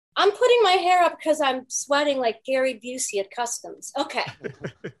I'm putting my hair up because I'm sweating like Gary Busey at Customs. Okay.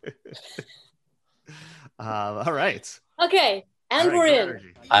 All right. Okay. And All right, we're good in.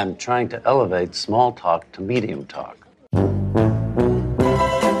 energy. I'm trying to elevate small talk to medium talk.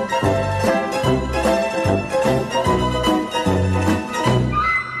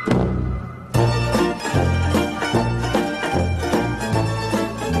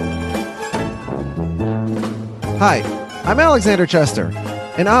 Hi, I'm Alexander Chester,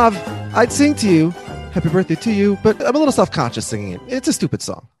 and I'd sing to you, happy birthday to you, but I'm a little self-conscious singing it. It's a stupid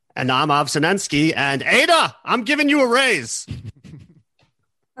song. And I'm Av Sinensky, and Ada, I'm giving you a raise.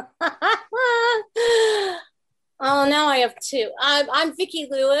 Oh, now I have two. I'm Vicki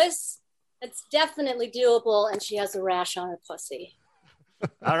Lewis. It's definitely doable, and she has a rash on her pussy.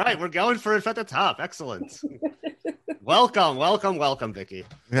 All right, we're going for it at the top. Excellent. Welcome, Vicki.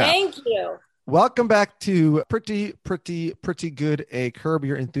 Yeah. Thank you. Welcome back to pretty good, a Curb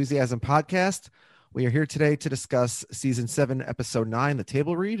Your Enthusiasm podcast. We are here today to discuss season 7, episode 9, The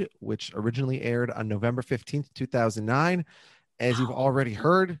Table Read, which originally aired on November 15th, 2009. As you've already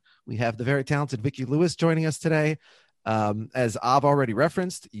heard, we have the very talented Vicki Lewis joining us today. As Av already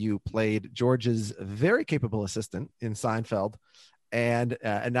referenced, you played George's very capable assistant in Seinfeld, and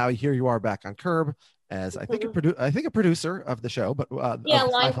now here you are back on Curb as I think a producer of the show, but line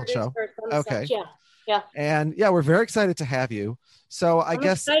Seinfeld producer. show. Okay. Yeah. And yeah, we're very excited to have you. So I'm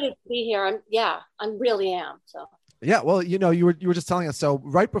excited to be here. I really am. So yeah, well, you were just telling us. So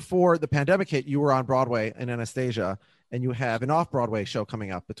right before the pandemic hit, you were on Broadway in Anastasia, and you have an off-Broadway show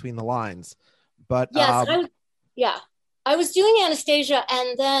coming up, Between the Lines. But yes, I was doing Anastasia,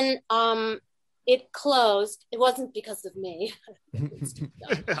 and then it closed. It wasn't because of me,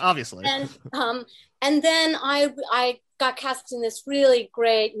 Obviously. And then I got cast in this really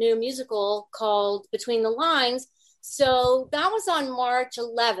great new musical called Between the Lines. So that was on March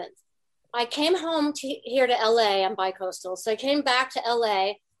 11th. I came home here to LA. I'm bi-coastal. So I came back to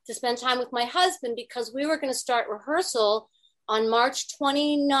LA to spend time with my husband because we were going to start rehearsal on March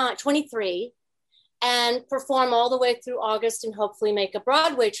 23 and perform all the way through August and hopefully make a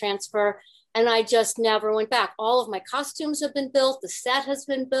Broadway transfer. And I just never went back. All of my costumes have been built. The set has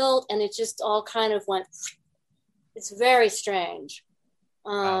been built. And it just all kind of went, it's very strange.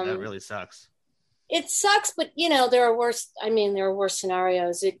 Wow, that really sucks. It sucks, but there are worse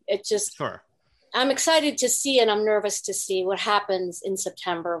scenarios. It just, sure. I'm excited to see, and I'm nervous to see what happens in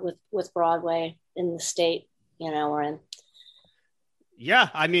September with Broadway in the state, we're in. Yeah,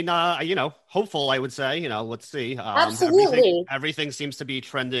 I mean, hopeful, I would say, let's see. Absolutely. Everything seems to be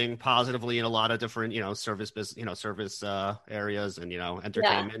trending positively in a lot of different, service areas and,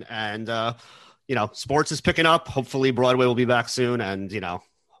 entertainment. Yeah. And, sports is picking up. Hopefully Broadway will be back soon. And,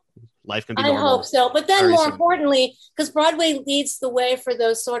 life can be normal. I hope so. But then more importantly, because Broadway leads the way for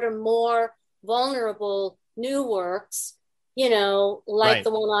those sort of more vulnerable new works, like the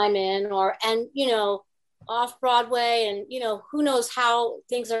one I'm in off Broadway, and who knows how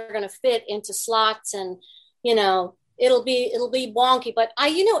things are going to fit into slots, and it'll be wonky. But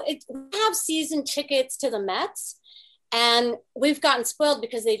we have season tickets to the Mets, and we've gotten spoiled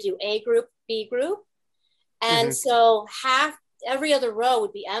because they do A group, B group, and so every other row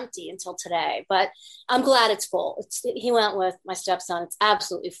would be empty until today. But I'm glad it's full. He went with my stepson. It's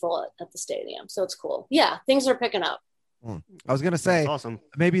absolutely full at the stadium, so it's cool. Yeah, things are picking up. I was going to say, awesome.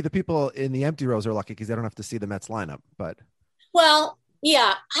 Maybe the people in the empty rows are lucky because they don't have to see the Mets lineup. But well,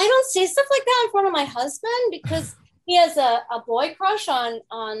 yeah, I don't say stuff like that in front of my husband because he has a boy crush on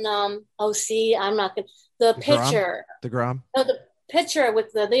OC. I'm not going the pitcher. DeGrom. No, the pitcher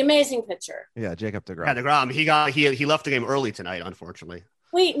with the amazing pitcher. Yeah, Jacob DeGrom. Yeah, DeGrom. He left the game early tonight, unfortunately.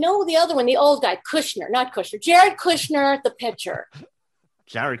 Wait, no, the other one, the old guy, Jared Kushner, the pitcher.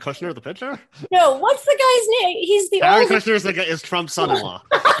 Jared Kushner, the pitcher? No, what's the guy's name? He's the Jared Kushner is Trump's son-in-law.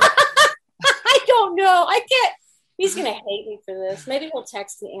 I don't know. I can't. He's going to hate me for this. Maybe he'll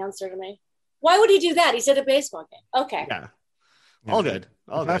text and answer to me. Why would he do that? He's at a baseball game. Okay. Yeah. All good.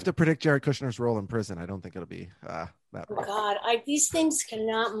 If I have to predict Jared Kushner's role in prison, I don't think it'll be that rough. God, these things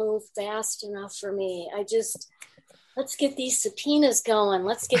cannot move fast enough for me. Let's get these subpoenas going.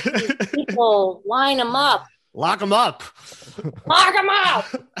 Let's get these people, line them up. Lock them up. Lock them up.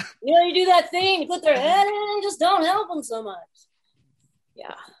 You do that thing, you put their head in, just don't help them so much.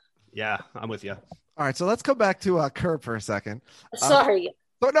 Yeah. Yeah, I'm with you. All right, so let's come back to Curb for a second. Sorry.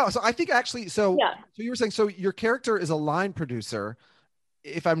 So I think actually, so you were saying, so your character is a line producer.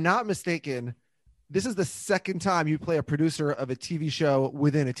 If I'm not mistaken, this is the second time you play a producer of a TV show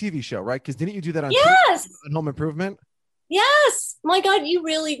within a TV show, right? Because didn't you do that on Home Improvement? Yes. My God, you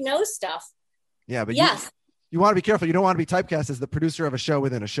really know stuff. Yeah, but yes. You want to be careful. You don't want to be typecast as the producer of a show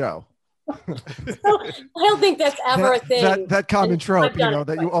within a show. I don't think that's ever a thing. That common trope,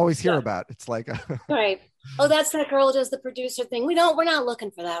 that you always hear about. It's like right. Oh, that's that girl who does the producer thing. We're not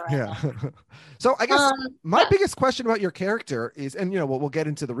looking for that right now. So I guess my biggest question about your character is, and we'll get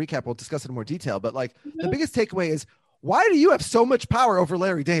into the recap. We'll discuss it in more detail. But like the biggest takeaway is, why do you have so much power over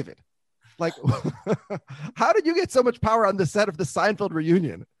Larry David? Like, how did you get so much power on the set of the Seinfeld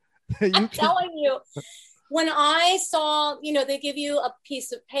reunion? I'm telling you. When I saw, they give you a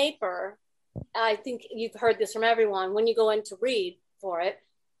piece of paper. I think you've heard this from everyone when you go in to read for it.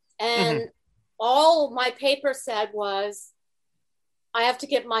 And all my paper said was, I have to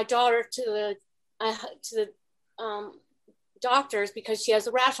get my daughter to the doctors because she has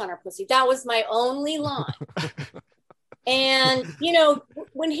a rash on her pussy. That was my only line. And,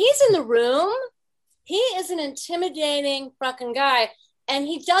 when he's in the room, he is an intimidating fucking guy, and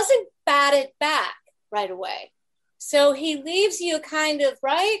he doesn't bat it back right away. So he leaves you kind of,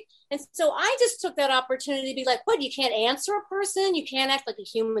 right? And so I just took that opportunity to be like, what, you can't answer a person? You can't act like a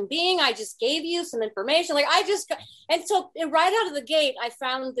human being? I just gave you some information. And so right out of the gate, I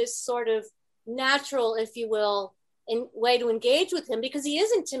found this sort of natural, if you will, way to engage with him, because he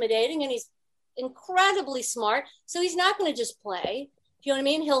is intimidating and he's incredibly smart. So he's not going to just play. You know what I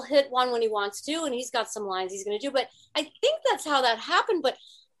mean? He'll hit one when he wants to, and he's got some lines he's going to do. But I think that's how that happened. But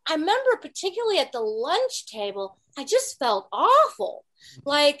I remember particularly at the lunch table, I just felt awful.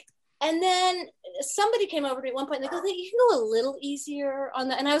 And then somebody came over to me at one point and they go, you can go a little easier on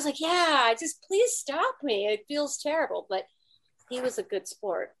that. And I was like, yeah, just please stop me. It feels terrible. But he was a good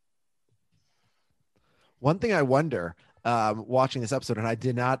sport. One thing I wonder, watching this episode, and I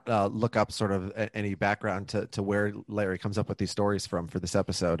did not look up sort of any background to where Larry comes up with these stories from for this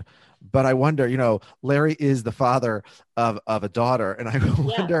episode, but I wonder, Larry is the father of a daughter, and I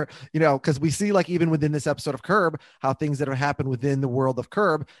wonder, because we see, like, even within this episode of Curb, how things that have happened within the world of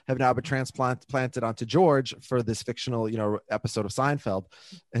Curb have now been transplanted onto George for this fictional, episode of Seinfeld.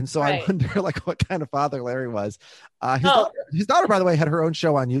 And so I wonder, like, what kind of father Larry was. His daughter, by the way, had her own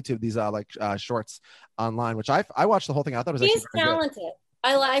show on YouTube, these shorts online, which I watched the whole thing. I thought it was she's talented.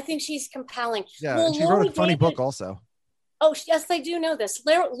 I think she's compelling. Yeah, and she wrote a funny book also. Oh yes, I do know this.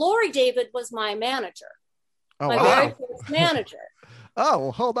 Lori David was my manager. Oh, my very first manager. Oh,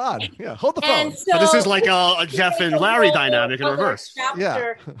 well, hold on. Yeah, hold the phone. So this is like a Jeff and Larry dynamic in reverse.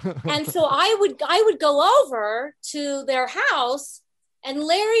 Yeah. And so I would go over to their house, and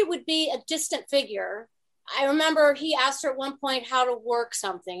Larry would be a distant figure. I remember he asked her at one point how to work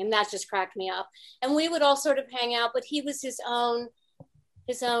something, and that just cracked me up. And we would all sort of hang out, but he was his own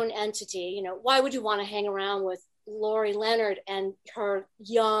entity. Why would you want to hang around with Lori Leonard and her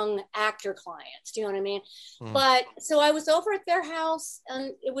young actor clients? Do you know what I mean? But so I was over at their house,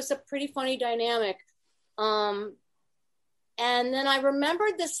 and it was a pretty funny dynamic. And then I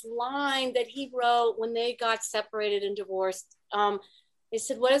remembered this line that he wrote when they got separated and divorced. He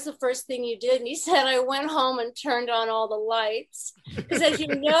said, what is the first thing you did? And he said, I went home and turned on all the lights. Because as you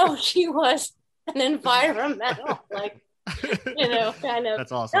know, he was an environmental, kind of.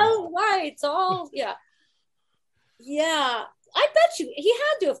 That's awesome. Oh, lights, yeah. Yeah. I bet you he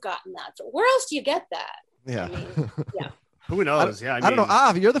had to have gotten that. Where else do you get that? Yeah. Yeah. Who knows? I don't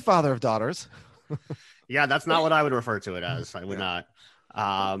know. You're the father of daughters. Yeah, that's not what I would refer to it as. I would not.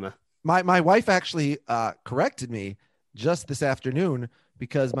 My wife actually corrected me just this afternoon,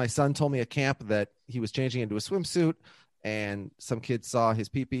 because my son told me at camp that he was changing into a swimsuit and some kids saw his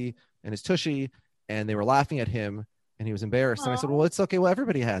pee-pee and his tushy and they were laughing at him and he was embarrassed. Aww. And I said, well, it's okay. Well,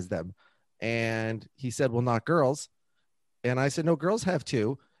 everybody has them. And he said, well, not girls. And I said, no, girls have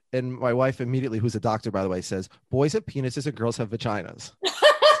too. And my wife immediately, who's a doctor, by the way, says, boys have penises and girls have vaginas.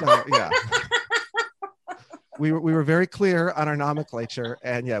 So, yeah. We were very clear on our nomenclature,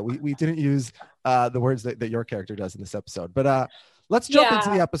 and we didn't use the words that your character does in this episode. But let's jump into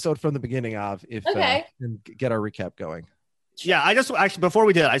the episode from the beginning of and get our recap going. Yeah, I just actually, before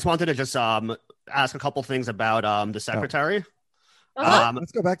we did, I just wanted to just ask a couple things about the secretary.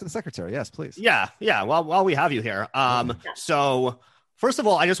 Let's go back to the secretary. Yes, please. Yeah. While we have you here, so first of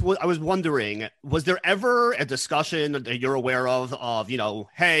all, I was wondering, was there ever a discussion that you're aware of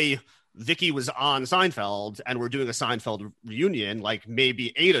hey, Vicky was on Seinfeld and we're doing a Seinfeld reunion, like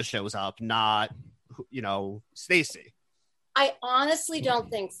maybe Ada shows up, not Stacey? I honestly don't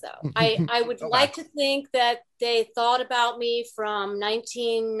think so. I would like to think that they thought about me from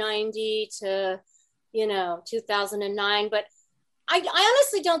 1990 to 2009, but I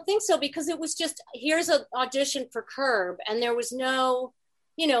honestly don't think so, because it was just, here's an audition for Curb, and there was no,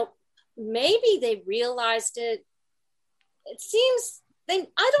 maybe they realized it. It seems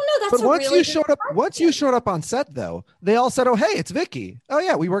I don't know. That's but once really you showed up on set, though, they all said, "Oh, hey, it's Vicky. Oh,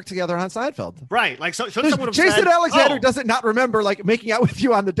 yeah, we worked together on Seinfeld." Right. Like, so someone have Jason said, Alexander doesn't not remember like making out with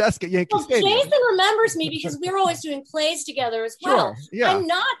you on the desk at Yankee Stadium. Jason remembers me because we were always doing plays together as well. Sure, yeah. I'm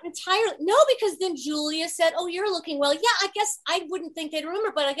not entirely because then Julia said, "Oh, you're looking well." Yeah, I guess I wouldn't think they'd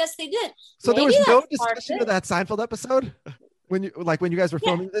remember, but I guess they did. So maybe there was no discussion of that Seinfeld episode when you guys were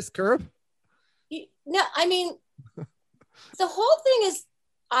filming this, Curb. No, I mean, the whole thing is,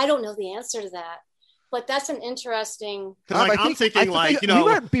 I don't know the answer to that, but that's an interesting. I'm thinking, we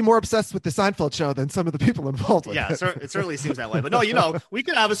might be more obsessed with the Seinfeld show than some of the people involved with it. Yeah, it certainly seems that way. But no, we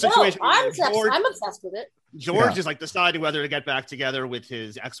could have a situation. No, I'm obsessed with it. George is like deciding whether to get back together with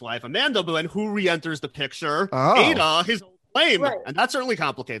his ex-wife Amanda, but who re-enters the picture? Ada, his old flame, right. And that certainly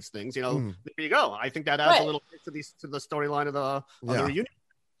complicates things. There you go. I think that adds a little bit to the storyline of the reunion.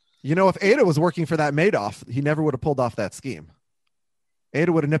 If Ada was working for that Madoff, he never would have pulled off that scheme.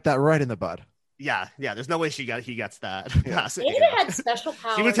 Ada would have nipped that right in the bud. Yeah. There's no way he gets that. Yeah. Ada had special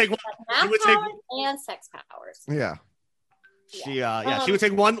powers. She would take and sex powers. Yeah. She would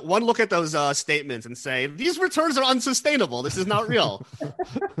take one look at those statements and say, "These returns are unsustainable. This is not real."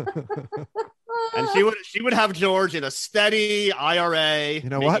 And she would have George in a steady IRA. You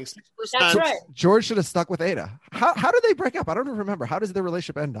know what? 6%. That's right. George should have stuck with Ada. How did they break up? I don't even remember. How does their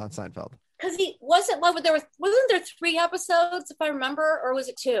relationship end on Seinfeld? Because wasn't there 3 episodes, if I remember, or was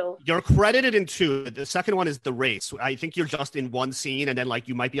it 2? You're credited in 2. The second one is the race. I think you're just in one scene, and then like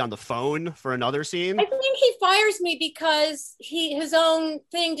you might be on the phone for another scene. I think he fires me because his own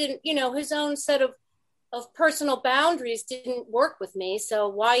thing didn't, his own set of personal boundaries didn't work with me, so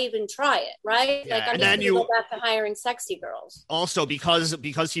why even try it, right? Yeah, like I'm just gonna go back to hiring sexy girls. Also, because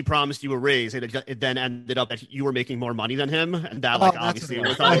he promised you a raise, it then ended up that you were making more money than him, and that obviously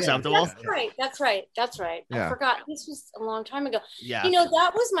was unacceptable. That's right. Yeah. I forgot. This was a long time ago. Yeah,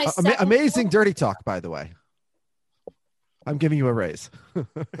 that was my amazing dirty talk, by the way. I'm giving you a raise.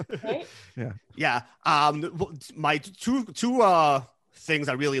 Right? Yeah. My two things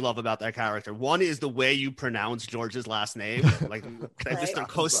I really love about that character. One is the way you pronounce George's last name, like Mr.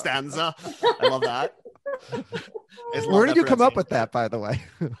 Costanza. I love that. Where did you come up with that, by the way?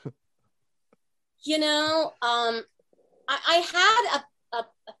 I had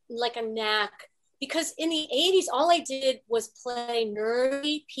a knack, because in the 80s, all I did was play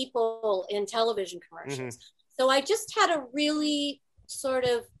nerdy people in television commercials. Mm-hmm. So I just had a really sort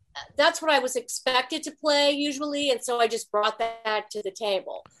of, that's what I was expected to play usually. And so I just brought that to the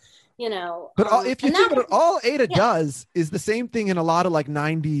table, But if you think about it, all Ada does is the same thing in a lot of like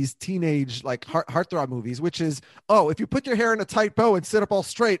 90s teenage, like heartthrob movies, which is, if you put your hair in a tight bow and sit up all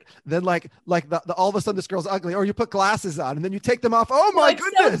straight, then like the all of a sudden this girl's ugly, or you put glasses on and then you take them off. Oh my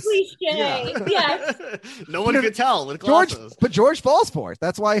goodness. So cliche. Yeah. No one can tell with glasses. George falls for it.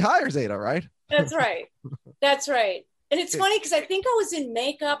 That's why he hires Ada, right? That's right. And it's funny because I think I was in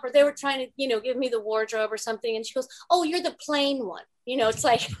makeup, or they were trying to, give me the wardrobe or something. And she goes, "Oh, you're the plain one." It's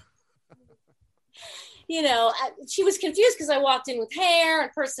like, she was confused because I walked in with hair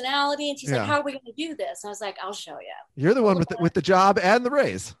and personality. And she's like, "How are we going to do this?" And I was like, "I'll show you." You're the one with the job and the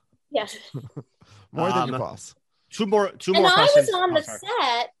raise. Yes. More than your boss. Two more questions. And I was on the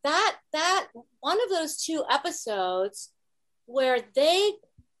set, that one of those 2 episodes where I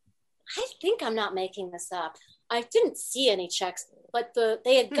think I'm not making this up. I didn't see any checks, but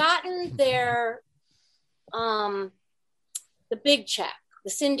they had gotten their the big check,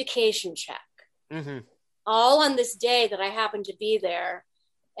 the syndication check, all on this day that I happened to be there.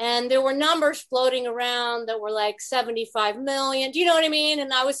 And there were numbers floating around that were like 75 million. Do you know what I mean?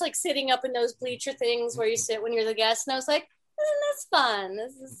 And I was like sitting up in those bleacher things where you sit when you're the guest. And I was like, that's fun.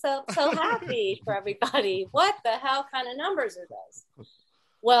 This is so happy for everybody. What the hell kind of numbers are those?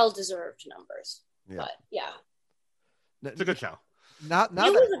 Well-deserved numbers. Yeah. But yeah. It's a good show.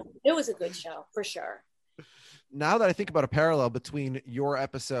 It was a good show for sure. Now that I think about a parallel between your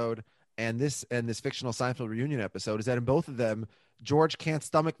episode and this fictional Seinfeld reunion episode, is that in both of them, George can't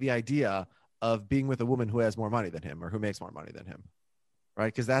stomach the idea of being with a woman who has more money than him or who makes more money than him. Right,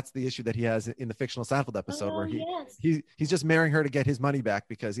 because that's the issue that he has in the fictional Seinfeld episode, where he's just marrying her to get his money back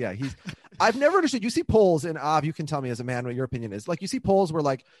because I've never understood. You see polls, and you can tell me as a man what your opinion is. Like you see polls where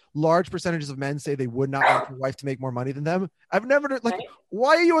like large percentages of men say they would not want their wife to make more money than them. I've never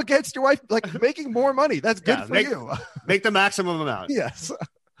why are you against your wife making more money? That's good for you. Make the maximum amount. Yes,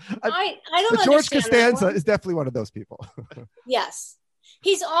 I don't. George Costanza is definitely one of those people. Yes,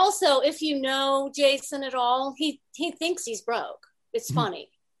 he's also, if you know Jason at all, he thinks he's broke. It's funny.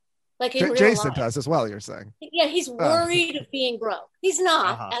 Like in real Jason life. does as well, you're saying. Yeah, he's worried of being broke. He's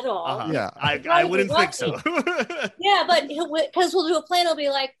not at all. Yeah. I wouldn't think so. Yeah, but because we'll do a plan, he'll be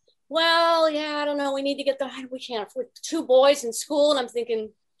like, well, yeah, I don't know. We need to get we can't afford 2 boys in school. And I'm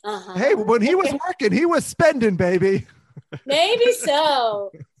thinking, hey, when he was working, he was spending, baby. Maybe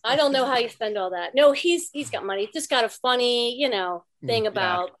so. I don't know how you spend all that. No, he's got money. He's just got a funny, thing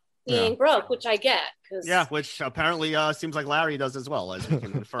about being broke, which I get. Yeah, which apparently seems like Larry does as well, as we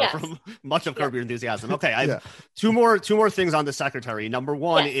can infer from much of Curb Your Enthusiasm. Okay, I have two more things on the secretary. Number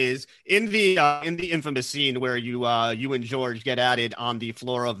one is in the infamous scene where you and George get at it on the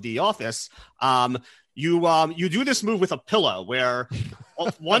floor of the office. You do this move with a pillow where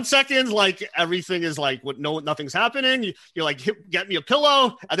 1 second like everything is like nothing's happening. You're like, get me a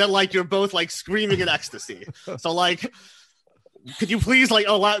pillow, and then like you're both like screaming in ecstasy. So like, could you please like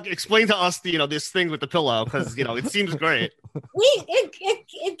explain to us this thing with the pillow, because it seems great.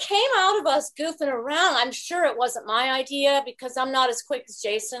 It came out of us goofing around. I'm sure it wasn't my idea because I'm not as quick as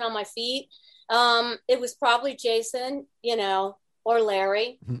Jason on my feet. It was probably Jason, or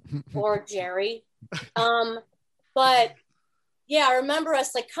Larry or Jerry. But yeah, I remember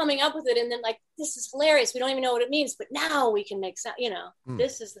us like coming up with it and then like, this is hilarious. We don't even know what it means, but now we can make sense.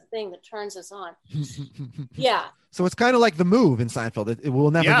 This is the thing that turns us on. Yeah. So it's kind of like The Move in Seinfeld. It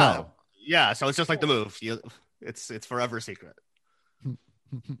will never know. Yeah. So it's just like The Move. It's forever a secret.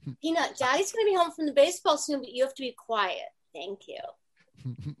 Peanut, Daddy's going to be home from the baseball soon, but you have to be quiet. Thank you.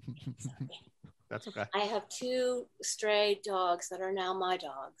 That's okay. I have 2 stray dogs that are now my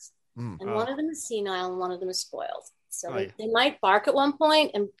dogs. And one of them is senile and one of them is spoiled. So they might bark at one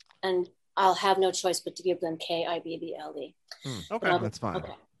point and I'll have no choice but to give them KIBBLE. Okay. That's fine.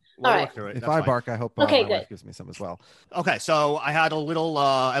 Okay. All right. If I bark, I hope my wife gives me some as well. Okay. So I had a little,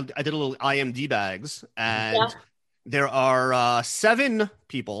 I did a little IMD bags, and there are 7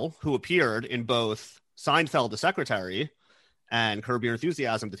 people who appeared in both Seinfeld, the Secretary, and Curb Your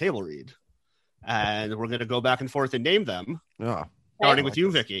Enthusiasm, the table read. And we're going to go back and forth and name them. Yeah. Starting with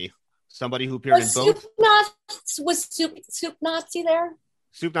you, Vicky. Somebody who appeared in both. Was Soup Nazi there?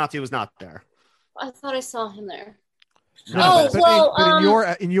 Soup Nazi was not there. I thought I saw him there. No,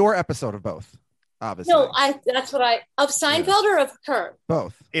 but in your episode of both, obviously. No, that's what of Seinfeld or of Curb?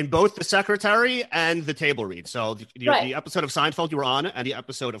 Both. In both the Secretary and the table read. So the episode of Seinfeld you were on and the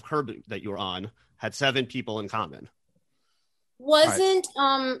episode of Curb that you were on had 7 people in common. Wasn't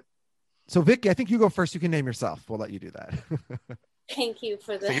So Vicky, I think you go first. You can name yourself. We'll let you do that. Thank you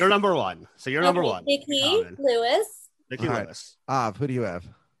for that. So you're number one. Vicky Lewis. Vicky Lewis. Who do you have?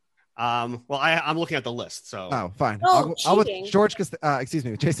 Well, I'm looking at the list, so. Oh, fine. Oh, I'll with George.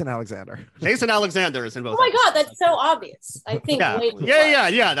 Jason Alexander. Jason Alexander is in both. Oh my God, that's so obvious. I think.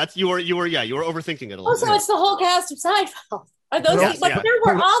 Yeah. That's you were overthinking it a little. Oh, so it's the whole cast of Seinfeld. Are those? But there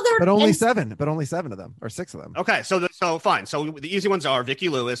were other. But only 7. But only 7 of them, or 6 of them. Okay, so fine. So the easy ones are Vicky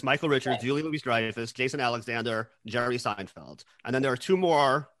Lewis, Michael Richards, Julie Louis-Dreyfus, Jason Alexander, Jerry Seinfeld, and then there are 2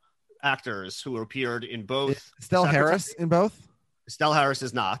 more actors who appeared in both. Is Estelle Harris in both? Estelle Harris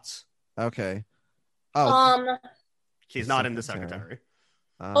is not. Okay. She's not in the Secretary.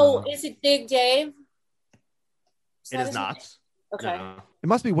 Is it Big Dave? It is not. Okay. No. It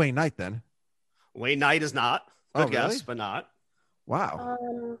must be Wayne Knight then. Wayne Knight is not. Good guess, really? But not.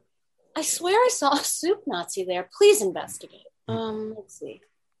 Wow. I swear I saw a Soup Nazi there. Please investigate. Let's see.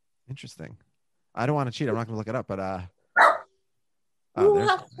 Interesting. I don't want to cheat. I'm not going to look it up, but there's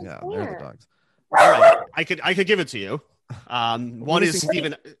the dogs. All right, I could give it to you. One is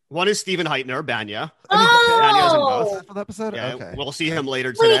Stephen Heitner, Banya. Banya's in both. Episode? Yeah, okay. We'll see him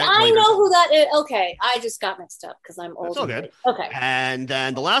later today. Wait, I know who that is. Okay, I just got mixed up because I'm old. That's all good. Okay. And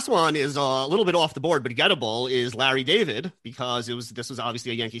then the last one is a little bit off the board, but gettable, is Larry David, because this was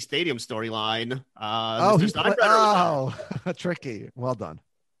obviously a Yankee Stadium storyline. Tricky. Well done.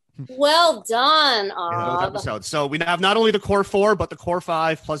 Well done. Episode. So we have not only the core 4, but the core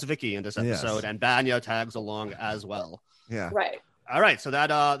 5 plus Vicky in this episode, and Banya tags along as well. Yeah. Right. All right, so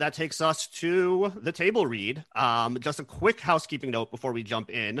that takes us to the table read. Just a quick housekeeping note before we jump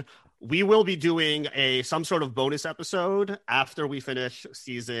in. We will be doing some sort of bonus episode after we finish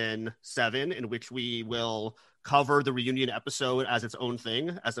season 7, in which we will cover the reunion episode as its own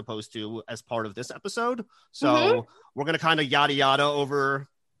thing, as opposed to as part of this episode. So we're going to kind of yada yada over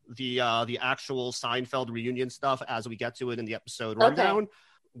the actual Seinfeld reunion stuff as we get to it in the episode rundown.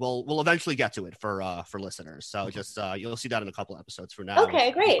 We'll eventually get to it for listeners. So just you'll see that in a couple episodes from now.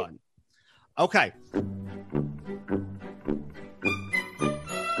 Okay, great. Okay.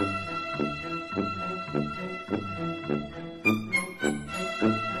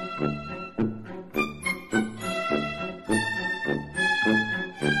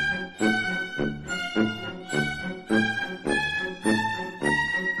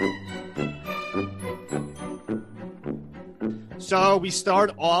 So we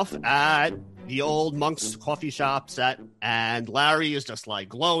start off at the old Monk's coffee shop set, and Larry is just like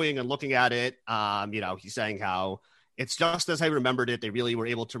glowing and looking at it. He's saying how it's just as I remembered it. They really were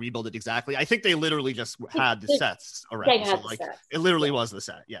able to rebuild it exactly. I think they literally just had the sets around. So like it literally was the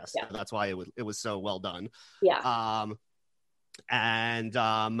set. Yes. Yeah. That's why it was so well done. Yeah. And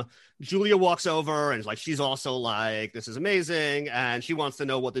Julia walks over and like she's also like, this is amazing, and she wants to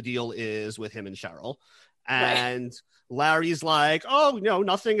know what the deal is with him and Cheryl. And Larry's like, oh, no,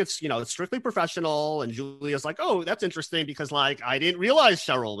 nothing. It's strictly professional. And Julia's like, oh, that's interesting because like I didn't realize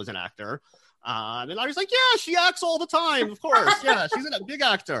Cheryl was an actor. And Larry's like, yeah, she acts all the time, of course. Yeah, she's a big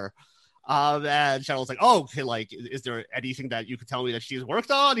actor. And Cheryl's like, oh, okay, like, is there anything that you could tell me that she's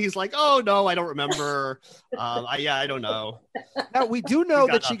worked on? He's like, oh, no, I don't remember. I don't know. Now, we do know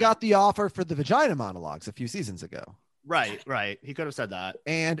that she got the offer for the vagina monologues a few seasons ago. Right. He could have said that.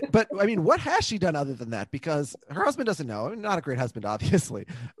 But I mean, what has she done other than that? Because her husband doesn't know. I mean, not a great husband, obviously.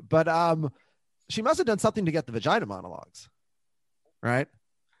 But she must have done something to get the vagina monologues, right?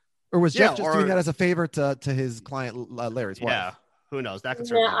 Or was Jeff just doing that as a favor to his client, Larry's wife? Yeah, who knows? That could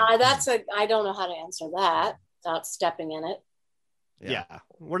I don't know how to answer that without stepping in it. Yeah.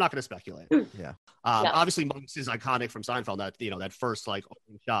 We're not going to speculate. Yeah. Obviously, Monks is iconic from Seinfeld. That that first like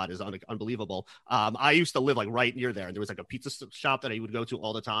opening shot is unbelievable. I used to live like right near there, and there was like a pizza shop that I would go to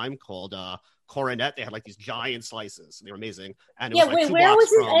all the time called Coronet. They had like these giant slices. They were amazing. And where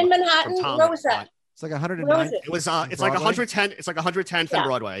was it in Manhattan? Where was that? It's like 109. It was. It's like 110. It's like 110th and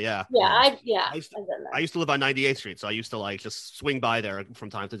Broadway. Yeah. I used to live on 98th Street, so I used to like just swing by there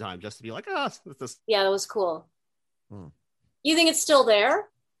from time to time just to be like, this. Yeah, that was cool. You think it's still there?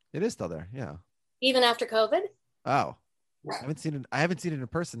 It is still there. Yeah. Even after COVID? Oh, I haven't seen it in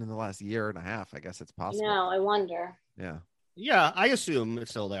person in the last year and a half. I guess it's possible. No, I wonder. Yeah. Yeah, I assume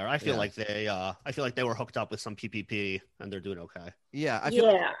it's still there. I feel like they were hooked up with some PPP and they're doing okay. Yeah. I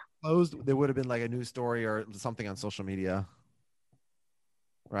feel like closed, there would have been like a news story or something on social media.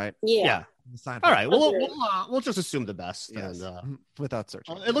 Right. Yeah. All right. We'll just assume the best. Yes. And without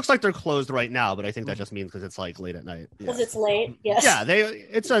searching. It looks like they're closed right now, but I think that just means because it's like late at night. Because it's late. Yes. Yeah.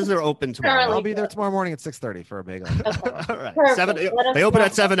 It says they're open tomorrow. I'll be there tomorrow morning at 6:30 for a bagel. All right. They open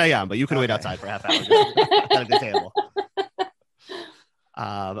at 7 a.m., but you can wait outside for a half hour. At a good table.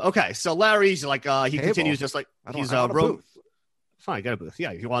 Okay. So Larry's like he continues just like he's fine, get a booth.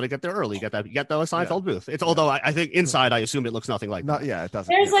 Yeah, if you want to get there early, get the Seinfeld booth. It's although I think inside I assume it looks nothing like that. Yeah, it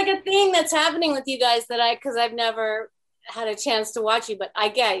doesn't. There's like a thing that's happening with you guys that because I've never had a chance to watch you, but I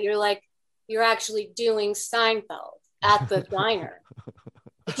get you're actually doing Seinfeld at the diner.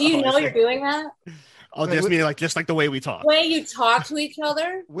 Do you know you're doing that? Oh, just mean just like the way we talk. The way you talk to each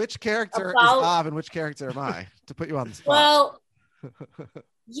other. Which character is Bob and which character am I? To put you on the spot. Well,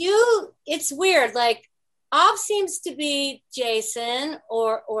 it's weird. Like Ob seems to be Jason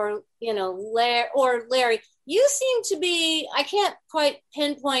or Larry. You seem to be, I can't quite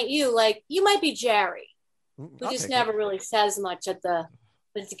pinpoint you. Like you might be Jerry, who just never really says much but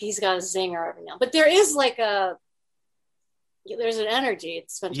he's got a zinger every now. But there is there's an energy.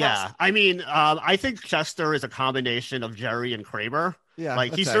 It's fantastic. Yeah. I mean, I think Chester is a combination of Jerry and Kramer. Yeah.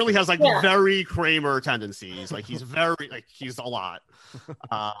 Like he certainly has very Kramer tendencies. Like he's he's a lot.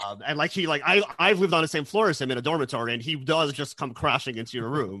 And I've lived on the same floor as him in a dormitory, and he does just come crashing into your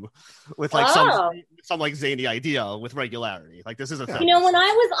room with some like zany idea with regularity. Like this is a thing. When I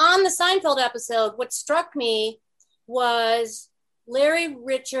was on the Seinfeld episode, what struck me was Larry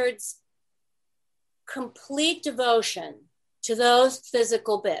Richards' complete devotion to those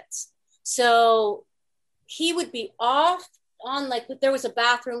physical bits. So he would be off on there was a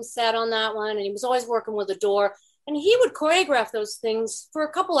bathroom set on that one, and he was always working with a door, and he would choreograph those things for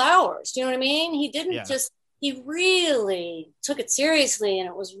a couple hours. Do you know what I mean? He didn't he really took it seriously, and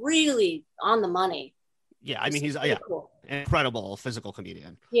it was really on the money. Yeah. I mean, he's cool. Incredible physical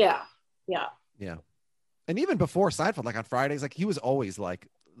comedian. Yeah. And even before Seinfeld, like on Fridays, like he was always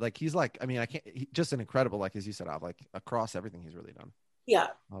he's just an incredible, as you said, across everything he's really done. Yeah.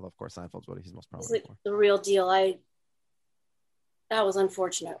 Although of course Seinfeld's what he's most prominent for. The real deal. That was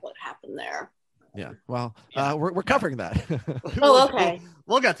unfortunate what happened there. Yeah. Well, we're covering that. Oh, okay.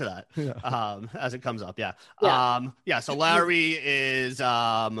 We'll get to that as it comes up. Yeah. So Larry is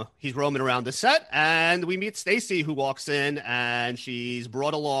he's roaming around the set, and we meet Stacy, who walks in, and she's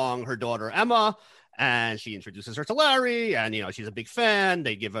brought along her daughter Emma. And she introduces her to Larry, and she's a big fan.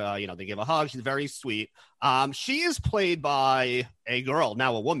 They give a hug. She's very sweet. She is played by a girl,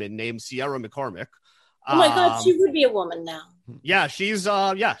 now a woman, named Sierra McCormick. Oh my God, she would be a woman now. Yeah, she's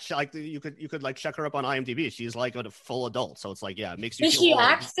you could check her up on IMDb. She's like a full adult, so it's it makes you. Does she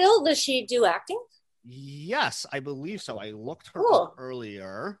act still? Does she do acting? Yes, I believe so. I looked her up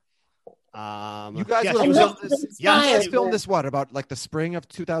earlier. You guys filmed this what, about like the spring of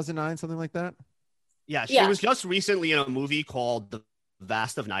 2009, something like that? Yeah, she was just recently in a movie called The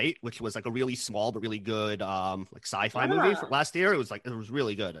Vast of Night, which was like a really small but really good like sci-fi movie for last year. It was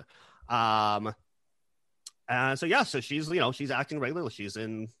really good. So she's acting regularly. She's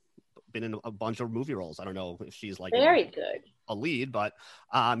been in a bunch of movie roles. I don't know if she's like very good a lead, but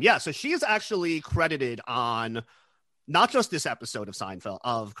so she is actually credited on not just this episode of Seinfeld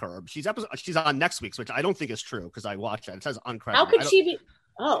of Curb. She's on next week's, which I don't think is true because I watched it. It says uncredited. How could she be?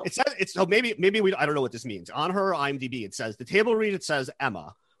 Oh, it says it's so maybe I don't know what this means. On her IMDb, it says the table read. It says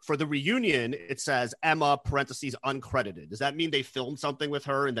Emma. For the reunion, it says Emma parentheses uncredited. Does that mean they filmed something with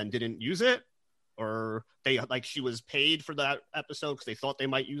her and then didn't use it, or she was paid for that episode because they thought they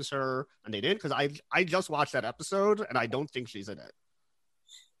might use her and they didn't? Because I just watched that episode and I don't think she's in it.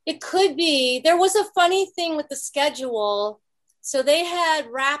 It could be. There was a funny thing with the schedule. So they had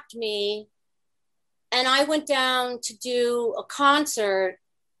wrapped me and I went down to do a concert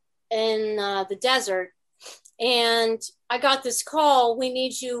in the desert. And I got this call, we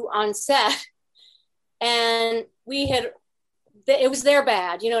need you on set. And it was their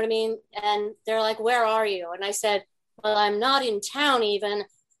bad, you know what I mean? And they're like, where are you? And I said, well, I'm not in town even,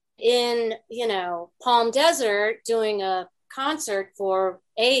 in, Palm Desert doing a concert for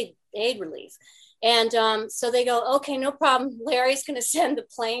aid relief. And so they go, okay, no problem. Larry's going to send the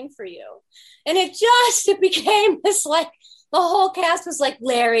plane for you. And it became this the whole cast was like,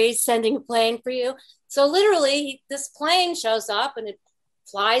 Larry's sending a plane for you. So literally this plane shows up and it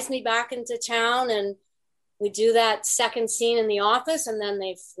flies me back into town and we do that second scene in the office and then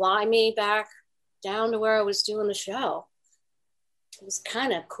they fly me back down to where I was doing the show. It was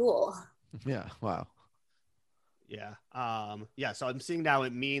kind of cool. Yeah. Wow. Yeah. So I'm seeing now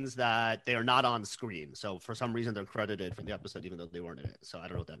it means that they are not on screen. So for some reason they're credited for the episode, even though they weren't in it. So I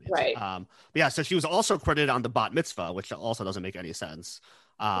don't know what that means. Right. So she was also credited on the Bat Mitzvah, which also doesn't make any sense.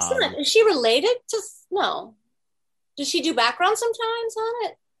 Is she related to, no. Does she do background sometimes on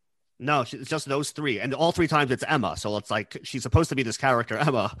it? No, it's just those three. And all three times it's Emma. So it's like she's supposed to be this character,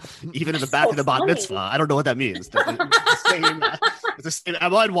 Emma, even in the back of the Bat Mitzvah. I don't know what that means. It's the same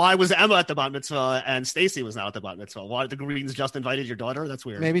Emma. And why was Emma at the Bat Mitzvah and Stacy was not at the Bat Mitzvah? Why the Greens just invited your daughter? That's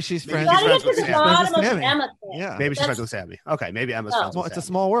weird. Maybe she's friends. With Sammy. Yeah. Maybe she's friends with Sammy. Okay, maybe Emma's friends with Sammy. It's a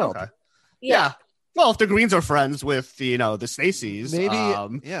small world. Okay. Yeah. Well, if the Greens are friends with the Stacys,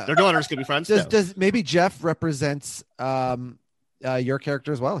 maybe their daughters could be friends too. Does maybe Jeff represents your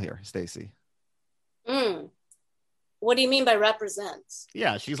character as well here, Stacy? What do you mean by represents?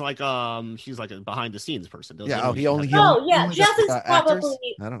 Yeah, she's like a behind the scenes person. Jeff is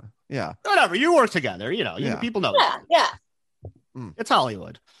probably. I don't know. Yeah. Whatever. You work together. People know. Yeah. It's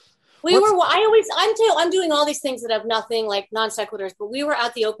Hollywood. I'm doing all these things that have nothing like non sequiturs, but we were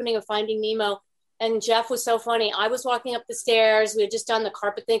at the opening of Finding Nemo. And Jeff was so funny. I was walking up the stairs. We had just done the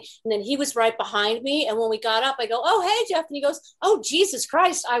carpet thing. And then he was right behind me. And when we got up, I go, oh, hey, Jeff. And he goes, oh, Jesus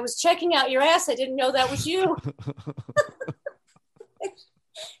Christ. I was checking out your ass. I didn't know that was you.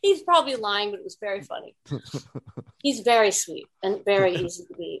 He's probably lying, but it was very funny. He's very sweet and very easy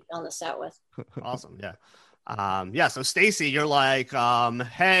to be on the set with. Awesome. Yeah. So Stacy, you're like,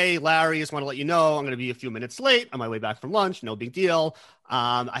 hey, Larry, just want to let you know I'm going to be a few minutes late on my way back from lunch. No big deal.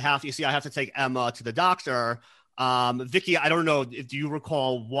 I have to take Emma to the doctor. Vicky, I don't know. Do you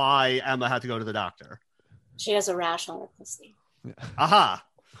recall why Emma had to go to the doctor? She has a rash on her pussy. Aha.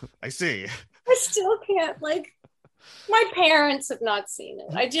 I see. I still can't, my parents have not seen it.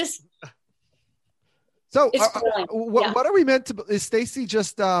 I just... So what are we meant to, is Stacy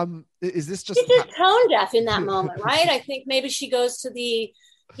just, is this just? She's just tone deaf in that moment, right? I think maybe she goes to the,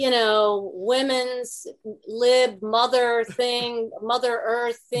 women's lib mother thing, Mother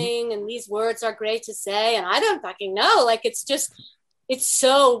Earth thing. And these words are great to say. And I don't fucking know. It's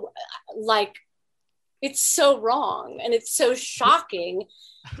so wrong. And it's so shocking.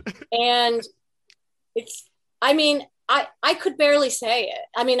 And I could barely say it.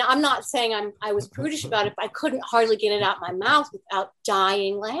 I'm not saying I was prudish about it, but I couldn't hardly get it out my mouth without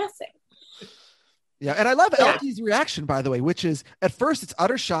dying laughing. Yeah, and I love LT's reaction, by the way, which is at first it's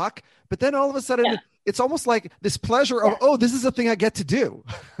utter shock, but then all of a sudden it's almost like this pleasure of, oh, this is a thing I get to do.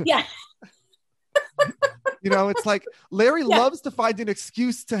 Yeah. It's like Larry loves to find an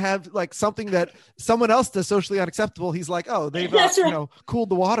excuse to have something that someone else does socially unacceptable. He's like, oh, they've cooled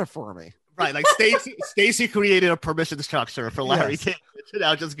the water for me. Right, like Stacy created a permission structure for Larry to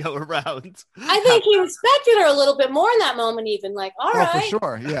now just go around. I think he respected her a little bit more in that moment, even all right. For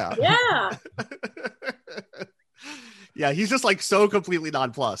sure, yeah. Yeah. Yeah, he's just like so completely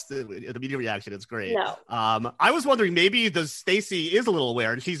nonplussed. The media reaction is great. No. I was wondering maybe Stacey is a little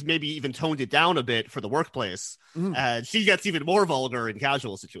aware and she's maybe even toned it down a bit for the workplace. And she gets even more vulgar in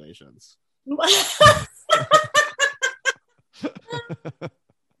casual situations. Well,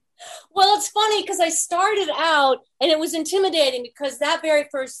 it's funny because I started out and it was intimidating because that very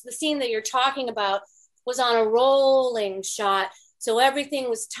first, the scene that you're talking about was on a rolling shot. So everything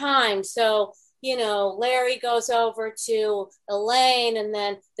was timed. So, you know, Larry goes over to Elaine and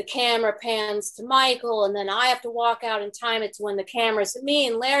then the camera pans to Michael. And then I have to walk out and time it to when the camera's at me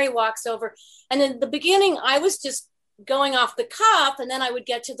and Larry walks over. And in the beginning, I was just going off the cuff and then I would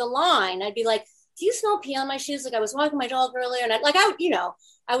get to the line. I'd be like, do you smell pee on my shoes? Like I was walking my dog earlier and I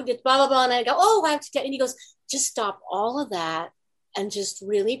would get blah, blah, blah. And I'd go, oh, I have to get, and he goes, just stop all of that. And just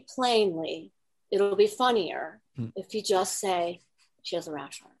really plainly, it'll be funnier if you just say she has a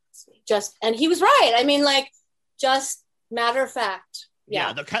rash on her. And he was right. I mean, like, just matter of fact.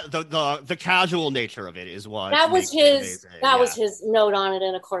 Yeah. The casual nature of it is what that was his, was his note on it.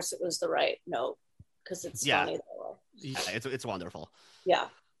 And of course it was the right note because it's funny. Yeah, it's wonderful. Yeah.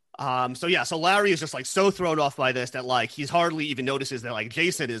 So Larry is just like so thrown off by this that like he's hardly even notices that like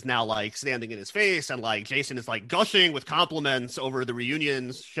Jason is now like standing in his face and like Jason is like gushing with compliments over the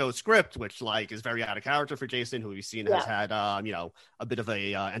reunion show script, which like is very out of character for Jason, who we've seen has had a bit of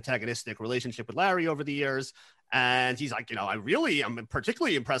a antagonistic relationship with Larry over the years. And he's like, I'm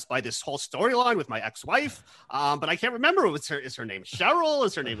particularly impressed by this whole storyline with my ex-wife. But I can't remember. Is her name Cheryl?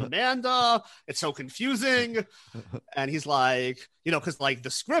 Is her name Amanda? It's so confusing. And he's like, because like the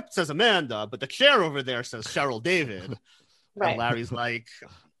script says Amanda, but the chair over there says Cheryl David. Right. And Larry's like,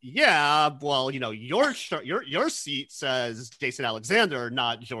 yeah, well, your seat says Jason Alexander,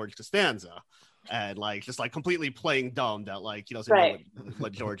 not George Costanza. And like, just like completely playing dumb that like, he doesn't know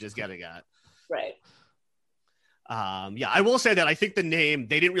what George is getting at. Right. I will say that I think the name,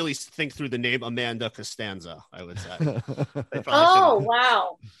 they didn't really think through the name Amanda Costanza, I would say.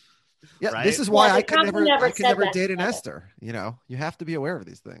 Wow. Yeah, right? This is why I could never date an Esther. You have to be aware of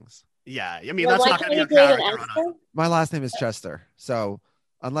these things. Yeah, I mean, that's not going to be your character. My last name is Chester, so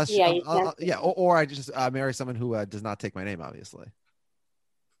unless or I just marry someone who does not take my name, obviously.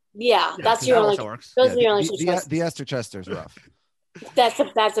 Yeah, that's your only. Those are your only choices. The Esther Chester is rough. That's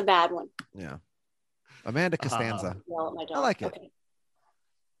a bad one. Yeah. Amanda Costanza. I like it. Okay.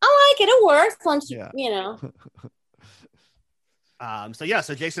 I like it. It works once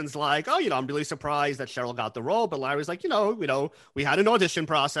So Jason's like, I'm really surprised that Cheryl got the role, but Larry's like, we had an audition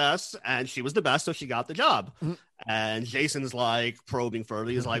process and she was the best, so she got the job. Mm-hmm. And Jason's like probing further.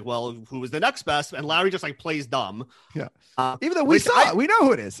 He's like, well, who was the next best? And Larry just like plays dumb. Yeah. Even though we know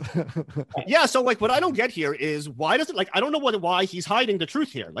who it is. Yeah. So like, what I don't get here is why does it I don't know why he's hiding the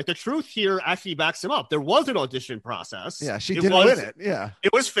truth here. Like the truth here actually backs him up. There was an audition process. Yeah. She did win it. Yeah.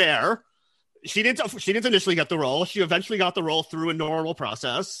 It was fair. She didn't initially get the role. She eventually got the role through a normal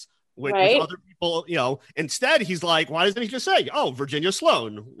process with other people, Instead, he's like, why doesn't he just say, Virginia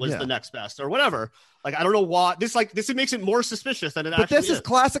Sloan was the next best or whatever? Like, I don't know why this makes it more suspicious than it actually is. But this is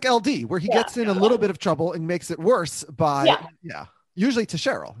classic LD where he gets in a little bit of trouble and makes it worse by, usually to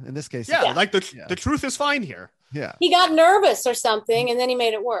Cheryl in this case. Yeah. Like the truth is fine here. Yeah. He got nervous or something and then he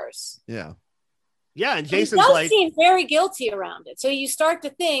made it worse. Yeah. Yeah, and Jason's he does seem very guilty around it. So you start to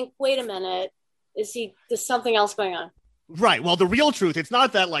think, wait a minute, there's something else going on? Right. Well, the real truth, it's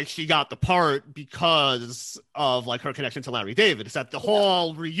not that like she got the part because of like her connection to Larry David. It's that the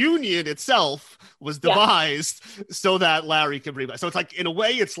whole reunion itself was devised so that Larry could bring back. So it's like, in a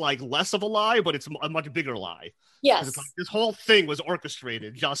way, it's like less of a lie, but it's a much bigger lie. Yes. It's like this whole thing was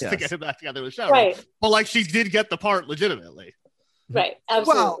orchestrated just to get him back together with Cheryl. Right. But like she did get the part legitimately. Right.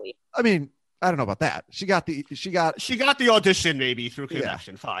 Absolutely. Well, I mean, I don't know about that. She got the audition maybe through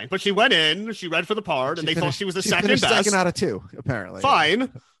connection, fine. But she went in, she read for the part, and they thought she was the second best. Second out of two, apparently.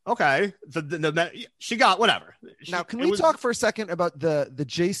 Fine. Okay. She got whatever. Now, can we talk for a second about the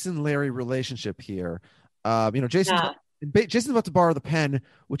Jason Larry relationship here? Jason's about to borrow the pen,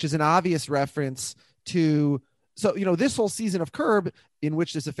 which is an obvious reference to. So, this whole season of Curb, in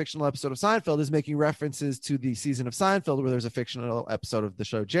which there's a fictional episode of Seinfeld, is making references to the season of Seinfeld where there's a fictional episode of the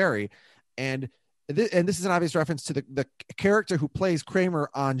show Jerry. And this is an obvious reference to the character who plays Kramer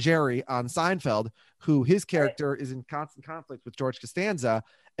on Jerry on Seinfeld, who his character is in constant conflict with George Costanza.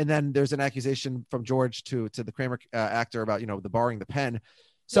 And then there's an accusation from George to the Kramer actor about, the borrowing the pen.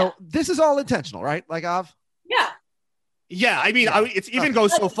 So this is all intentional, right? Like, Yeah. Yeah. I mean, it even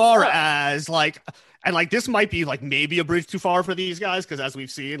goes so far as like, And like this might be like maybe a bridge too far for these guys, because as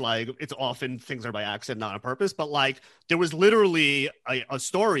we've seen, like it's often things are by accident, not on purpose. But like there was literally a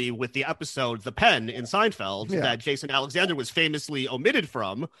story with the episode The Pen in Seinfeld that Jason Alexander was famously omitted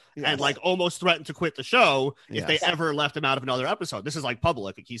from, and like almost threatened to quit the show if they ever left him out of another episode. This is like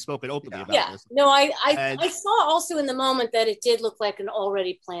public. Like, he's spoken openly about this. No, I saw also in the moment that it did look like an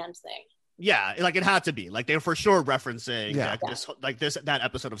already planned thing. Yeah, like it had to be. Like they were for sure referencing that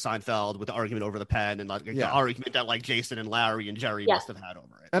episode of Seinfeld with the argument over the pen, and like the argument that like Jason and Larry and Jerry must have had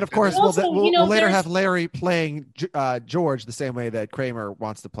over it. And of course, we'll later have Larry playing George the same way that Kramer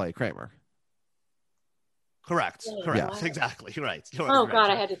wants to play Kramer. Correct. Exactly. Right. God,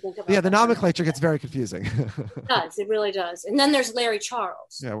 I had to think about the nomenclature gets very confusing. It does. It really does. And then there's Larry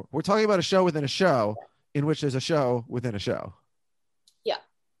Charles. Yeah, we're talking about a show within a show in which there's a show within a show.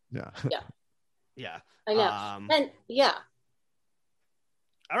 Yeah. I know.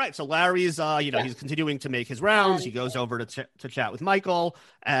 All right, so Larry's, he's continuing to make his rounds. He goes over to chat with Michael,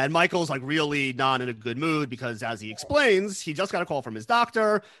 and Michael's like really not in a good mood because, as he explains, he just got a call from his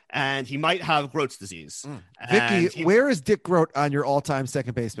doctor, and he might have Grote's disease. Vicky, where is Dick Grote on your all-time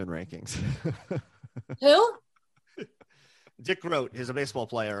second baseman rankings? Who? Dick Grote is a baseball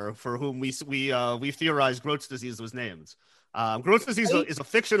player for whom we theorized Grote's disease was named. Grote's disease is a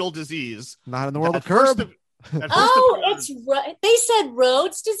fictional disease. Not in the world of Curb. It's right. They said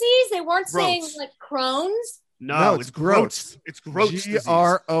Rhodes disease. They weren't saying like Crohn's. No, it's Grote's. It's Grote's disease.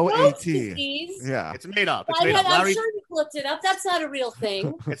 Groat. Yeah, it's made up. I'm sure you looked it up. That's not a real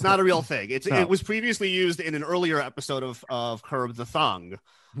thing. It's not a real thing. It was previously used in an earlier episode of Curb the Thong.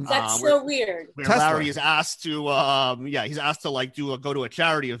 That's so weird. Where Larry is asked to, he's asked to like go to a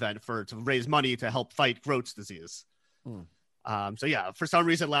charity event to raise money to help fight Grote's disease. For some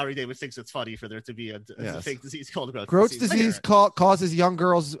reason, Larry David thinks it's funny for there to be a fake disease called Grote's disease. Causes young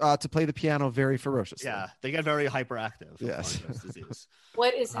girls to play the piano very ferociously. Yeah, they get very hyperactive. Yes. Disease.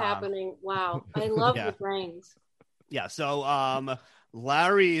 What is happening? Wow, I love your brains. Yeah. So,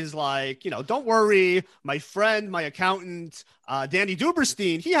 Larry's like, don't worry, my friend, my accountant, Danny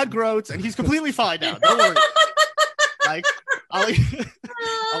Duberstein, he had Grote's and he's completely fine now. Don't worry. Like, I'll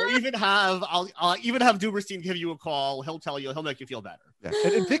even have Duberstein give you a call. He'll tell you. He'll make you feel better. Yeah.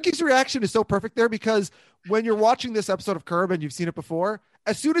 And Vicky's reaction is so perfect there because when you're watching this episode of Curb and you've seen it before,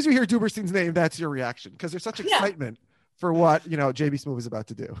 as soon as you hear Duberstein's name, that's your reaction because there's such excitement for what JB Smoove is about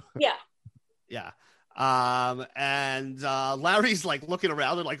to do. Yeah. And Larry's like looking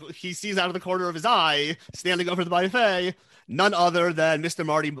around and like he sees out of the corner of his eye, standing over the buffet, none other than Mr.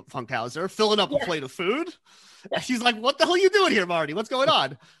 Marty Funkhauser filling up a plate of food. And she's like, "What the hell are you doing here, Marty? What's going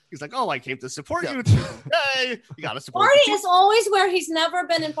on?" He's like, "Oh, I came to support you today. You got to support." Marty is always where he's never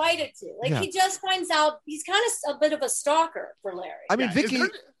been invited to. Like he just finds out he's kind of a bit of a stalker for Larry. I mean, Vicky,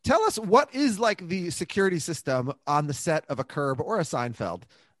 tell us what is like the security system on the set of a Curb or a Seinfeld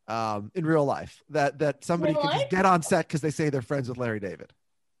in real life that somebody can just get on set because they say they're friends with Larry David.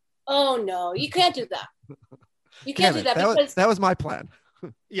 Oh no, you can't do that. You can't do that because that was my plan.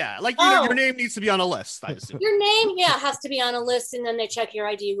 Yeah, like your name needs to be on a list, I assume. Your name, has to be on a list, and then they check your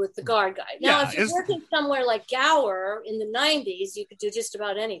ID with the guard guy. Now, if you're working somewhere like Gower in the 90s, you could do just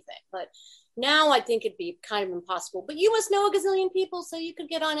about anything. But now I think it'd be kind of impossible. But you must know a gazillion people, so you could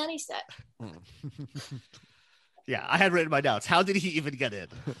get on any set. Yeah, I had written my notes. How did he even get in?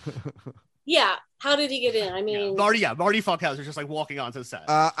 Yeah, how did he get in? I mean, Marty Funkhauser just like walking onto the set.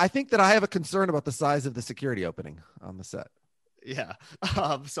 I think that I have a concern about the size of the security opening on the set. Yeah.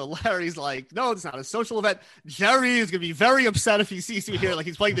 So Larry's like, "No, it's not a social event." Jerry is gonna be very upset if he sees you here. Like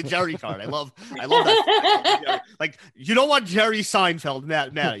he's playing the Jerry card. I love that. Like you don't want Jerry Seinfeld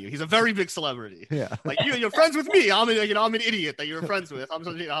mad at you. He's a very big celebrity. Yeah. Like you're friends with me. I'm an idiot that you're friends with. I'm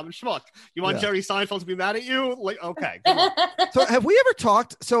a schmuck. You want Jerry Seinfeld to be mad at you? Like okay. So have we ever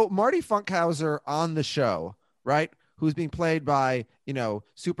talked? So Marty Funkhauser on the show, right? Who's being played by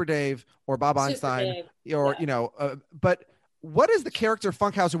Super Dave or Bob Einstein or but. What is the character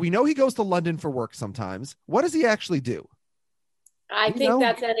Funkhauser? We know he goes to London for work sometimes. What does he actually do? I think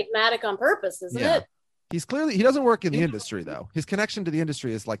that's enigmatic on purpose, isn't it? He doesn't work in the industry though. His connection to the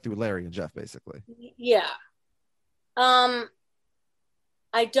industry is like through Larry and Jeff, basically. Yeah. I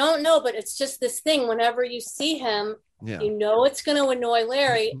don't know, but it's just this thing. Whenever you see him, it's going to annoy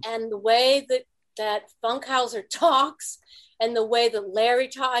Larry. And the way that Funkhauser talks and the way that Larry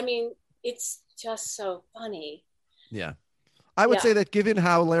talks, I mean, it's just so funny. Yeah. I would say that given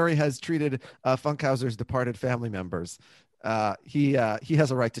how Larry has treated Funkhauser's departed family members, he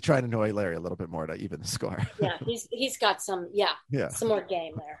has a right to try and annoy Larry a little bit more to even the score. Yeah, he's got some more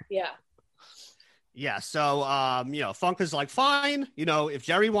game there. Yeah. Yeah. So, Funk is like, fine. If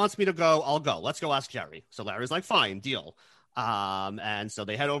Jerry wants me to go, I'll go. Let's go ask Jerry. So Larry's like, fine, deal. And so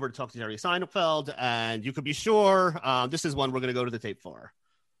they head over to talk to Jerry Seinfeld, and you could be sure this is one we're going to go to the tape for.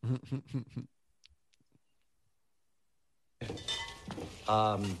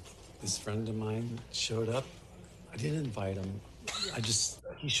 This friend of mine showed up. I didn't invite him.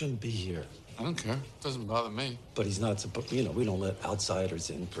 He shouldn't be here. I don't care. It doesn't bother me. But he's not supposed, we don't let outsiders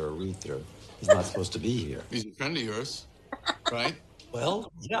in for a read-through. He's not supposed to be here. He's a friend of yours, right?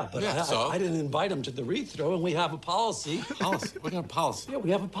 Well, yeah, but Yeah, I didn't invite him to the read-through, and we have a policy. Policy? What kind of policy? Yeah, we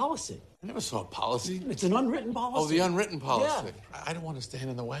have a policy. I never saw a policy. It's an unwritten policy. Oh, the unwritten policy. Yeah. I don't want to stand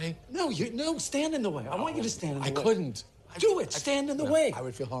in the way. No, stand in the way. I want you to stand in the way. I couldn't. Do it. Stand in the way. I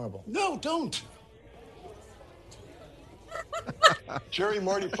would feel horrible. No, don't. Jerry,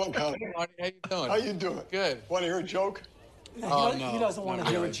 Marty Funkhauser. Hey, Marty, how you doing? How you doing? Good. Want to hear a joke? He no, doesn't want to not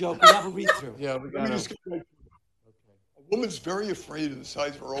hear a really. joke. We have a read-through. Yeah, we Let got me to. just get right to it. A woman's very afraid of the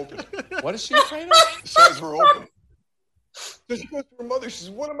size of her opening. What is she afraid of? The size of her opening. So she goes to her mother. She says,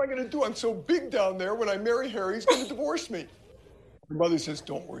 what am I going to do? I'm so big down there. When I marry Harry, he's going to divorce me. Her mother says,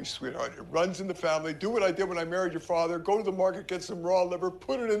 don't worry, sweetheart. It runs in the family. Do what I did when I married your father. Go to the market, get some raw liver,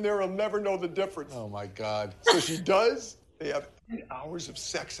 put it in there. He'll never know the difference. Oh, my God. So she does. They have 8 hours of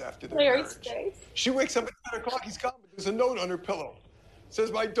sex after their Larry's marriage. face. She wakes up at 10 o'clock. He's gone. But there's a note on her pillow. It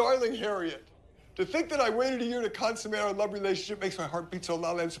says, my darling Harriet, to think that I waited a year to consummate our love relationship makes my heart beat so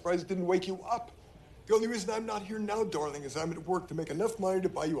loud I'm surprised it didn't wake you up. The only reason I'm not here now, darling, is I'm at work to make enough money to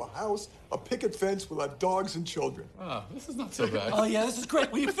buy you a house, a picket fence, we'll have dogs and children. Oh, this is not so bad. Oh, yeah, this is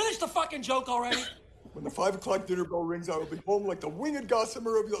great. Will you finish the fucking joke already? When the 5 o'clock dinner bell rings, I will be home like the winged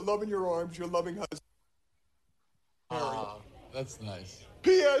gossamer of your love in your arms, your loving husband. Oh, that's nice.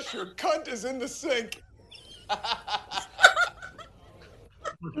 P.S. Your cunt is in the sink.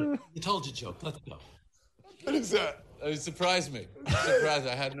 You told your joke. Let's go. What is that? It surprised me.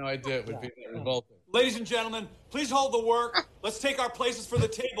 I had no idea it would be that revolting. Ladies and gentlemen, please hold the work. Let's take our places for the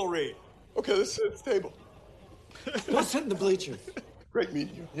table read. Okay, let's sit at the table. Go sit in the bleachers. Great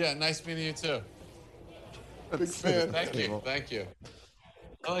meeting you. Yeah, nice meeting you, too. Big fan. Thank you. Thank you.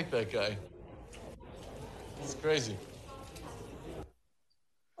 I like that guy. He's crazy.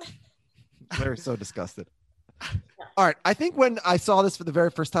 Larry's so disgusted. All right. I think when I saw this for the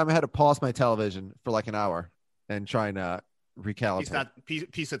very first time, I had to pause my television for like an hour and try and recalibrate.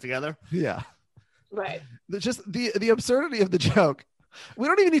 Piece it together. Yeah. Right. Just the absurdity of the joke. We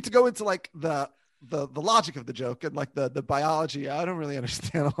don't even need to go into like the logic of the joke and like the biology. I don't really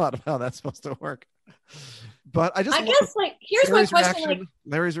understand a lot of how that's supposed to work. But I guess like here's Larry's my question: reaction,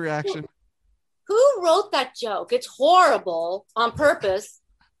 Larry's reaction. Who wrote that joke? It's horrible on purpose,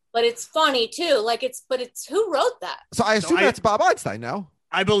 but it's funny too. Like it's who wrote that? So I assume that's Bob Einstein now.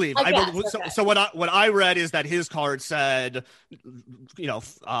 I believe. Okay. So what I read is that his card said,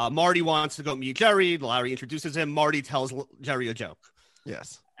 Marty wants to go meet Jerry. Larry introduces him. Marty tells Jerry a joke.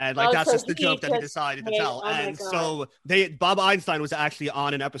 Yes. And that's just the joke that he decided to tell. And so Bob Einstein was actually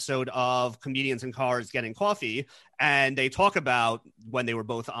on an episode of Comedians in Cars Getting Coffee, and they talk about when they were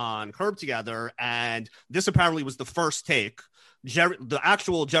both on Curb together. And this apparently was the first take. The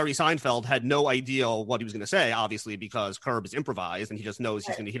actual Jerry Seinfeld had no idea what he was going to say, obviously, because Curb is improvised and he just knows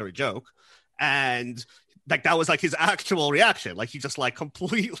he's going to hear a joke. And like that was like his actual reaction. Like he just like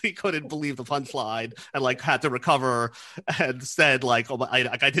completely couldn't believe the punchline and like had to recover and said like, oh, I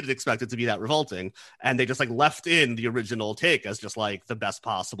didn't expect it to be that revolting. And they just like left in the original take as just like the best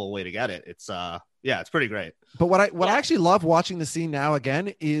possible way to get it. It's it's pretty great. But what I actually love watching the scene now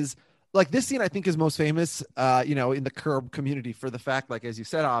again is like this scene I think is most famous, in the Curb community for the fact, like, as you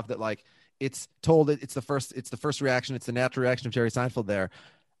said, that like it's the first reaction. It's the natural reaction of Jerry Seinfeld there.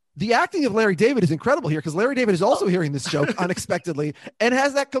 The acting of Larry David is incredible here because Larry David is also hearing this joke unexpectedly and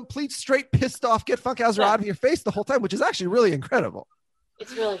has that complete straight pissed off, get Funkhauser out of your face the whole time, which is actually really incredible.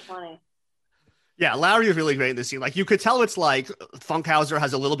 It's really funny. Yeah, Larry is really great in this scene. Like you could tell it's like Funkhauser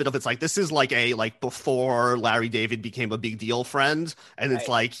has a little bit of it's like this is like a like before Larry David became a big deal friend, and it's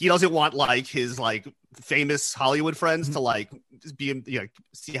like he doesn't want like his like famous Hollywood friends to like be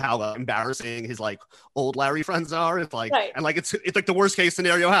see how embarrassing his like old Larry friends are. It's like and like it's like the worst case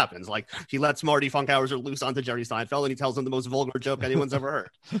scenario happens. Like he lets Marty Funkhauser loose onto Jerry Seinfeld and he tells him the most vulgar joke anyone's ever heard.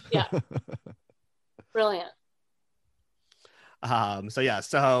 Yeah, brilliant. Didn't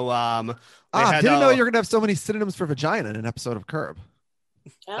know you're gonna have so many synonyms for vagina in an episode of Curb.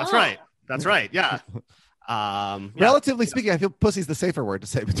 That's right. Yeah. Relatively speaking, I feel pussy's the safer word to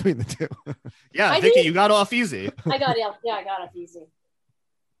say between the two. Yeah, Vicky, you got off easy. I got off easy.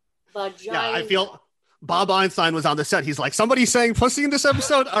 Vagina. Yeah, I feel Bob Einstein was on the set. He's like, somebody's saying pussy in this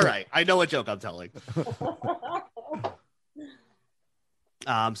episode? All right. I know what joke I'm telling.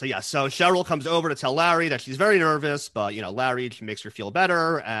 So Cheryl comes over to tell Larry that she's very nervous, but, Larry, she makes her feel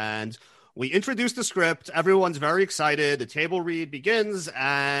better. And we introduce the script. Everyone's very excited. The table read begins,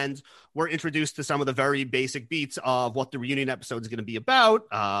 and we're introduced to some of the very basic beats of what the reunion episode is going to be about.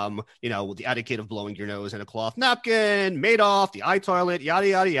 The etiquette of blowing your nose in a cloth napkin, Madoff, the eye toilet, yada,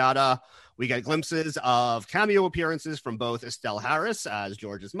 yada, yada. We get glimpses of cameo appearances from both Estelle Harris as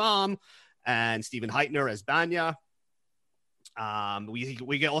George's mom and Stephen Heitner as Banya.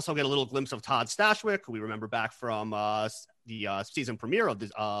 We also get a little glimpse of Todd Stashwick, who we remember back from the season premiere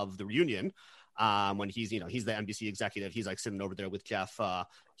of the reunion, when he's the NBC executive. He's like sitting over there with Jeff.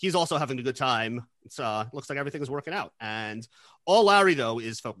 He's also having a good time. It's looks like everything is working out. And all Larry, though,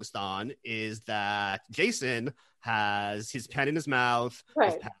 is focused on is that Jason has his pen in his mouth,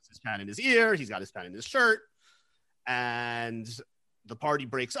 right. his pen in his ear, he's got his pen in his shirt, and the party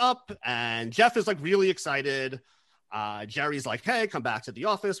breaks up, and Jeff is like really excited. Jerry's like, hey, come back to the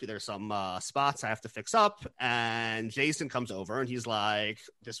office. There's some spots I have to fix up. And Jason comes over and he's like,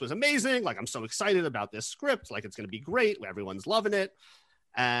 this was amazing. Like, I'm so excited about this script. Like, it's going to be great. Everyone's loving it.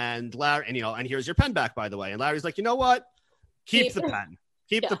 And Larry, and here's your pen back, by the way. And Larry's like, you know what? Keep the pen.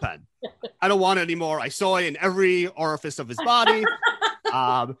 Keep the pen. I don't want it anymore. I saw it in every orifice of his body.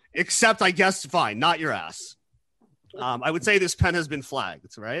 Except, I guess, fine, not your ass. I would say this pen has been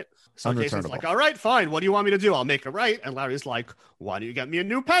flagged, right? So Jason's like, all right, fine. What do you want me to do? I'll make it right. And Larry's like, why don't you get me a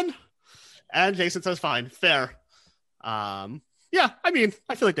new pen? And Jason says, fine, fair. I mean,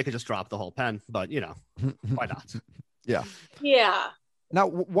 I feel like they could just drop the whole pen, but, why not? Yeah. Yeah. Now,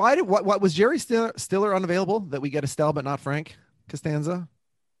 what was Jerry Stiller unavailable that we get Estelle but not Frank Costanza?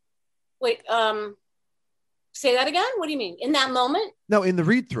 Wait, say that again? What do you mean? In that moment? No, in the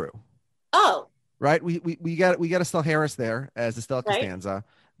read through. Oh. Right. We got Estelle Harris there as Estelle Costanza,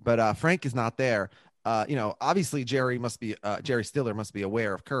 but Frank is not there. Obviously Jerry Stiller must be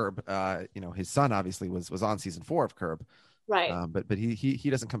aware of Curb. His son obviously was on season 4 of Curb. Right. But he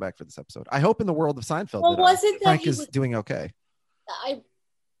doesn't come back for this episode. I hope in the world of Seinfeld that Frank is doing okay.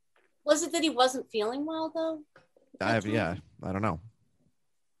 Was it that he wasn't feeling well though? I don't know.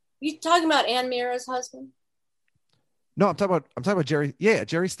 You talking about Ann Mira's husband? No, I'm talking about Jerry. Yeah,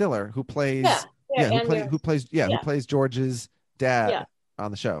 Jerry Stiller, who plays who plays George's dad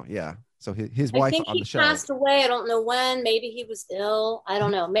on the show. Yeah, so his wife on the show. I think he passed away. I don't know when. Maybe he was ill. I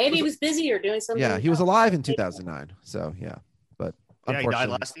don't know. Maybe he was busy or doing something. Yeah, he was alive in 2009. So yeah, but he died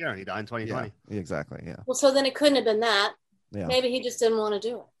last year. He died in 2020. Yeah, exactly. Yeah. Well, so then it couldn't have been that. Yeah. Maybe he just didn't want to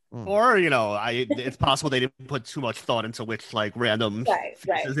do it. Or, it's possible they didn't put too much thought into which, like, random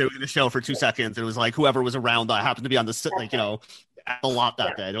faces they were going to show for 2 seconds. It was like whoever was around that happened to be on the set, at the lot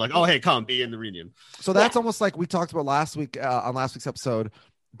that day. They're like, oh, hey, come be in the reunion. So that's almost like we talked about last week on last week's episode,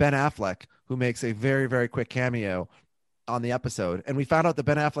 Ben Affleck, who makes a very, very quick cameo on the episode. And we found out that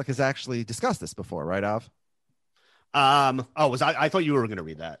Ben Affleck has actually discussed this before, right, Av? I thought you were going to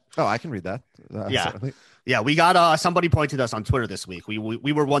read that. Oh, I can read that. Certainly. Yeah, we got somebody pointed us on Twitter this week. We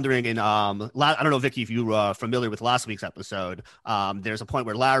were wondering I don't know, Vicky, if you were familiar with last week's episode. There's a point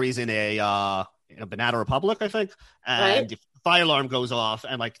where Larry's in a Banana Republic, I think, and the fire alarm goes off,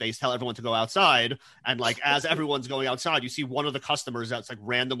 and like they tell everyone to go outside, and like as everyone's going outside, you see one of the customers that's like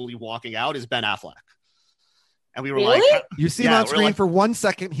randomly walking out is Ben Affleck. And we were like, you see him on screen for 1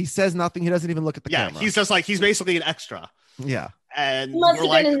 second. He says nothing. He doesn't even look at the camera. He's just like, he's basically an extra. Yeah. And he must have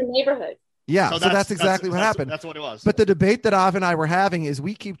been in the neighborhood. Yeah, so that's exactly what happened. That's what it was. But the debate that Av and I were having is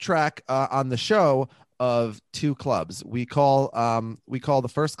we keep track on the show of 2 clubs. We call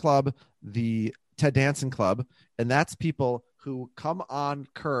the first club the Ted Danson Club, and that's people who come on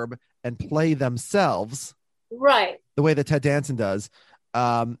Curb and play themselves, right? The way that Ted Danson does,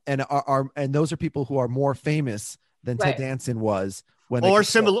 and those are people who are more famous than Ted Danson was. Or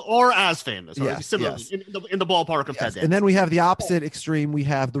similar, or as famous, or similar in the ballpark of Ted Danson. And then we have the opposite extreme. We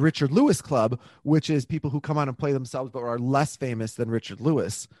have the Richard Lewis Club, which is people who come on and play themselves but are less famous than Richard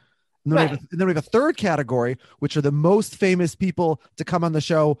Lewis. And then we have a third category, which are the most famous people to come on the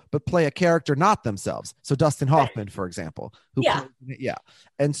show but play a character not themselves. So Dustin Hoffman, for example.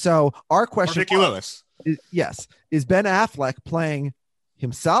 And so our question, Ricky Lewis, is Ben Affleck playing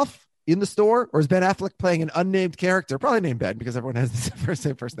himself in the store, or is Ben Affleck playing an unnamed character, probably named Ben because everyone has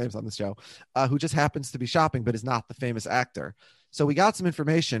the first names on the show, who just happens to be shopping but is not the famous actor? So we got some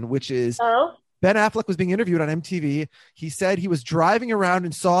information, which is Ben Affleck was being interviewed on MTV. He said he was driving around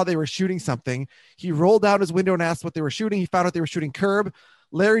and saw they were shooting something. He rolled down his window and asked what they were shooting. He found out they were shooting Curb.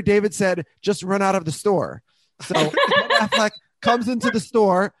 Larry David said, just run out of the store. So Ben Affleck comes into the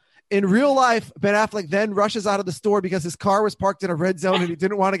store In real life, Ben Affleck then rushes out of the store because his car was parked in a red zone and he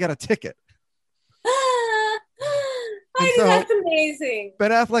didn't want to get a ticket. That's amazing.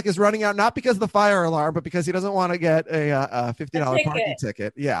 Ben Affleck is running out not because of the fire alarm, but because he doesn't want to get a $50 parking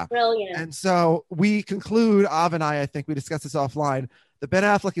ticket. Yeah. Brilliant. And so we conclude, Av and I think we discussed this offline, that Ben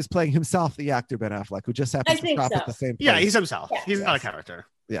Affleck is playing himself, the actor Ben Affleck, who just happens to stop at the same place. Yeah, he's himself. Yes. He's not a character.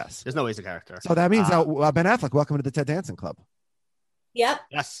 Yes. There's no way he's a character. So that means Ben Affleck, welcome to the Ted Danson Club. Yep.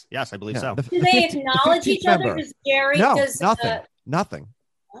 Yes, I believe so. Do they acknowledge each other? Does Jerry? No, nothing.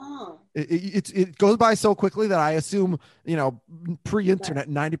 Oh. It goes by so quickly that I assume, pre-internet,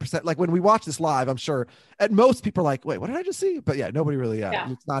 90%. Like when we watch this live, I'm sure at most people are like, wait, what did I just see? But yeah, nobody really,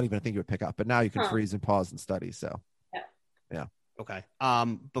 it's not even a thing you would pick up. But now you can freeze and pause and study. So, yeah. Okay.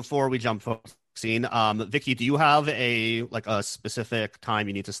 Before we jump scene, Vicky, do you have a specific time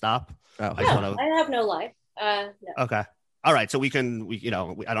you need to stop? Oh. I have no life. No. Okay. All right. So we I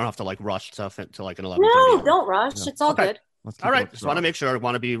don't have to rush to like an 11. No, don't rush. No. It's all good. All right. Just want to make sure. I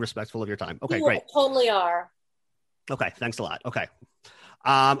want to be respectful of your time. Okay, great. Totally are. Okay. Thanks a lot. Okay.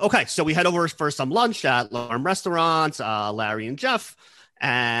 Okay. So we head over for some lunch at L'Arme Restaurant, Larry and Jeff.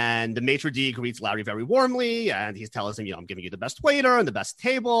 And the maitre d' greets Larry very warmly, and he tells him, I'm giving you the best waiter and the best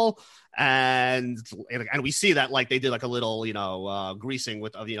table. And we see that they did a little, greasing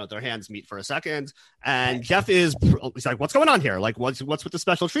with, their hands meet for a second. And Jeff he's like, what's going on here? What's with the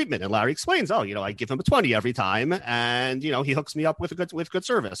special treatment? And Larry explains, I give him a 20 every time. And, he hooks me up with good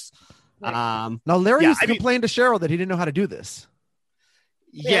service. Now, Larry used to complain to Cheryl that he didn't know how to do this.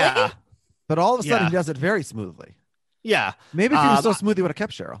 Yeah. Really? But all of a sudden he does it very smoothly. Yeah. Maybe if he was so smooth, he would have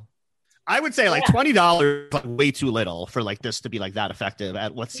kept Cheryl. I would say $20 is way too little for this to be that effective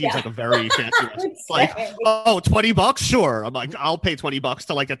at what seems like a very fancy restaurant. $20? Sure. I'm like, I'll pay $20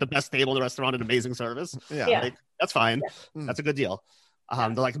 to get the best table in the restaurant and amazing service. Yeah. That's fine. Yeah. That's a good deal.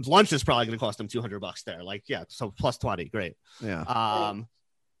 Lunch is probably going to cost them $200 there. So plus 20. Great. Yeah.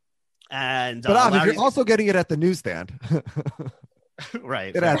 But if you're also getting it at the newsstand,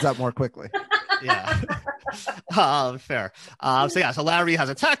 right. It adds up more quickly. Yeah. Fair. So Larry has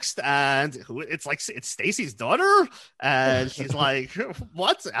a text and it's Stacy's daughter. And she's like,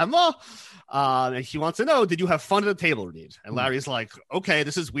 what, Emma? And she wants to know, did you have fun at the table read? And Larry's like, okay,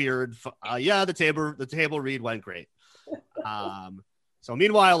 this is weird. Yeah, the table read went great. So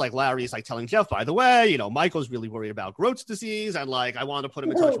meanwhile, Larry's telling Jeff, by the way, Michael's really worried about Grote's disease. And I want to put him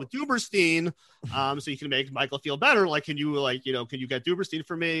in touch with Duberstein so you can make Michael feel better. Can you get Duberstein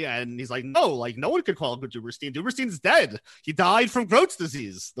for me? And he's like, no, no one could call him Duberstein. Duberstein's dead. He died from Grote's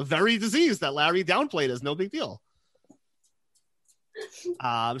disease, the very disease that Larry downplayed as no big deal.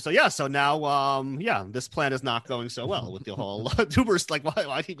 So now, this plan is not going so well with the whole Duberstein.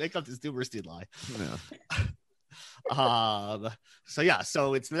 Why did he make up this Duberstein lie? Yeah.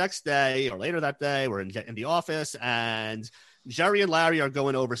 So it's the next day or later that day. We're in the office, and Jerry and Larry are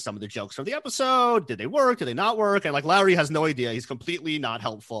going over some of the jokes from the episode. Did they work? Did they not work? And Larry has no idea. He's completely not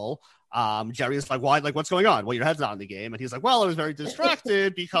helpful. Jerry's like, why? What's going on? Well, your head's not in the game. And he's like, well, I was very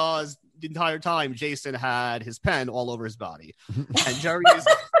distracted because the entire time Jason had his pen all over his body. And Jerry is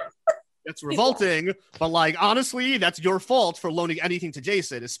it's revolting, but honestly, that's your fault for loaning anything to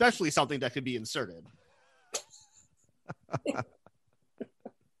Jason, especially something that could be inserted. If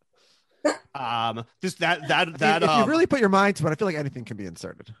you really put your mind to it, I feel like anything can be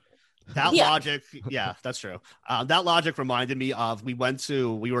inserted. Logic, yeah, that's true. That logic reminded me of we were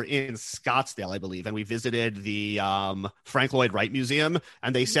in Scottsdale, I believe, and we visited the Frank Lloyd Wright Museum,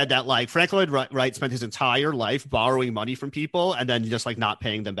 and they said that Frank Lloyd Wright spent his entire life borrowing money from people and then just not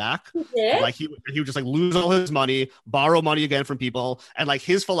paying them back. Yeah. He would just lose all his money, borrow money again from people, and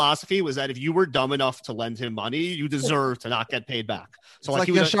his philosophy was that if you were dumb enough to lend him money, you deserve to not get paid back. So it's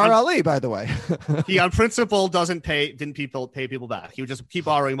Yashar Ali, by the way. He on principle didn't pay people back. He would just keep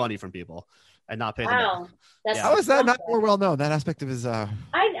borrowing money from people and not pay them back. How is that not more well known? That aspect of his I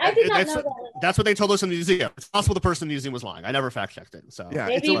did not know that. That's what they told us in the museum. It's possible the person in the museum was lying. I never fact checked it. So yeah,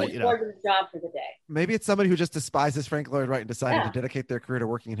 maybe he was bored of the job for the day. Maybe it's somebody who just despises Frank Lloyd Wright and decided to dedicate their career to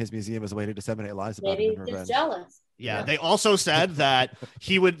working in his museum as a way to disseminate lies about him. Maybe he's jealous. Yeah, they also said that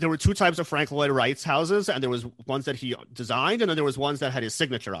there were two types of Frank Lloyd Wright's houses, and there was ones that he designed, and then there was ones that had his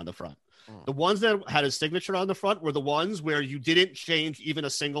signature on the front. The ones that had his signature on the front were the ones where you didn't change even a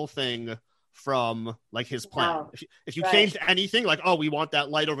single thing from his plan. Wow. If you changed anything, we want that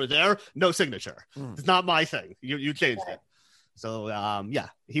light over there, no signature. It's not my thing. You changed it. So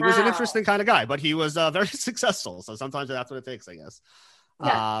he was an interesting kind of guy, but he was very successful. So sometimes that's what it takes, I guess.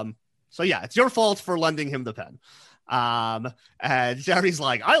 Yeah. It's your fault for lending him the pen. And Jerry's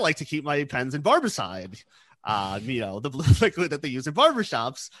like, I like to keep my pens in Barbicide. the blue liquid that they use in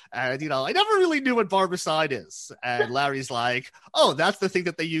barbershops. And, I never really knew what Barbicide is. And Larry's like, oh, that's the thing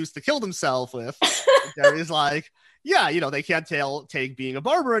that they use to kill themselves with. And Jerry's like, yeah, they can't take being a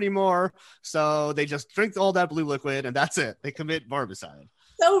barber anymore. So they just drink all that blue liquid and that's it. They commit barbicide.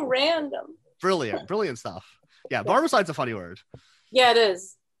 So random. Brilliant stuff. Yeah, barbicide's a funny word. Yeah, it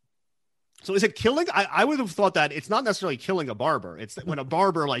is. So is it killing? I would have thought that it's not necessarily killing a barber. It's when a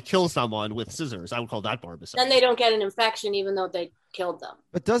barber kills someone with scissors. I would call that barbicide. Then they don't get an infection even though they killed them.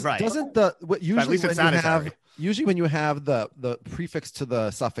 But doesn't the what usually when you have the prefix to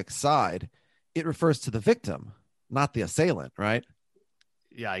the suffix side, it refers to the victim, not the assailant, right?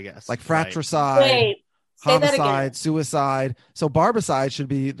 Yeah, I guess. Like fratricide, homicide, suicide. So barbicide should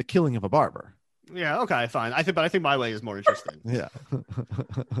be the killing of a barber. Yeah, okay, fine. I think my way is more interesting. Yeah.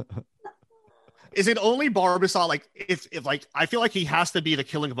 Is it only barbicide? If I feel like he has to be the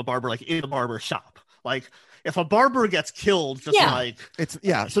killing of a barber, in a barber shop. If a barber gets killed, So then it's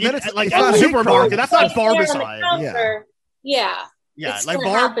at a supermarket. That's not barbicide. Yeah. Yeah,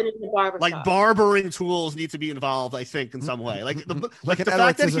 happen in the barber shop. Barbering tools need to be involved, I think, in some way. The fact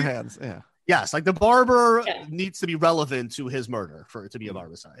that hands. Yeah. Yes, the barber needs to be relevant to his murder for it to be a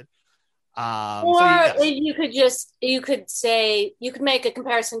barbicide. You could make a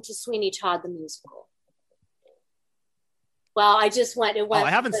comparison to Sweeney Todd the musical. Well, I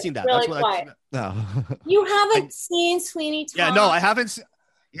haven't seen that. Really That's quiet. No. You haven't seen Sweeney Todd? Yeah, no, I haven't.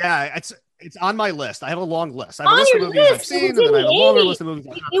 Yeah, it's on my list. I have a long list. I have on a list your of movies list. I've seen, and then I have a longer list of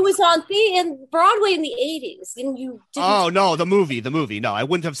movies. It was on Broadway in the 80s, and you didn't. Oh no, the movie. No, I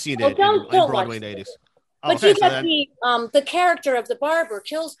wouldn't have seen it in Broadway in the 80s. But you get the character of the barber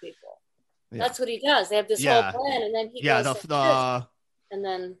kills people. Yeah. That's what he does. They have this whole plan, and then he goes and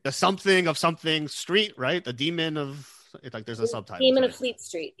then the something of something street, right? The demon of there's a subtitle. Demon of Fleet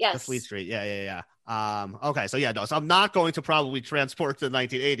Street. Yes. The Fleet Street. Yeah. Okay, so so I'm not going to probably transport to the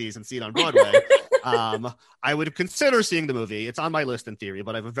 1980s and see it on Broadway. I would consider seeing the movie. It's on my list in theory,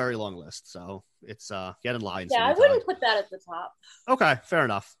 but I have a very long list, so it's get in line. Yeah, I wouldn't put that at the top. Okay, fair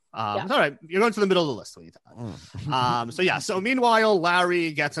enough. All right, you're going to the middle of the list. So meanwhile,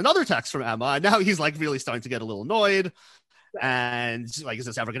 Larry gets another text from Emma, and now he's really starting to get a little annoyed. Right. And is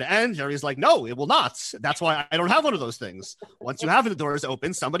this ever going to end? Jerry's like, no, it will not. That's why I don't have one of those things. Once you have the doors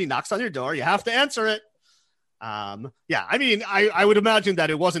open, somebody knocks on your door, you have to answer it. I would imagine that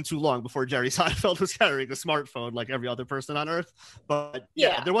it wasn't too long before Jerry Seinfeld was carrying a smartphone like every other person on earth. But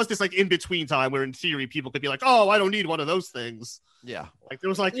there was this in-between time where in theory people could be like, oh, I don't need one of those things. Yeah. There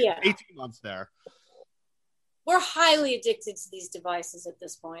was 18 months there. We're highly addicted to these devices at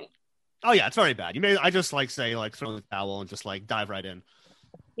this point. Oh yeah, it's very bad. I just say throw the towel and just dive right in.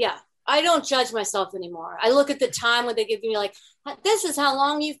 Yeah. I don't judge myself anymore. I look at the time when they give me this is how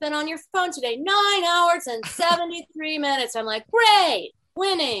long you've been on your phone today. 9 hours and 73 minutes. I'm like, great,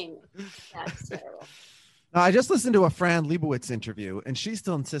 winning. That's terrible. Now, I just listened to a Fran Lebowitz interview, and she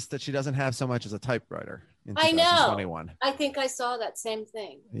still insists that she doesn't have so much as a typewriter in 2021. I know. I think I saw that same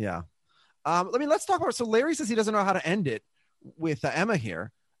thing. Yeah. Let's talk about. So Larry says he doesn't know how to end it with Emma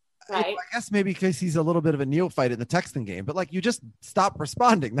here. Right. I guess maybe because he's a little bit of a neophyte in the texting game, but you just stop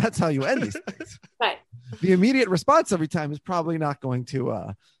responding. That's how you end these things. Right. The immediate response every time is probably not going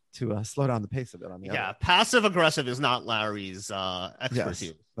to slow down the pace of it on the other. Yeah, passive aggressive is not Larry's expertise.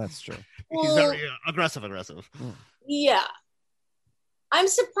 Yes, that's true. He's very aggressive. Yeah. I'm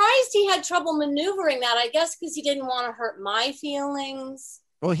surprised he had trouble maneuvering that, I guess because he didn't want to hurt my feelings.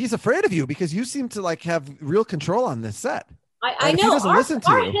 Well, he's afraid of you because you seem to have real control on this set. I know our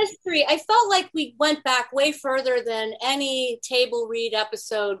history. I felt like we went back way further than any table read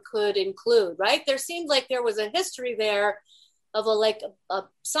episode could include, right? There seemed like there was a history there of a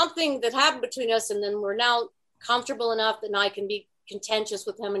something that happened between us. And then we're now comfortable enough that now I can be contentious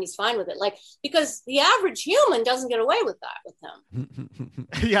with him and he's fine with it. Because the average human doesn't get away with that with him.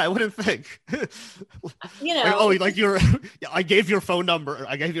 Yeah, I wouldn't think. I gave your phone number.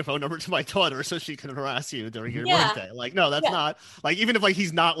 I gave your phone number to my daughter so she can harass you during your birthday. No, that's not even if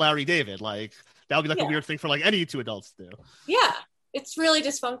he's not Larry David, that would be a weird thing for any two adults to do. Yeah, it's really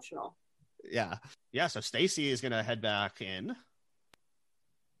dysfunctional. Yeah. So Stacy is gonna head back in,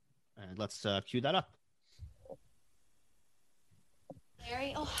 and let's cue that up.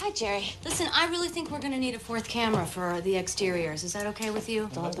 Jerry? Oh, hi, Jerry. Listen, I really think we're going to need a fourth camera for the exteriors. Is that okay with you?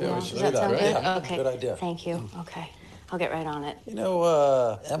 Does that sound good? Yeah. Okay. Good idea. Thank you. Okay. I'll get right on it.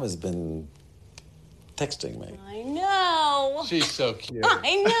 Emma's been texting me. I know. She's so cute.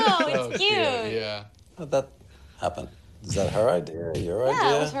 I know. It's cute. Yeah. How'd that happen? Is that her idea? Your idea?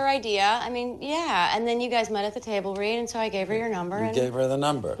 Yeah, it was her idea. I mean, yeah. And then you guys met at the table read, and so I gave her your number. You gave her the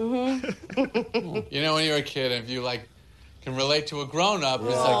number. Mm-hmm. You know, when you're a kid, if you like can relate to a grown-up,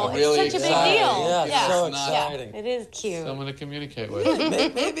 it's like a really it's such a big deal. Yeah, yeah. so exciting. Yeah, it is cute. Someone to communicate with.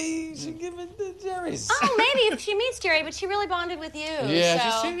 Maybe you should give it to Jerry's. Oh, maybe if she meets Jerry, but she really bonded with you. Yeah, so.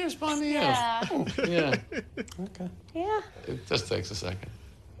 she seemed to respond to you. Yeah. Yeah. Okay. Yeah. It just takes a second.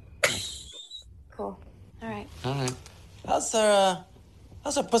 Cool. All right. All right. How's her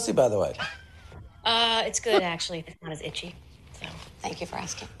pussy, by the way? It's good, actually. It's not as itchy. So, thank you for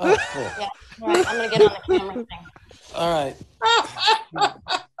asking. Oh, cool. Yeah. All right, I'm going to get on the camera thing. All right.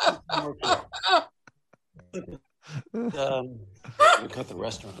 We cut the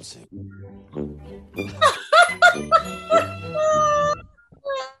restaurant scene.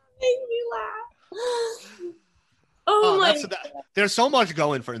 Make me laugh. Oh my! There's so much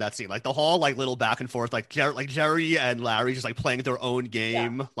going for that scene, like the whole like little back and forth, like Jerry and Larry just like playing their own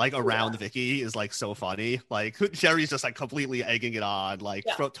game, like around Vicky is like so funny. Like Jerry's just like completely egging it on, like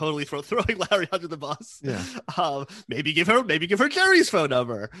totally throwing Larry under the bus. Yeah. Maybe give her Jerry's phone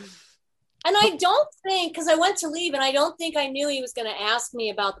number. And I don't think, because I went to leave, and I don't think I knew he was going to ask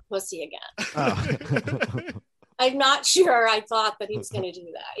me about the pussy again. Oh. I'm not sure. I thought that he was going to do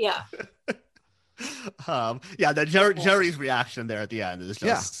that. Yeah. That Jerry's reaction there at the end is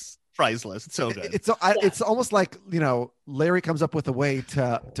just priceless. It's so good. It's almost like, Larry comes up with a way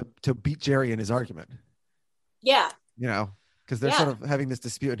to beat Jerry in his argument. Yeah. Because they're sort of having this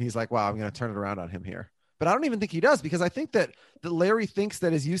dispute, and he's like, wow, I'm going to turn it around on him here. But I don't even think he does, because I think that Larry thinks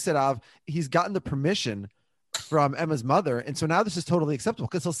that, as you said, he's gotten the permission from Emma's mother, and so now this is totally acceptable,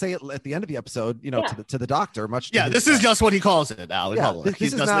 because he'll say it at the end of the episode, to the doctor. This is just what he calls it now in public.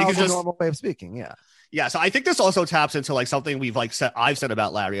 This is now a normal way of speaking. Yeah, so I think this also taps into like something I've said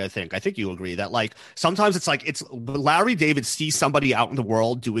about Larry. I think you agree that like sometimes it's like Larry David sees somebody out in the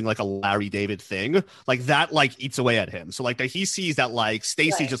world doing like a Larry David thing, like that like eats away at him. So like that he sees that like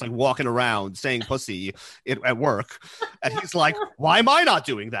Stacy's just like walking around saying pussy at work, and he's like, why am I not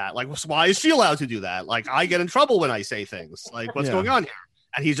doing that? Like, why is she allowed to do that? Like, I get in trouble when I say things. Like, what's going on here?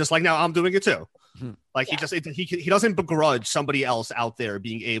 And he's just like, no, I'm doing it too. Like he doesn't begrudge somebody else out there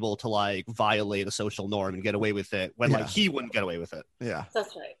being able to like violate a social norm and get away with it when like he wouldn't get away with it. Yeah,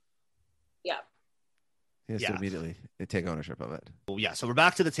 that's right. Yeah, he has to immediately take ownership of it. Yeah, so we're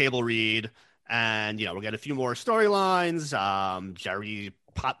back to the table read, and we'll get a few more storylines. Jerry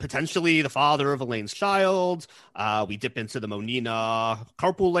potentially the father of Elaine's child. We dip into the Monina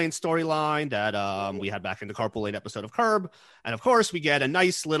Carpool Lane storyline that we had back in the Carpool Lane episode of Curb. And of course, we get a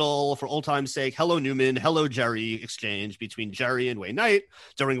nice little, for old time's sake, hello Newman, hello Jerry exchange between Jerry and Wayne Knight,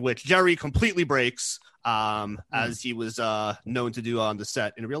 during which Jerry completely breaks, as he was known to do on the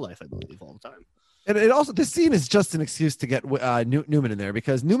set in real life, I believe, all the time. And it also, this scene is just an excuse to get Newman in there,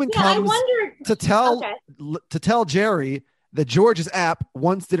 because Newman comes to tell Jerry that George's app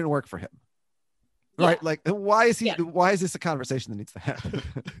once didn't work for him. Right? Like, why is this a conversation that needs to happen?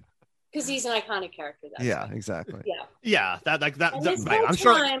 Because he's an iconic character. Exactly. Yeah. That right. I'm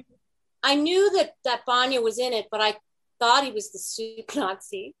sure. I knew that Vanya was in it, but I thought he was the soup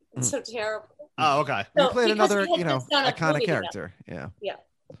Nazi. It's so terrible. Oh, okay. So, he played another, iconic character. Yeah.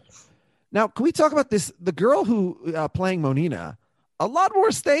 Now, can we talk about this? The girl who playing Monina, a lot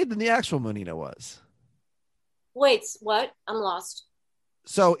more stayed than the actual Monina was. Wait, what? I'm lost.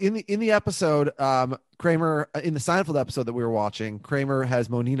 So in the episode, Kramer, in the Seinfeld episode that we were watching, Kramer has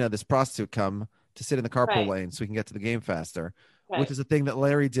Monina, this prostitute, come to sit in the carpool lane so he can get to the game faster, which is a thing that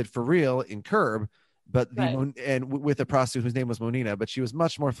Larry did for real in Curb, but with a prostitute whose name was Monina, but she was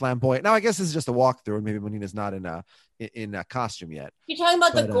much more flamboyant. Now, I guess this is just a walkthrough, and maybe Monina's not in a costume yet. You're talking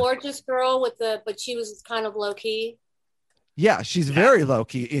about the gorgeous girl but she was kind of low key. Yeah, she's very low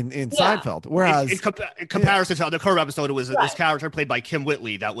key in Seinfeld. Whereas in comparison to the Curb episode, it was this character played by Kim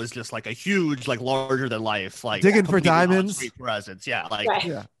Whitley that was just like a huge, like larger than life, like digging for diamonds presence. Yeah,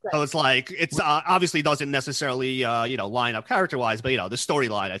 so it's like it's obviously doesn't necessarily line up character wise, but the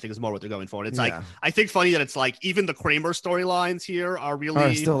storyline I think is more what they're going for. And it's like I think funny that it's like even the Kramer storylines here are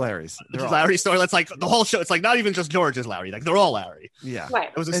really still Larry's. Larry's story. That's like the whole show. It's like not even just George is Larry. Like they're all Larry. Yeah, right.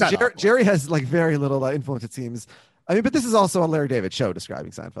 It was a Jerry has like very little influence, it seems. I mean, but this is also a Larry David show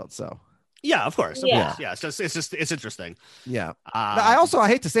describing Seinfeld, so yeah, of course. Yeah, it's interesting. Yeah, I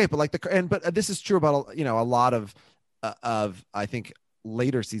hate to say it, but like but this is true about a lot of I think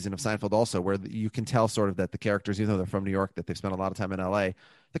later season of Seinfeld also, where you can tell sort of that the characters, even though they're from New York, that they've spent a lot of time in LA.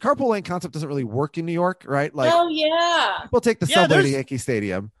 The carpool lane concept doesn't really work in New York, right? Like, people take the subway to Yankee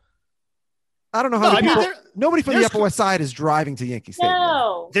Stadium. I don't know how nobody from the Upper West Side is driving to Yankee Stadium.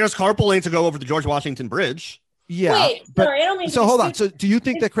 No. There's carpool lane to go over the George Washington Bridge. Yeah. Wait, sorry, I don't mean so hold on. So do you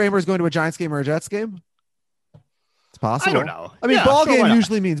think that Kramer is going to a Giants game or a Jets game? It's possible. I don't know. I mean, ball game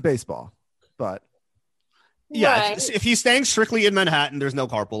usually means baseball, but. Yeah, right. if he's staying strictly in Manhattan, there's no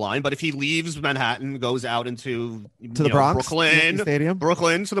carpool line. But if he leaves Manhattan, goes out into the Bronx, Brooklyn, Stadium,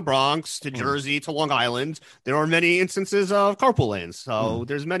 Brooklyn to the Bronx, to Jersey, to Long Island, there are many instances of carpool lanes. So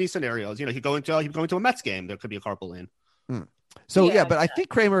there's many scenarios. You know, he's going to a Mets game, there could be a carpool lane. So but I think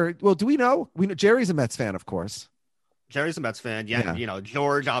Kramer. Well, do we know? We know Jerry's a Mets fan, of course. Jerry's a Mets fan. Yeah. You know,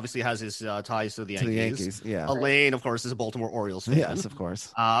 George obviously has his ties to the Yankees. Yeah. Elaine, of course, is a Baltimore Orioles fan. Yes, of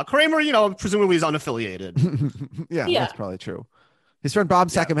course. Kramer, you know, presumably is unaffiliated. yeah, that's probably true. His friend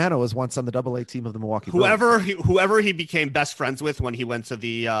Bob Sacramento was once on the AA team of the Milwaukee Brewers. Whoever he became best friends with when he went to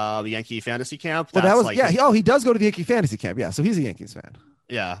the Yankee fantasy camp. Well, that was he does go to the Yankee fantasy camp. Yeah, so he's a Yankees fan.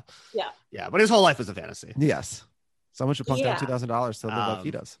 Yeah. But his whole life was a fantasy. Yes. Someone should punk down $2,000 to live like he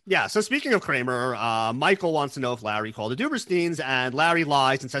does. Yeah. So speaking of Kramer, Michael wants to know if Larry called the Dubersteins, and Larry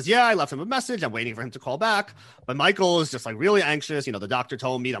lies and says, "Yeah, I left him a message. I'm waiting for him to call back." But Michael is just like really anxious. You know, the doctor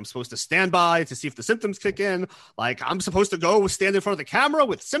told me I'm supposed to stand by to see if the symptoms kick in. Like, I'm supposed to go stand in front of the camera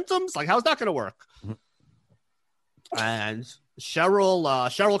with symptoms. Like, how's that going to work? And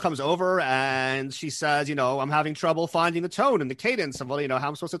Cheryl comes over and she says, you know, I'm having trouble finding the tone and the cadence of, you know, how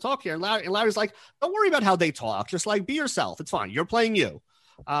I'm supposed to talk here. And Larry's like, don't worry about how they talk. Just like be yourself. It's fine. You're playing you,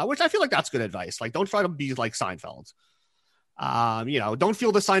 which I feel like that's good advice. Like, don't try to be like Seinfeld. You know, don't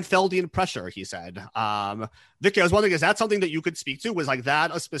feel the Seinfeldian pressure, he said. Vicky, I was wondering, is that something that you could speak to? Was like that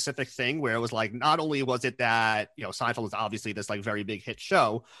a specific thing where it was like, not only was it that, you know, Seinfeld is obviously this like very big hit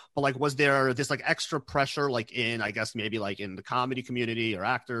show, but like, was there this like extra pressure, like in, I guess maybe like in the comedy community or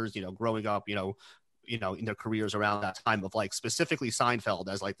actors, you know, growing up, you know, in their careers around that time of like specifically Seinfeld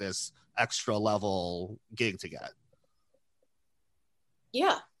as like this extra level gig to get?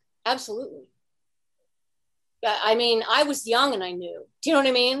 Yeah, absolutely. I mean, I was young and I knew. Do you know what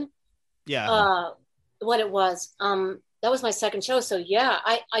I mean? Yeah. What it was. That was my second show. So yeah,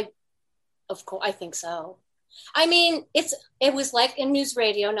 I of course I think so. I mean, it was like in news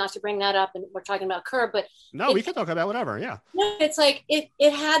radio, not to bring that up, and we're talking about Curb, but no, we can talk about whatever. Yeah. It's like it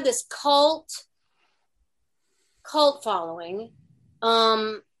had this cult following.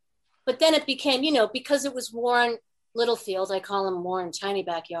 But then it became, you know, because it was Warren Littlefield, I call him Warren Tiny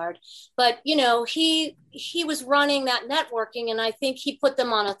Backyard, but you know, he was running that networking, and I think he put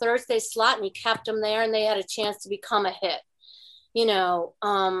them on a Thursday slot and he kept them there, and they had a chance to become a hit, you know,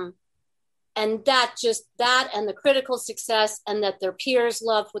 and that and the critical success and that their peers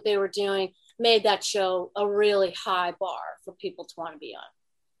loved what they were doing made that show a really high bar for people to want to be on.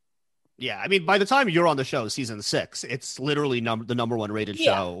 Yeah, I mean, by the time you're on the show, season 6, it's literally the number one rated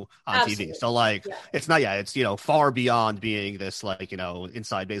show on absolutely. TV. So, like, it's not, it's, you know, far beyond being this, like, you know,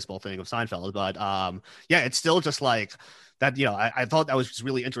 inside baseball thing of Seinfeld. But, it's still just like that, you know, I thought that was just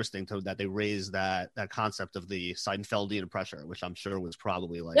really interesting that they raised that concept of the Seinfeldian pressure, which I'm sure was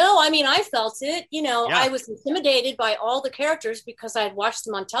probably like. No, I mean, I felt it. You know, I was intimidated by all the characters because I had watched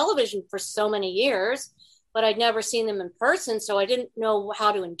them on television for so many years, but I'd never seen them in person, so I didn't know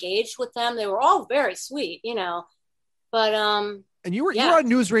how to engage with them. They were all very sweet, you know, but and you were on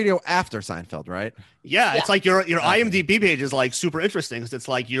news radio after Seinfeld, right? Yeah, it's like your IMDb page is like super interesting because it's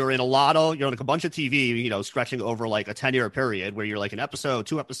like you're in like a bunch of TV, you know, stretching over like a 10-year period where you're like an episode,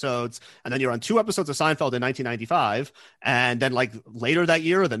 2 episodes, and then you're on 2 episodes of Seinfeld in 1995, and then like later that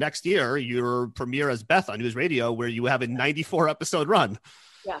year or the next year, your premiere as Beth on news radio where you have a 94 episode run.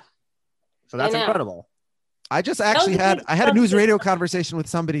 Yeah, so that's incredible. I just actually had a news radio conversation with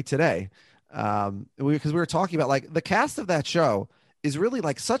somebody today because we were talking about like the cast of that show is really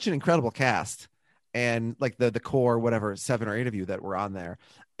like such an incredible cast, and like the core, whatever, 7 or 8 of you that were on there.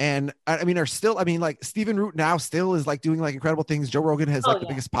 And I mean, like Stephen Root now still is like doing like incredible things. Joe Rogan has the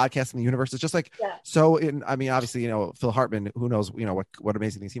biggest podcast in the universe. It's just like, obviously, you know, Phil Hartman, who knows, you know, what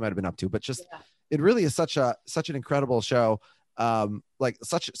amazing things he might've been up to, but just, it really is such an incredible show. Like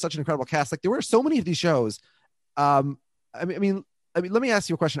such an incredible cast. Like there were so many of these shows. I mean, let me ask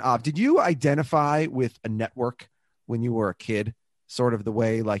you a question, Av. Did you identify with a network when you were a kid, sort of the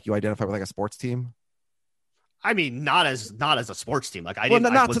way like you identify with like a sports team? I mean, not as a sports team. Like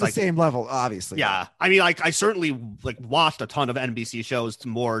not to the same level, obviously. Yeah, I mean, like I certainly like watched a ton of NBC shows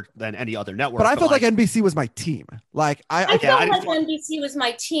more than any other network. But I felt like NBC was my team. Like I felt like NBC was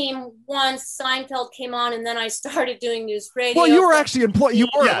my team once Seinfeld came on, and then I started doing news radio. Well, you were actually employed. You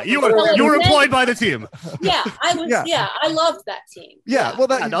were employed by the team. Yeah, I was. Yeah, I loved that team. Yeah, well,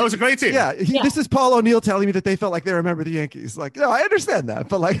 that was a great team. Yeah, this is Paul O'Neill telling me that they felt like they remember the Yankees. Like, no, I understand that,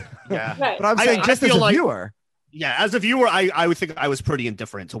 but like, right. But I'm saying just as a viewer. Yeah, as a viewer, I would think I was pretty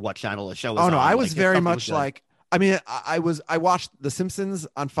indifferent to what channel the show was on. I was very much like I mean, I watched The Simpsons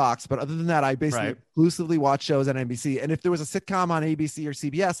on Fox, but other than that, I basically exclusively watch shows on NBC. And if there was a sitcom on ABC or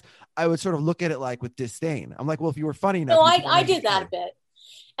CBS, I would sort of look at it like with disdain. I'm like, well, if you were funny enough. No, I did that a bit.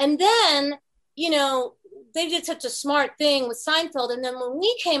 And then, they did such a smart thing with Seinfeld. And then when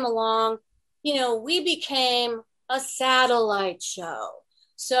we came along, we became a satellite show.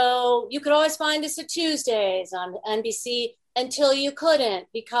 So you could always find us at Tuesdays on NBC until you couldn't,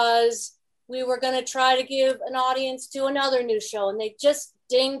 because we were going to try to give an audience to another new show. And they just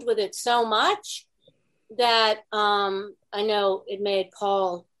dinged with it so much that I know it made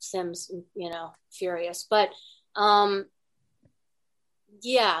Paul Sims, furious. But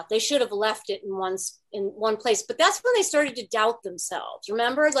they should have left it in one place. But that's when they started to doubt themselves.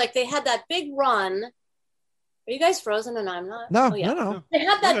 Remember, like they had that big run. Are you guys frozen and I'm not? No, no. They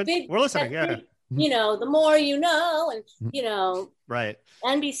had that big. We're listening. Big, the more you know, and right.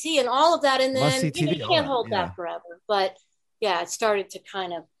 NBC and all of that, and then you can't hold that that forever. But it started to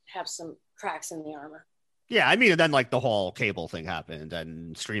kind of have some cracks in the armor. Yeah, I mean, and then like the whole cable thing happened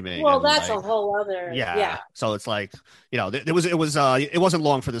and streaming. Well, and, that's a whole other. Yeah. So it's like it wasn't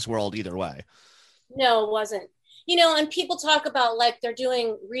long for this world either way. No, it wasn't. And people talk about like they're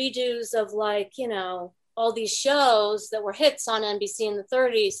doing redos of like all these shows that were hits on NBC in the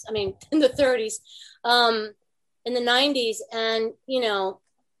 30s. I mean, in the 30s, in the 90s. And,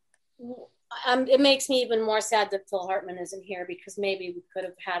 it makes me even more sad that Phil Hartman isn't here, because maybe we could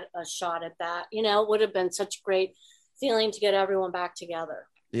have had a shot at that. It would have been such a great feeling to get everyone back together.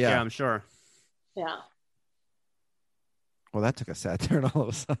 Yeah, I'm sure. Yeah. Well, that took a sad turn all of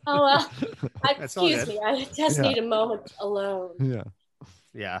a sudden. Oh, well, excuse me. I just need a moment alone. Yeah.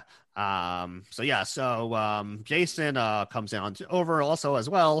 Yeah. So Jason comes over also as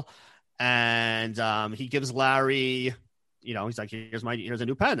well, and he gives Larry, he's like, here's a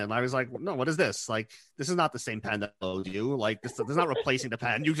new pen, and Larry's like, no, what is this? Like, this is not the same pen that I owed you. Like, this is not replacing the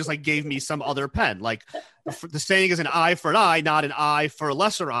pen. You just like gave me some other pen. Like, the saying is an eye for an eye, not an eye for a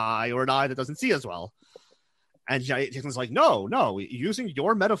lesser eye or an eye that doesn't see as well. And Jason's like, no, using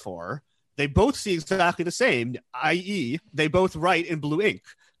your metaphor, they both see exactly the same, i.e., they both write in blue ink.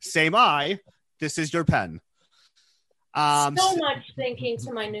 Same eye. This is your pen. So much thinking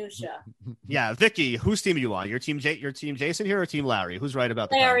to minutia. Yeah, Vicky, whose team are you on? Your team Jason here or team Larry? Who's right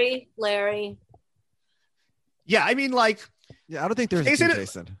about Larry? Yeah, I mean, like, I don't think there's a team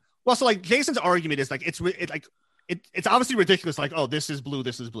Jason. Well, so like Jason's argument is like it's obviously ridiculous. Like, oh, this is blue.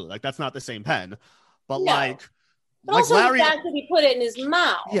 Like, that's not the same pen. But no. But also Larry, the fact that he put it in his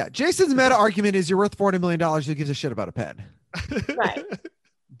mouth. Yeah, Jason's meta argument is you're worth $400 million. Who gives a shit about a pen? Right.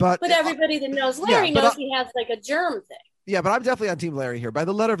 But everybody that knows Larry knows he has like a germ thing. Yeah, but I'm definitely on Team Larry here. By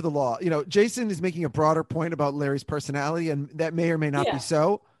the letter of the law, Jason is making a broader point about Larry's personality, and that may or may not be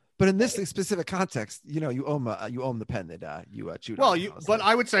so. But in this specific context, you owe him the pen that you chewed on. Well, but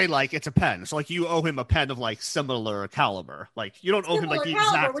I would say like it's a pen, so like you owe him a pen of like similar caliber. Like you don't owe him like the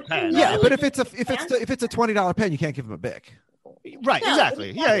exact pen. Yeah, but if it's a $20 pen, you can't give him a Bic. Right,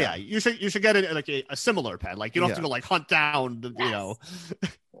 exactly. Yeah. You should get it like a similar pen. Like you don't have to go like hunt down the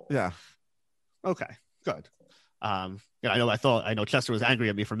Yeah. Okay. Good. I know Chester was angry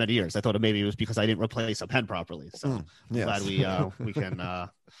at me for many years. I thought maybe it was because I didn't replace a pen properly. So glad we can.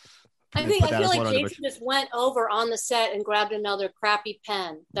 I feel like Jason just went over on the set and grabbed another crappy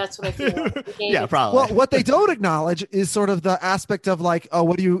pen. That's what I feel like. Yeah, probably. Well, what they don't acknowledge is sort of the aspect of like, oh,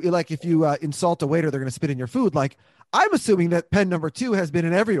 what do you like if you insult a waiter, they're going to spit in your food. Like, I'm assuming that pen number 2 has been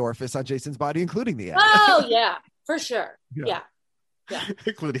in every orifice on Jason's body, including the anus. Oh, yeah, for sure. Yeah.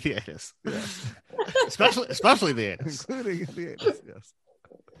 Including the anus. Yeah. especially the anus. Including the anus, yes.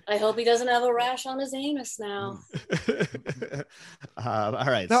 I hope he doesn't have a rash on his anus now. All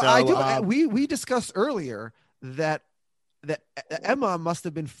right. Now, so we discussed earlier that Emma must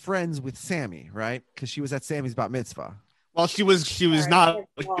have been friends with Sammy, right? Because she was at Sammy's bat mitzvah. Well, she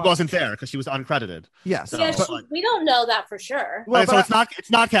wasn't there because she was uncredited. Yes. So, we don't know that for sure. Well, so it's not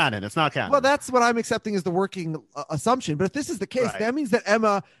canon. It's not canon. Well, that's what I'm accepting as the working assumption. But if this is the case, that means that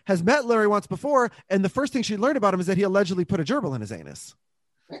Emma has met Larry once before, and the first thing she learned about him is that he allegedly put a gerbil in his anus.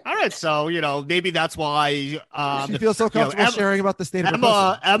 All right, so maybe that's why she feels so comfortable sharing about the state of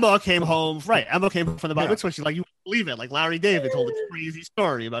her Emma came home. Right, Emma came home from the bat mitzvah. She's like, you wouldn't believe it. Like Larry David told a crazy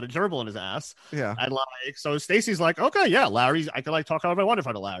story about a gerbil in his ass. Yeah, and like so, Stacy's like, okay, yeah, Larry's. I can like talk however I want in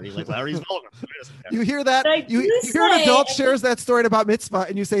front of Larry. Like Larry's vulgar. You hear that? You hear an adult shares that story about mitzvah,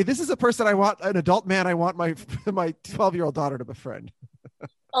 and you say, this is a person I want, an adult man. I want my 12-year-old daughter to befriend.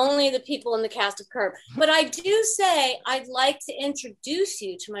 Only the people in the cast of Curb. But I do say I'd like to introduce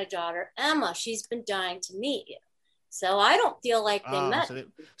you to my daughter, Emma. She's been dying to meet you. So I don't feel like they met.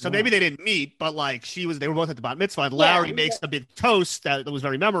 So maybe they didn't meet, but like they were both at the bat mitzvah. And Larry makes a big toast that was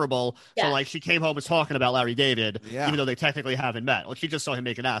very memorable. Yeah. So like she came home and was talking about Larry David, even though they technically haven't met. Like she just saw him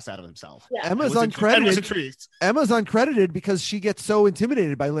make an ass out of himself. Yeah. Emma's uncredited because she gets so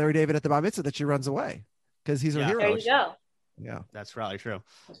intimidated by Larry David at the bat mitzvah that she runs away because he's her hero. There you go. Yeah, that's probably true.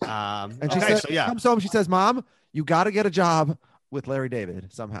 And she comes home. She says, "Mom, you got to get a job with Larry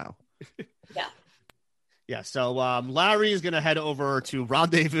David somehow." Yeah. Yeah, so Larry is going to head over to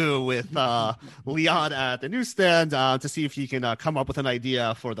rendezvous with Leon at the newsstand to see if he can come up with an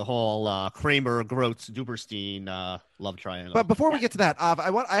idea for the whole Kramer, Groats, Duberstein love triangle. But before we get to that,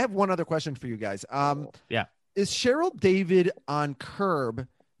 I have one other question for you guys. Is Cheryl David on Curb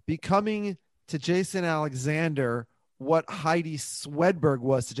becoming to Jason Alexander what Heidi Swedberg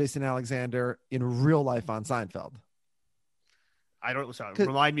was to Jason Alexander in real life on Seinfeld?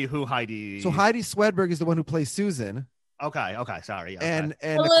 Remind me who Heidi. So Heidi Swedberg is the one who plays Susan. Okay. Sorry. Okay. And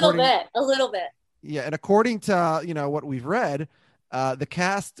a little bit. Yeah, and according to what we've read, the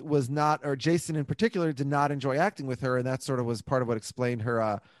cast was not, or Jason in particular, did not enjoy acting with her, and that sort of was part of what explained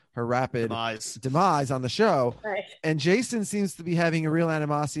her rapid demise on the show. Right. And Jason seems to be having a real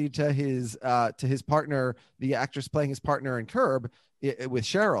animosity to his partner, the actress playing his partner in Curb, with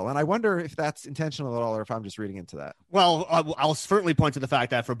Cheryl. And I wonder if that's intentional at all, or if I'm just reading into that. Well, I'll certainly point to the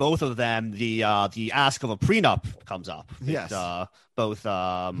fact that for both of them, the ask of a prenup comes up. Yes. Both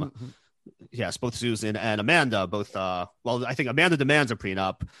Susan and Amanda, I think Amanda demands a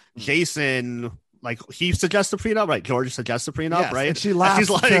prenup. Jason, he suggests a prenup, right? George suggests a prenup, yes, right? And she laughs.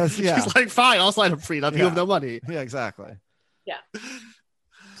 She's like, fine, I'll sign a prenup. You have no money. Yeah, exactly. Yeah.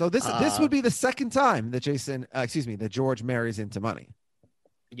 So this would be the second time that George marries into money.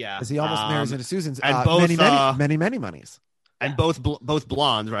 Yeah, because he almost marries into Susan's and both, many monies. And both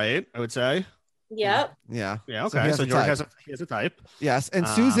blonde, right? I would say. Yep. Yeah. Yeah. Okay. So George has a type. Yes, and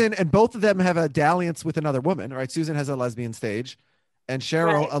Susan and both of them have a dalliance with another woman, right? Susan has a lesbian stage, and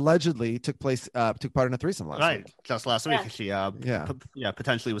Cheryl allegedly took part in a threesome last week. Just last week, she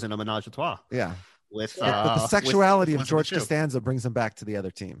potentially was in a menage a trois. Yeah. But the sexuality of George Costanza brings him back to the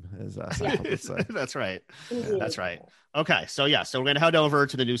other team. That's right. Yeah. That's right. Okay, so we're gonna head over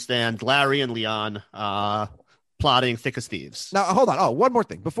to the newsstand. Larry and Leon plotting thick as thieves. Now hold on. Oh, one more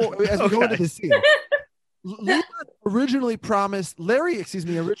thing before we go into this scene. Larry originally promised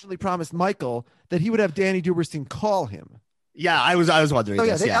Michael that he would have Danny Duberstein call him. Yeah, I was wondering.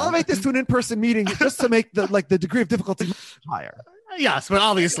 So they elevate this to an in-person meeting just to make the degree of difficulty higher. Yes, but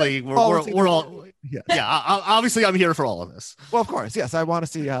obviously we're all. Yeah, obviously I'm here for all of this. Well, of course, yes. I want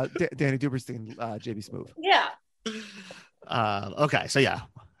to see Danny Duberstein, JB Smoove. Yeah. Okay, so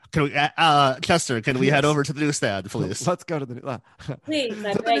can we, Chester? Can we head over to the newsstand, please? Let's go to the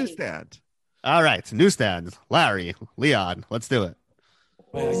newsstand. All right, newsstand. Larry, Leon, let's do it.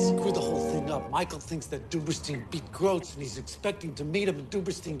 Man, I screwed the whole thing up. Michael thinks that Duberstein beat Groats, and he's expecting to meet him, and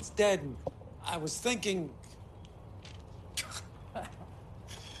Duberstein's dead. And I was thinking.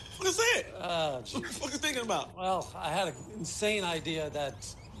 What is it? What the fuck are you thinking about? Well, I had an insane idea that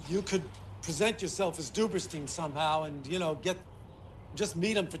you could present yourself as Duberstein somehow and, just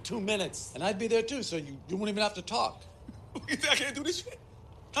meet him for 2 minutes. And I'd be there too, so you wouldn't even have to talk. You think I can't do this shit?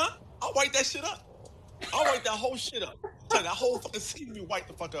 Huh? I'll write that shit up. I'll write that whole shit up. That whole fucking scene you white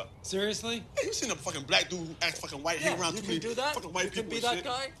the fuck up. Seriously? Hey, you seen a fucking black dude act fucking white, hang around you too can many do that? fucking white you people can be and that shit.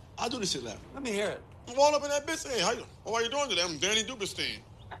 guy? I'll do this shit, Larry. Let me hear it. I'm all up in that bitch. Hey, how are you doing today? I'm Danny Duberstein.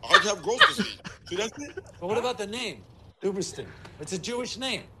 I heard you have Gross disease. See that shit? But what about the name? Duberstein. It's a Jewish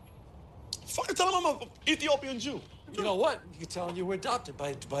name. Fucking tell him I'm an Ethiopian Jew. You know what? You tell him you were adopted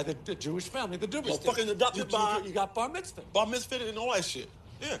by the Jewish family, the Duberstein. Well, fucking adopted by... You got bar mitzvah. Bar mitzvah and all that shit.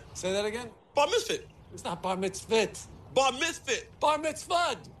 Yeah. Say that again? Bar mitzvah. It's not bar mitzvah. Bar mitzvah. Bar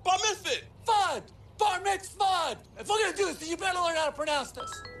mitzvah. Bar mitzvah. Fud. Bar mitzvah. If we're going to do this, you better learn how to pronounce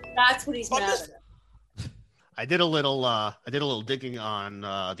this. That's what he's mad at. I did a little digging on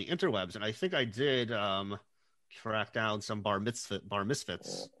the interwebs, and I think I did track down some bar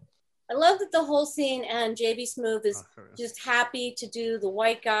misfits. I love that the whole scene and JB Smoove is just happy to do the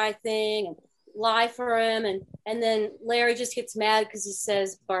white guy thing and lie for him, and then Larry just gets mad because he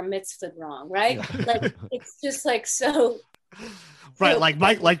says bar mitzvah wrong, right? Like it's just like so. Right,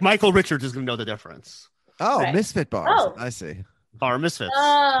 like Michael Richards is gonna know the difference. Oh, right. Misfit bars. Oh. I see. Bar misfits.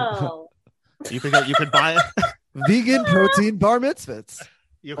 Oh. You could buy vegan protein bar mitzvahs.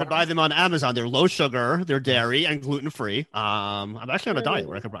 You can buy them on Amazon. They're low sugar, they're dairy and gluten free. I'm actually on a diet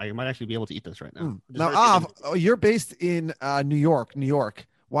where I might actually be able to eat this right now. Now, you're based in New York.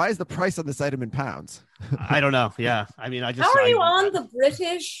 Why is the price of this item in pounds? I don't know. Yeah, I mean, How are you on the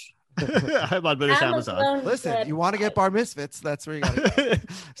British I'm on British Amazon. Listen, you want to get bar misfits? That's where you got to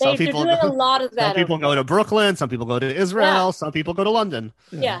go. Some people doing a lot of that. Some people go to Brooklyn. Some people go to Israel. Yeah. Some people go to London.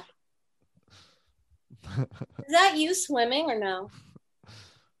 Yeah. Is that you swimming or no?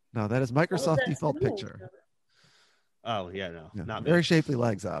 No, that is Microsoft default picture. Oh yeah, no, not very me. shapely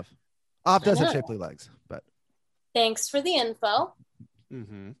legs. Av does have shapely legs, but thanks for the info.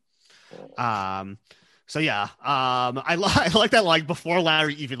 Mm-hmm. So yeah, I like that. Like before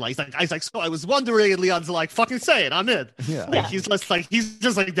Larry even like he's like, so I was wondering, and Leon's like, fucking say it, I'm in. Yeah, like, he's just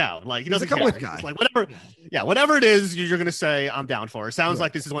like down, like he doesn't come care. with guy. He's like whatever it is, you're gonna say I'm down for. It sounds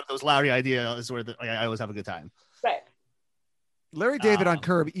like this is one of those Larry ideas where I always have a good time. Right. Larry David on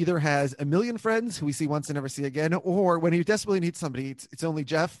Curb either has a million friends who we see once and never see again, or when he desperately needs somebody, it's only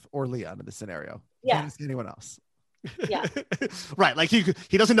Jeff or Leon in this scenario. Yeah. He doesn't see anyone else. Yeah. Right. Like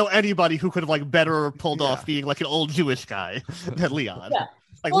he doesn't know anybody who could have like better pulled off being like an old Jewish guy than Leon. Yeah.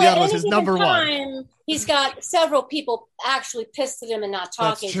 Like Leon was his number one. He's got several people actually pissed at him and not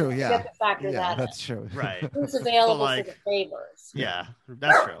talking. That's true. To him. Yeah. You have to factor that that's true. Right. Who's available like, for the favors? Yeah,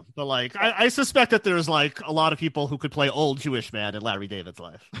 that's true. But like, I suspect that there's like a lot of people who could play old Jewish man in Larry David's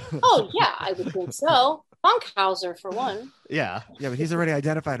life. Oh yeah, I would think so. Funkhauser for one. Yeah. Yeah, but he's already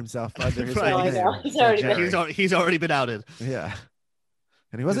identified himself under his right. own name. He's already been outed. Yeah.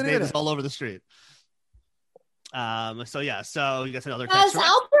 And he wasn't his name in is it. all over the street. So you got another Has text.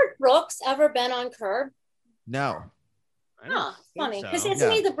 Albert Brooks ever been on Curb? No. Huh, funny. Because so.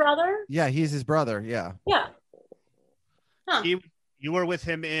 isn't he the brother? Yeah, he's his brother. Yeah. Yeah. Huh. You were with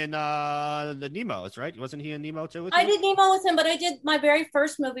him in the Nemo's, right? Wasn't he in Nemo too? I did Nemo with him, but I did my very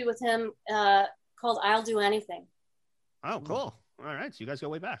first movie with him called I'll Do Anything. Oh, cool. All right. So you guys go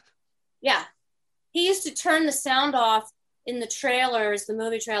way back. Yeah. He used to turn the sound off in the trailers, the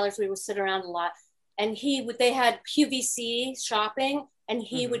movie trailers. We would sit around a lot. And they had QVC shopping, and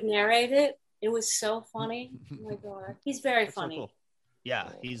he would narrate it. It was so funny. Oh my God. He's very funny. So cool. Yeah,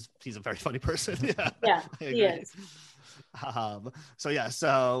 he's a very funny person. Yeah, he is. So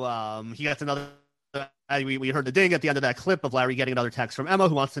he gets another. We heard the ding at the end of that clip of Larry getting another text from Emma,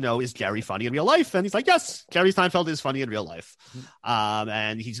 who wants to know, is Jerry funny in real life? And he's like, yes, Jerry Seinfeld is funny in real life.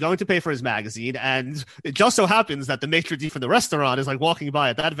 And he's going to pay for his magazine. And it just so happens that the maitre d' from the restaurant is like walking by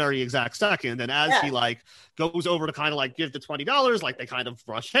at that very exact second. And as he like goes over to kind of like give the $20, like they kind of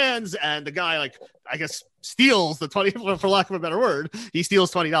brush hands, and the guy, like, I guess, steals the 20, for lack of a better word. He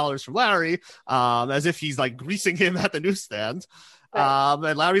steals $20 from Larry, as if he's like greasing him at the newsstand. Right.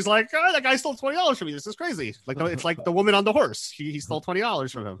 And Larry's like, oh, that guy stole $20 from me. This is crazy. Like, it's like the woman on the horse. He stole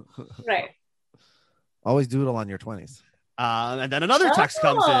 $20 from him. Right. Always doodle on your 20s. And then another text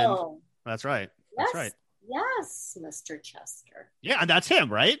comes in. That's right. That's right. Yes, Mr. Chester. Yeah, and that's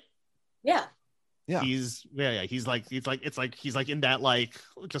him, right? Yeah. Yeah. He's like in that like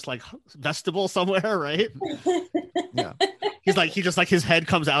just like vestibule somewhere, right? Yeah. He just like his head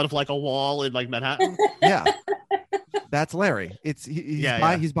comes out of like a wall in like Manhattan. Yeah. That's Larry.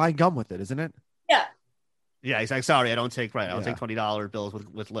 He's buying gum with it, isn't it? Yeah. Yeah, he's like, sorry, I don't take $20 bills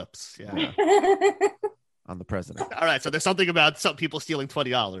with lips. Yeah. On the president. All right, so there's something about some people stealing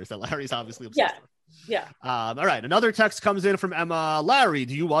 $20 that Larry's obviously obsessed with. Yeah. All right, another text comes in from Emma. Larry,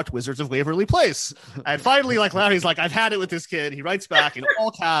 do you watch Wizards of Waverly Place? And finally, like, Larry's like, I've had it with this kid. He writes back in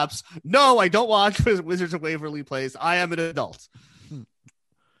all caps, no, I don't watch Wizards of Waverly Place. I am an adult.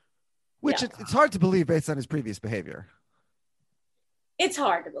 Which it's hard to believe based on his previous behavior. It's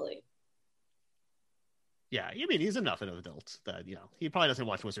hard to believe. Yeah, I mean, he's enough of an adult that, you know, he probably doesn't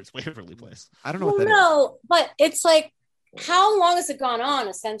watch Wizards of Waverly Place. I don't know what that is. No, but it's like, how long has it gone on,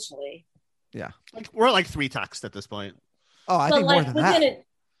 essentially? Yeah. We're at like 3 texts at this point. Oh, I think more than that.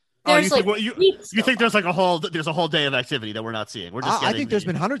 You think there's like a whole day of activity that we're not seeing? We're just I think there's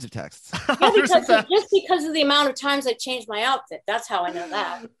been hundreds of texts. Yeah, just because of the amount of times I changed my outfit. That's how I know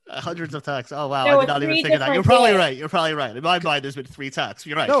that. Hundreds of texts. Oh wow, I did not even think of that. You're probably right. In my mind, there's been 3 texts.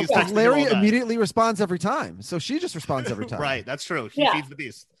 You're right. No, Larry immediately responds every time, so she just responds every time. Right, that's true. He feeds the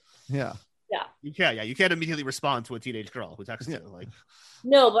beast. Yeah. You can't immediately respond to a teenage girl who texts you. Like,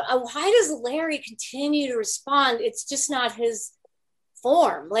 no, but why does Larry continue to respond? It's just not his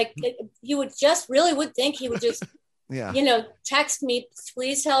form. Like, you would think he would just text me,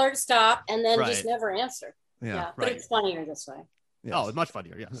 please tell her to stop, and then just never answer. But it's funnier this way. Yes. Oh, it's much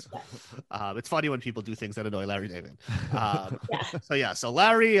funnier. Yes. It's funny when people do things that annoy Larry David. So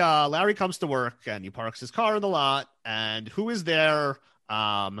Larry comes to work and he parks his car in the lot, and who is there?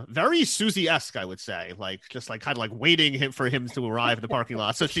 Very Susie-esque, I would say, like just like kind of like waiting for him to arrive in the parking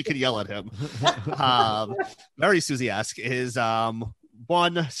lot so she could yell at him. Very Susie-esque is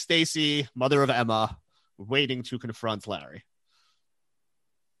one Stacy, mother of Emma, waiting to confront Larry.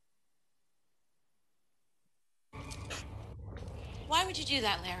 Why would you do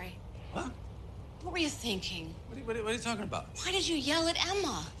that, Larry? What? What were you thinking? What are you talking about? Why did you yell at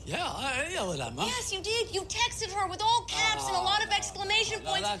Emma? Yeah, I yelled at Emma. Yes, you did. You texted her with all caps and a lot of exclamation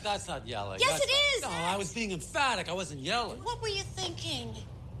points. That's not yelling. Yes, it is. No, I was being emphatic. I wasn't yelling. What were you thinking?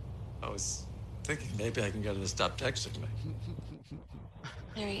 I was thinking maybe I can get her to stop texting me.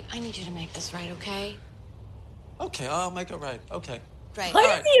 Larry, I need you to make this right, okay? Okay, I'll make it right. Okay. Right.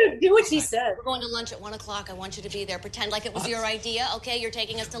 Why did you do what she said? We're going to lunch at 1 o'clock. I want you to be there. Pretend like it was your idea, okay? You're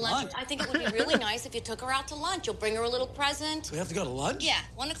taking us to lunch. I think it would be really nice if you took her out to lunch. You'll bring her a little present. We have to go to lunch? Yeah,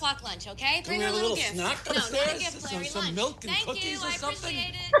 1 o'clock lunch, okay? Bring we her have a little gift. snack No, not upstairs? a gift, Larry. Some lunch. milk and Thank cookies you. or something? I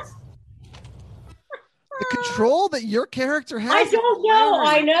appreciate it. The control that your character has. I don't know.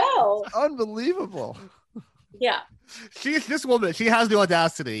 I know. Unbelievable. Yeah. This woman, she has the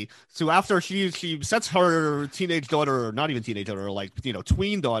audacity to, after she sets her teenage daughter, or not even teenage daughter, like,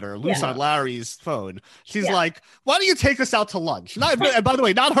 tween daughter loose on Larry's phone. She's like, why don't you take us out to lunch? And by the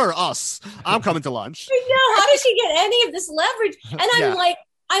way, not her, us. I'm coming to lunch. I know. How does she get any of this leverage? And I'm like,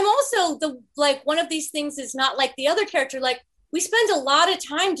 I'm also one of these things is not like the other character. Like, we spend a lot of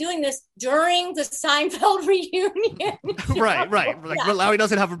time doing this during the Seinfeld reunion. Right. Like, Larry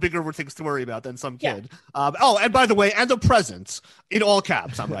doesn't have bigger things to worry about than some kid. And by the way, and the present in all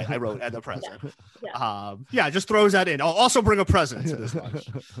caps. I'm right. I wrote and the present. Just throws that in. I'll also bring a present to this lunch.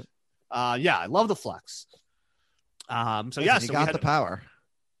 I love the flex. So you got the power.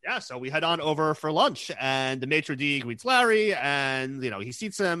 Yeah, so we head on over for lunch, and the maitre d' greets Larry, and he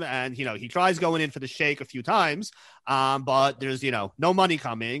seats him, and he tries going in for the shake a few times, but there's no money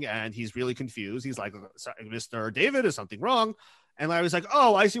coming, and he's really confused. He's like, Mr. David, is something wrong? And Larry's like,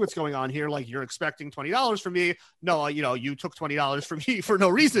 oh, I see what's going on here. Like, you're expecting $20 from me. No, you took $20 from me for no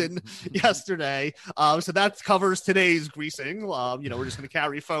reason yesterday. So that covers today's greasing. We're just going to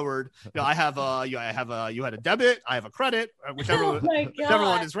carry forward. You had a debit. I have a credit, whichever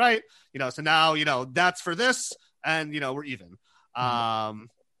one is right. So now, that's for this, and, we're even. And,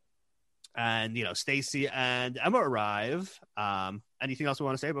 Stacy and Emma arrive. Anything else we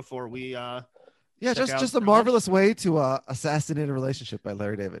want to say before we, just a marvelous way to assassinate a relationship by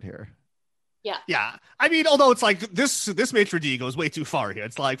Larry David here. Yeah. I mean, although it's like this maitre d' goes way too far here.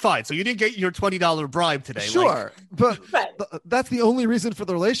 It's like, fine, so you didn't get your $20 bribe today. Sure, but that's the only reason for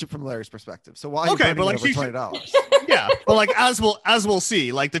the relationship from Larry's perspective. So why? Okay, but like $20? Yeah, but like as we'll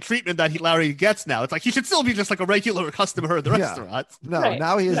see, like the treatment that Larry gets now, it's like he should still be just like a regular customer at the restaurant. No,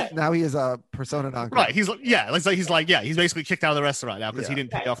 now he is a persona non grata. Right. He's basically kicked out of the restaurant now because he didn't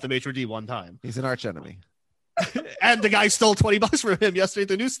pay off the maitre d' one time. He's an arch enemy. And the guy stole $20 from him yesterday at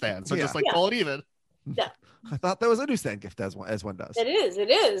the newsstand. So just call it even. Yeah. I thought that was a newsstand gift as one does. It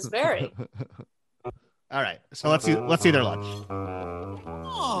is very. All right. So let's see their lunch.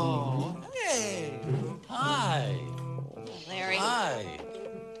 Oh, hey. Hi. Larry. Hi.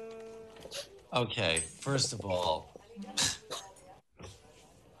 Okay, first of all,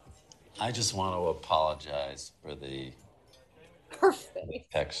 I just want to apologize for the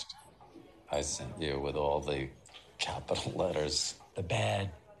text I sent you with all the capital letters, the bad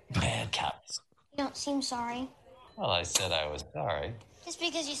caps. You don't seem sorry. Well, I said I was sorry. Just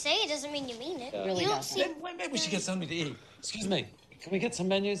because you say it doesn't mean you mean it. Really you don't doesn't. Maybe we should get something to eat. Excuse me. Can we get some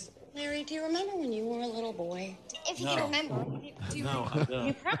menus? Larry, do you remember when you were a little boy? If you can remember. No, I don't.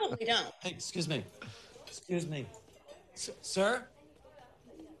 You probably don't. Hey, excuse me. Sir?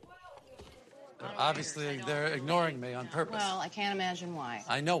 Obviously, they're ignoring me on purpose. Well, I can't imagine why.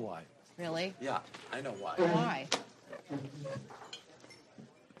 I know why. Really? Yeah, I know why. Why? Hey,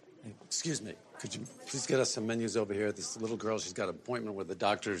 excuse me. Could you please get us some menus over here? This little girl, she's got an appointment with the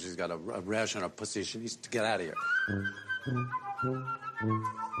doctor. She's got a rash on her pussy. She needs to get out of here.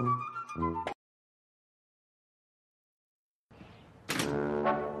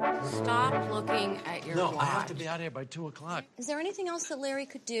 Stop looking at your watch. I have to be out of here by 2 o'clock. Is there anything else that Larry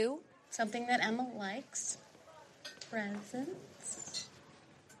could do? Something that Emma likes? Presents?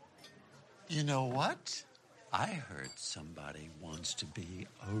 You know what? I heard somebody wants to be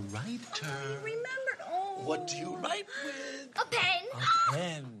a writer. I remembered. Oh. What do you write with? A pen. A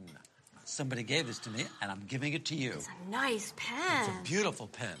pen. Somebody gave this to me, and I'm giving it to you. It's a nice pen. It's a beautiful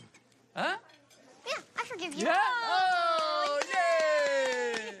pen. Huh? Yeah, I forgive you. Yeah. Oh,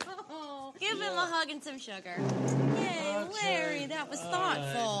 yay! Oh, give him a hug and some sugar. Yay, Larry, that was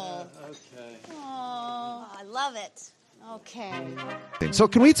thoughtful. Okay. Oh, I love it. Okay. So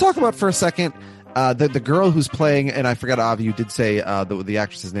can we talk about for a second the girl who's playing, and I forgot, Avi, you did say the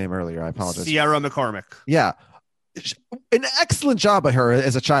actress's name earlier. I apologize. Sierra McCormick. Yeah. An excellent job by her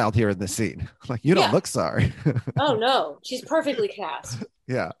as a child here in this scene. Like, you don't look sorry. Oh, no. She's perfectly cast.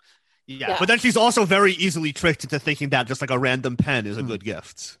 Yeah. Yeah, but then she's also very easily tricked into thinking that just like a random pen is a good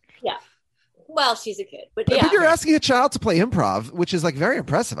gift. Yeah. Well, she's a kid, but you're asking a child to play improv, which is like very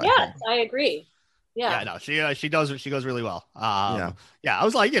impressive. Yes, I agree. Yeah, no, she goes really well. I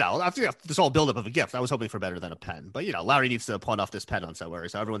was like, after this whole buildup of a gift, I was hoping for better than a pen. But Larry needs to pawn off this pen on somewhere,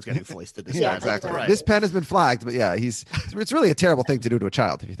 so everyone's getting foisted this. Exactly. Right. This pen has been flagged, but it's really a terrible thing to do to a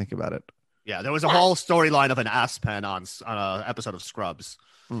child if you think about it. Yeah, there was a whole storyline of an ass pen on an episode of Scrubs.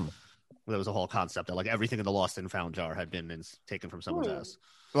 There was a whole concept that like everything in the lost and found jar had been taken from someone's ass.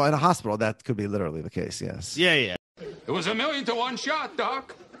 Well, in a hospital, that could be literally the case. Yes. Yeah. It was 1,000,000 to 1 shot,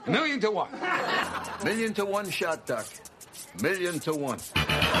 Doc. 1,000,000 to 1. 1,000,000 to 1 shot, Doc. 1,000,000 to 1.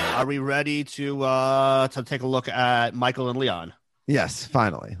 Are we ready to take a look at Michael and Leon? Yes,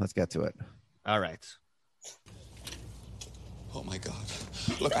 finally. Let's get to it. All right. Oh my God!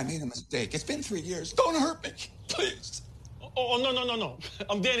 Look, I made a mistake. It's been 3 years. Don't hurt me, please. Oh no!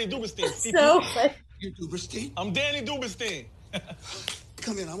 I'm Danny Duberstein. So You're Duberstein? I'm Danny Duberstein.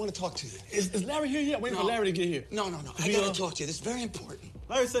 Come in. I want to talk to you. Is Larry here yet? Waiting for Larry to get here. No. I gotta talk to you. This is very important.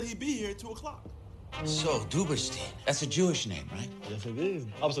 Larry said he'd be here at 2:00. So, Duberstein. That's a Jewish name, right? Yes, it is.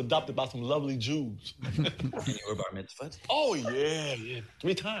 I was adopted by some lovely Jews. And you were bar mitzvahed? Oh, yeah.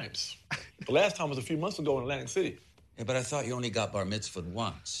 3 times. The last time was a few months ago in Atlantic City. Yeah, but I thought you only got bar mitzvahed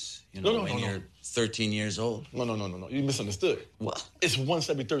once. No. You're 13 years old. No. You misunderstood. What? It's once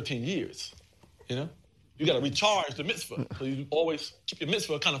every 13 years. You got to recharge the mitzvah. So you always keep your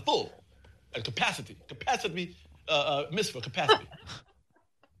mitzvah kind of full. At capacity. Mitzvah capacity.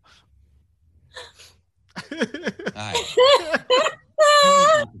 All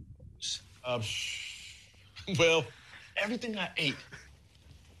right. Well, everything I ate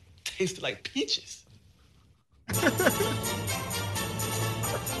tasted like peaches. And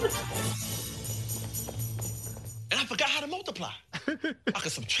I forgot how to multiply. I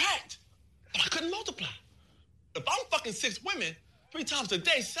could subtract, but I couldn't multiply. If I'm fucking 6 women 3 times a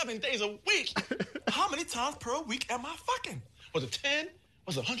day, 7 days a week, how many times per week am I fucking? Was it 10?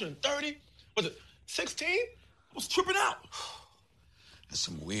 Was it 130? Was it 16? I was tripping out. That's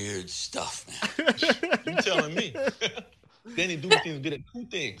some weird stuff, man. You telling me. Danny Duberstein's good at 2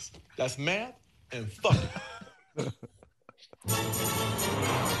 things. That's math and fucking.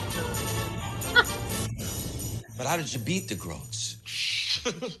 But how did you beat the Groats?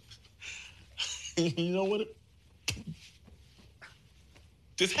 You know what?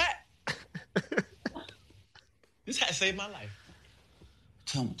 This hat. This hat saved my life.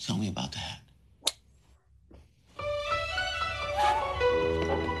 Tell me about the hat.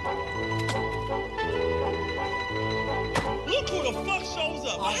 Look who the fuck shows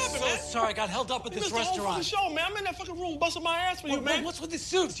up. What happened, man? Sorry, I got held up at this You missed the whole restaurant. fucking show, man. I'm in that fucking room busting my ass for you, man. What's with the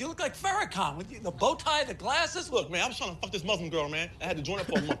suits? You look like Farrakhan with the bow tie, the glasses. Look, man, I was trying to fuck this Muslim girl, man. I had to join her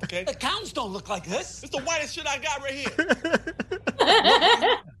for a month, okay? The counts don't look like this. It's the whitest shit I got right here.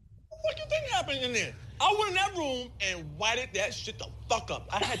 What do you think happened in there? I went in that room and whited that shit the fuck up.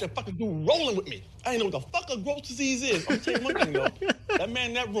 I had that fucking dude rolling with me. I didn't know what the fuck a gross disease is. I'm telling you one thing, though. That man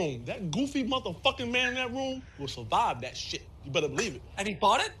in that room, that goofy motherfucking man in that room will survive that shit. You better believe it. And he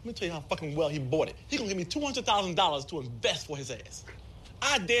bought it? Let me tell you how fucking well he bought it. He gonna give me $200,000 to invest for his ass.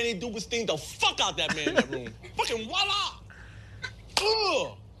 I Danny Duberstein the fuck out that man in that room. Fucking voila! Ugh! You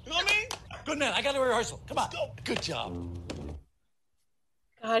know what I mean? Good man, I got a rehearsal. Come on. Go. Good job.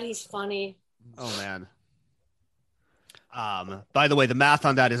 God, he's funny. Oh man. By the way, the math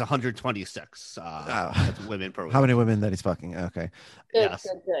on that is 126 women per week. How many women that he's fucking? Okay. Good.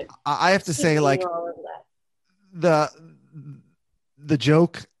 I have to say, like, the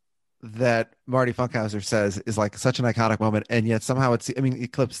joke that Marty Funkhauser says is like such an iconic moment, and yet somehow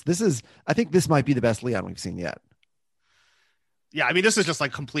Eclipse. I think this might be the best Leon we've seen yet. Yeah, I mean, this is just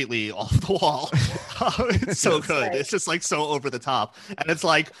like completely off the wall. It's so good. Right. It's just like so over the top. And it's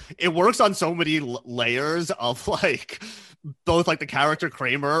like, it works on so many layers of like both like the character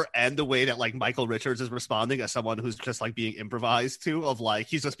Kramer and the way that like Michael Richards is responding as someone who's just like being improvised to, of like,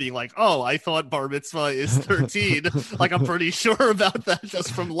 he's just being like, oh, I thought bar mitzvah is 13. Like, I'm pretty sure about that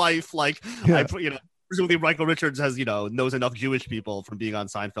just from life. Like, yeah. Presumably Michael Richards has, knows enough Jewish people from being on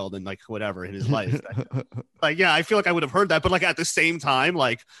Seinfeld and like whatever in his life. Like, yeah, I feel like I would have heard that, but like at the same time,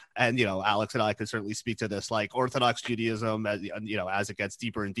 like, and Alex and I could certainly speak to this, like Orthodox Judaism, as it gets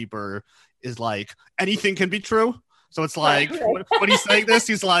deeper and deeper, is like anything can be true. So it's like when he's saying this,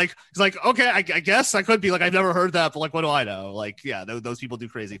 he's like, okay, I guess I could be like, I've never heard that, but like, what do I know? Like, yeah, those people do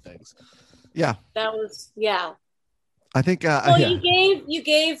crazy things. Yeah, that was I think. Well, yeah. you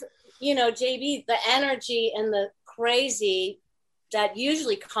gave. JB, the energy and the crazy that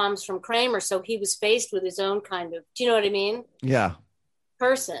usually comes from Kramer. So he was faced with his own kind of, do you know what I mean? Yeah.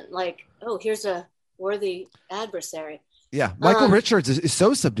 person. Like, oh, here's a worthy adversary. Yeah, Michael Richards is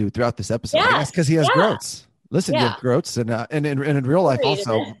so subdued throughout this episode. Yes, I guess because he has Groats. Listen, you have Groats, and in real life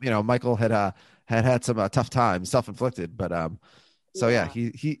also, Michael had some tough times, self-inflicted, but so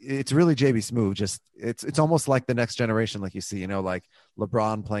he it's really JB Smoove. Just it's almost like the next generation, like you see, like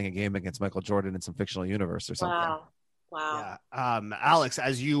LeBron playing a game against Michael Jordan in some fictional universe or something. Wow. Yeah. Alex,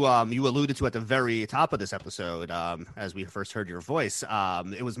 as you alluded to at the very top of this episode, as we first heard your voice,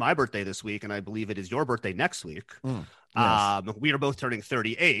 it was my birthday this week, and I believe it is your birthday next week. Yes. We are both turning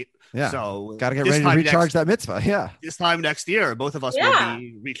 38. Yeah. So got to get ready to recharge that mitzvah. Yeah. This time next year, both of us will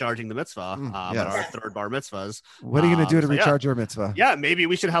be recharging the mitzvah at our third bar mitzvahs. What are you going to do to recharge your mitzvah? Yeah, maybe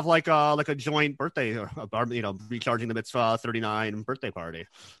we should have like a joint birthday, or a bar, recharging the mitzvah 39 birthday party.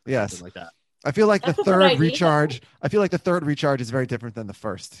 Yes. Something like that. I feel like the third recharge. I feel like the third recharge is very different than the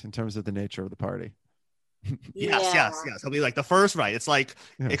first in terms of the nature of the party. Yes. It'll be like the first, right? It's like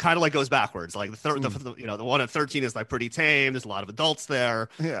it kind of like goes backwards. Like the third, the one at 13 is like pretty tame. There's a lot of adults there.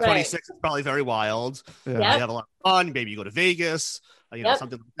 26 is probably very wild. You have a lot of fun. Maybe you go to Vegas,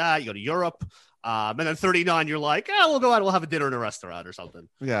 something like that. You go to Europe, and then 39, you're like, we'll go out. We'll have a dinner in a restaurant or something.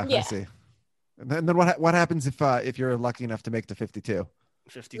 Yeah. I see. And then what happens if you're lucky enough to make the 52?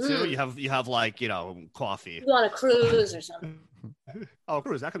 52, you have like coffee. You go on a cruise or something. Oh,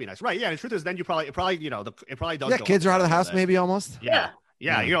 cruise, that could be nice, right? Yeah. The truth is, then it probably does. Yeah, kids are out of the house, maybe almost. Yeah.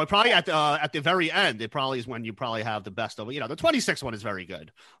 Probably at the very end, it probably is when you probably have the best of it. The 26 one is very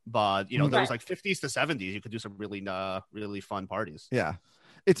good, but those like 50s to 70s, you could do some really fun parties. Yeah.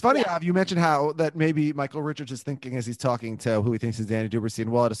 It's funny, Av, you mentioned how that maybe Michael Richards is thinking as he's talking to who he thinks is Danny Duberstein.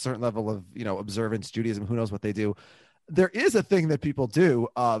 Well, at a certain level of observance, Judaism, who knows what they do. There is a thing that people do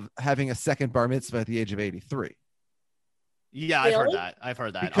of having a second bar mitzvah at the age of 83. Yeah, really? I've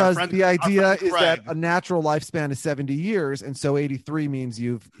heard that. Because the idea is that a natural lifespan is 70 years. And so 83 means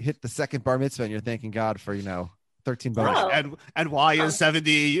you've hit the second bar mitzvah and you're thanking God for, 13 bars. Right. And why is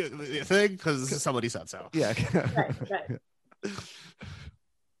 70 a thing? Because somebody said so. Yeah. Right.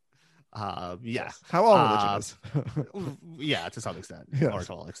 Yeah. How all religion is. Yeah, to some extent. Yes. Or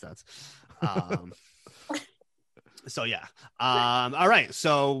to all extents. So yeah. All right.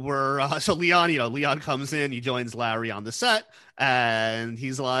 So so Leon comes in, he joins Larry on the set, and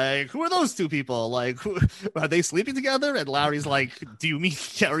he's like, who are those two people? Like, are they sleeping together? And Larry's like, do you mean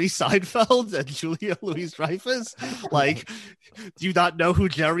Jerry Seinfeld and Julia Louis-Dreyfus? Like, do you not know who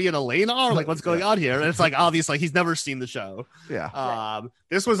Jerry and Elaine are? Like, what's going on here? And it's like, obviously he's never seen the show. Yeah.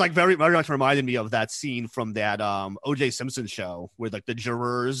 This was like very, very much reminded me of that scene from that OJ Simpson show where like the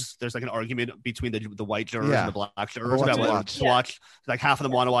jurors, there's like an argument between the white jurors and the black jurors about whether to watch. Like half of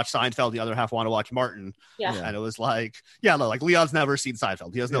them want to watch Seinfeld, the other half want to watch Martin. Yeah. And it was like, like Leon's never seen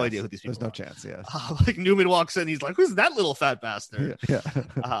Seinfeld. He has no idea who these people There's no chance. Yeah. Like Newman walks in, he's like, who's that little fat bastard?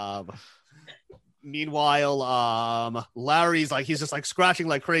 Yeah. Meanwhile, Larry's like, he's just like scratching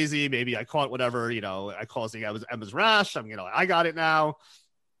like crazy. Maybe I caught whatever, I caused Emma's rash. I got it now.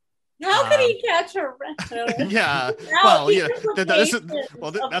 How could he catch her? Yeah. Well, yeah. That's what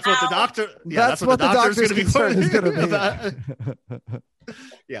the doctor. Yeah, that's what the doctor's going to be learning about.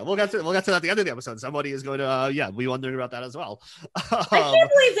 Yeah, we'll get to that at the end of the episode. Somebody is going to be wondering about that as well. I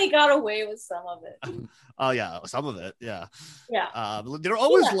can't believe they got away with some of it. Oh yeah, some of it. Yeah. Yeah. They're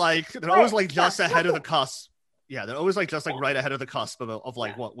always just ahead of the cusp. Yeah, they're always like just like right ahead of the cusp of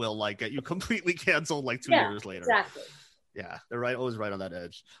like what will like get you completely canceled like 2 years later. Exactly. Yeah, they're always right on that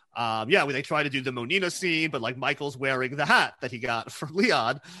edge. When they try to do the Monina scene, but like Michael's wearing the hat that he got from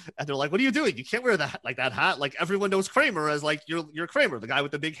Leon, and they're like, "What are you doing? You can't wear that hat. Like everyone knows Kramer as like you're Kramer, the guy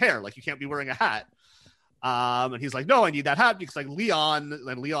with the big hair. Like you can't be wearing a hat." And he's like, "No, I need that hat because like Leon."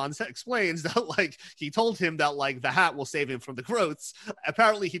 And Leon explains that like he told him that like the hat will save him from the Groats.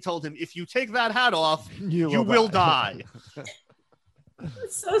 Apparently, he told him if you take that hat off, you will die.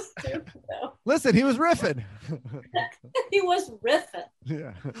 It's so stupid though. Listen, he was riffing. He was riffing.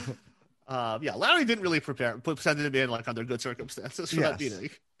 Yeah. Larry didn't really send him in like under good circumstances for that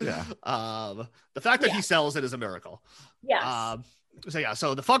meeting. Yeah. The fact that he sells it is a miracle. Yes.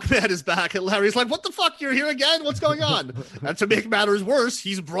 So the fuck man is back, and Larry's like, "What the fuck? You're here again? What's going on?" And to make matters worse,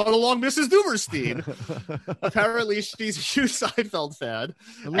 he's brought along Mrs. Duberstein. Apparently, she's a huge Seinfeld fan,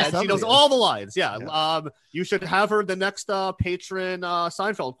 and she knows all the lines. Yeah. You should have her the next patron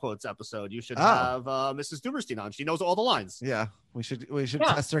Seinfeld quotes episode. You should have Mrs. Duberstein on. She knows all the lines. Yeah. We should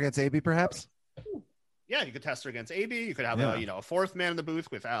test her against AB, perhaps. Yeah, you could test her against AB. You could have a fourth man in the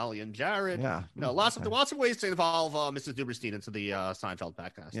booth with Ali and Jared. Yeah, lots of ways to involve Mrs. Duberstein into the Seinfeld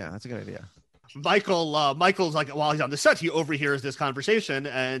podcast. Yeah, that's a good idea. Michael's like, while he's on the set, he overhears this conversation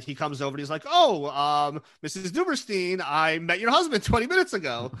and he comes over and he's like, oh, Mrs. Duberstein, I met your husband 20 minutes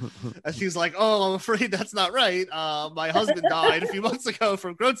ago. And she's like, oh, I'm afraid that's not right. My husband died a few months ago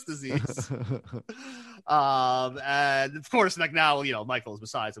from Crohn's disease. And of course, like now, Michael's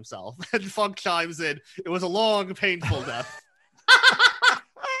besides himself. And Funk chimes in, it was a long, painful death.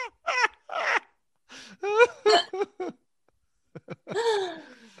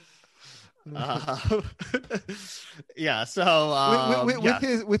 Yeah, so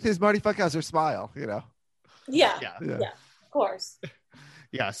with his Marty Funkhauser smile, Yeah, of course.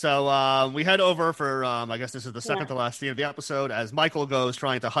 Yeah, so we head over for I guess this is the second to last scene of the episode as Michael goes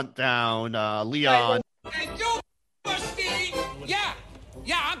trying to hunt down Leon. Hey, Duberstein! Yeah,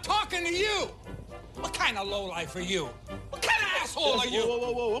 I'm talking to you. What kind of lowlife are you? What kind of asshole are you?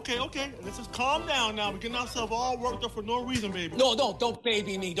 Whoa. Okay. Let's just calm down now. We're getting ourselves all worked up for no reason, baby. No, don't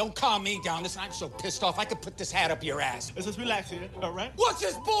baby me. Don't calm me down. Listen, I'm so pissed off. I could put this hat up your ass. Let's just relax here, all right? What's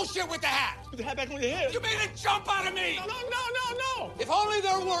this bullshit with the hat? Put the hat back on your head. You made it jump out of me. No. If only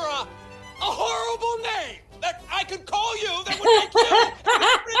there were a horrible name that I could call you that would make you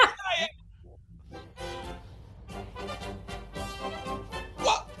say it.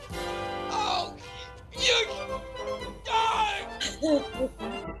 What? Oh, you die!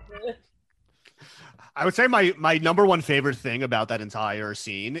 I would say my number one favorite thing about that entire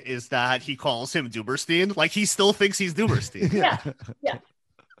scene is that he calls him Duberstein. Like, he still thinks he's Duberstein. Yeah.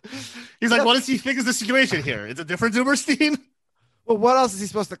 He's like, what does he think is the situation here? It's a different Duberstein? Well, what else is he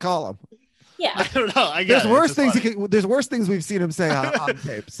supposed to call him? Yeah. I don't know. There's worse things. There's worse things we've seen him say on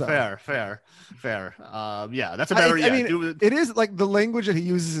tape. So. Fair. Yeah, that's a better. I mean, it is like the language that he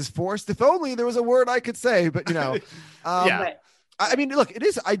uses is forced. If only there was a word I could say, but yeah. Right. I mean, look, it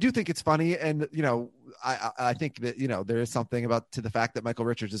is. I do think it's funny, and I think that there is something to the fact that Michael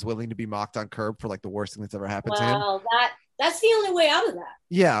Richards is willing to be mocked on Curb for like the worst thing that's ever happened to him. Well, that's the only way out of that.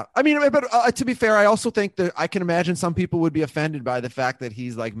 Yeah, I mean, but to be fair, I also think that I can imagine some people would be offended by the fact that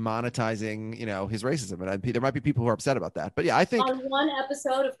he's like monetizing, his racism, and there might be people who are upset about that. But yeah, I think on one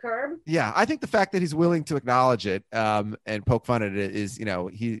episode of Curb. Yeah, I think the fact that he's willing to acknowledge it and poke fun at it is,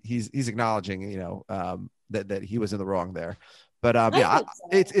 he's acknowledging, that he was in the wrong there. But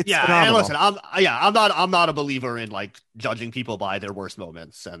it's And phenomenal. listen, I'm not a believer in like judging people by their worst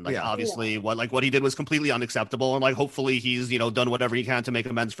moments, and like obviously what he did was completely unacceptable, and like hopefully he's done whatever he can to make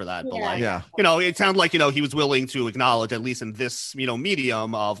amends for that. But it sounded like he was willing to acknowledge, at least in this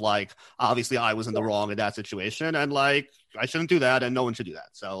medium, of like obviously I was in the wrong in that situation, and like I shouldn't do that, and no one should do that.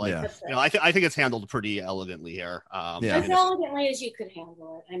 So like I think it's handled pretty elegantly here. As elegantly as you could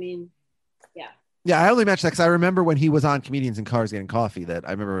handle it. I mean, yeah. Yeah, I only mentioned that because I remember when he was on Comedians in Cars Getting Coffee that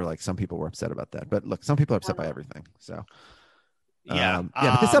I remember like some people were upset about that. But look, some people are upset by everything. So but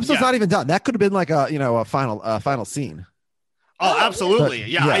this episode's not even done. That could have been like a final scene. Oh,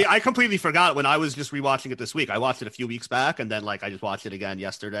 absolutely. But, I completely forgot when I was just rewatching it this week. I watched it a few weeks back, and then like I just watched it again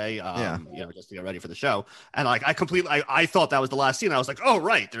yesterday. Just to get ready for the show. And like I thought that was the last scene. I was like, oh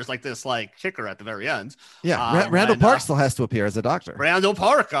right, there's like this like kicker at the very end. Yeah, Randall Park still has to appear as a doctor. Randall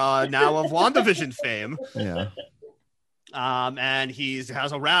Park, now of WandaVision fame. Yeah. And he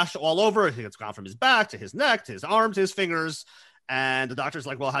has a rash all over. It's gone from his back to his neck to his arms, his fingers. And the doctor's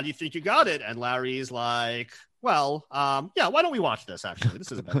like, well, how do you think you got it? And Larry's like, well, why don't we watch this, actually?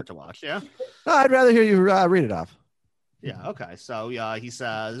 This is better to watch, yeah? I'd rather hear you read it off. Yeah, okay. So he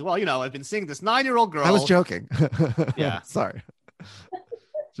says, well, I've been seeing this 9-year-old girl. I was joking. Yeah. Sorry.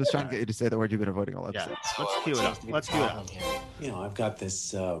 Just trying to get you to say the word you've been avoiding all episode. Yeah, let's cue it up. I've got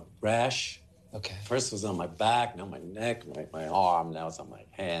this rash. Okay. First it was on my back, now my neck, my arm, now it's on my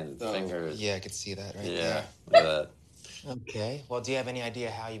hand, fingers. Yeah, I could see that right there. Okay. Well, do you have any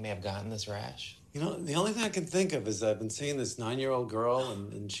idea how you may have gotten this rash? The only thing I can think of is I've been seeing this 9-year-old girl,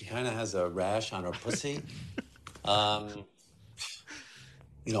 and she kind of has a rash on her pussy. I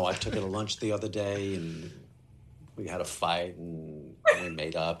took her to lunch the other day, and we had a fight, and we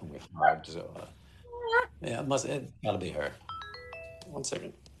made up, and we hugged. So, it gotta be her. 1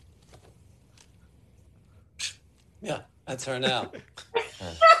 second. Yeah, that's her now.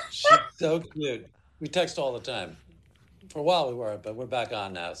 She's so cute. We text all the time. For a while we were, but we're back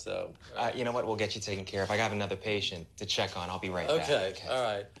on now, so... you know what? We'll get you taken care of. I got another patient to check on. I'll be right back. Okay, all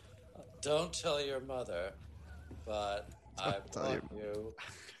right. Don't tell your mother, but I brought you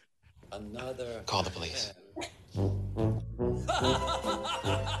another... Call the police.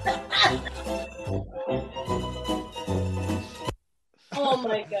 Oh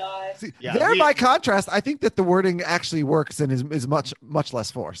my God. See, by contrast, I think that the wording actually works and is much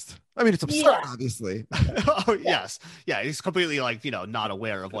less forced. I mean, it's absurd, obviously. Oh, yes. Yeah, he's completely like, not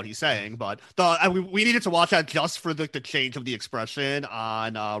aware of what he's saying, but we needed to watch that just for the change of the expression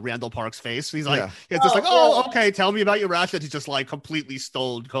on Randall Park's face. He's like, it's just okay, tell me about your rash. That he's just like completely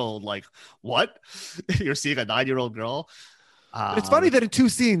stone cold. Like, what? You're seeing a 9-year-old girl? It's funny that in 2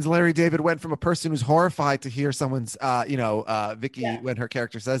 scenes, Larry David went from a person who's horrified to hear someone's, Vicky, when her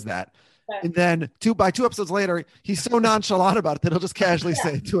character says that. Right. And then 2 episodes later, he's so nonchalant about it that he'll just casually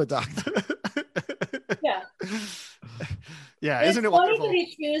say it to a doctor. Yeah. Yeah. It's isn't it funny wonderful? that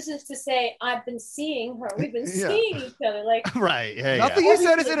he chooses to say, I've been seeing her. We've been seeing each other. Like, right. Yeah, nothing he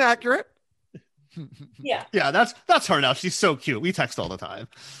said is inaccurate. Yeah. Yeah, that's her now. She's so cute. We text all the time.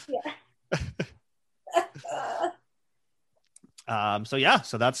 Yeah.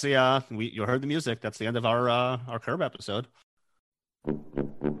 So that's the you heard the music. That's the end of our Curb episode.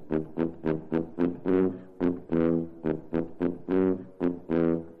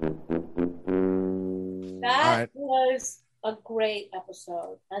 That was a great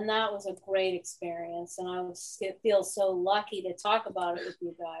episode, and that was a great experience, and I feel so lucky to talk about it with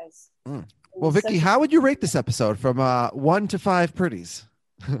you guys. Well, Vicky, how would you rate this episode from 1 to 5 pretties?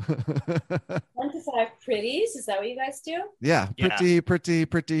 1 to 5 pretties? Is that what you guys do? Yeah, pretty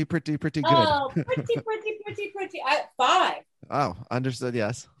good. Oh, pretty. 5. Oh, understood.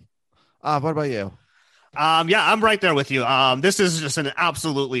 Yes. What about you? I'm right there with you. This is just an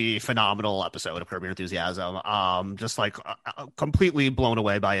absolutely phenomenal episode of Curb Your Enthusiasm. Just like completely blown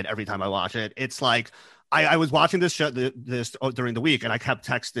away by it every time I watch it. It's like I was watching this show during the week, and I kept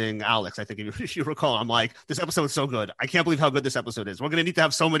texting Alex. I think if you recall, I'm like, this episode is so good. I can't believe how good this episode is. We're going to need to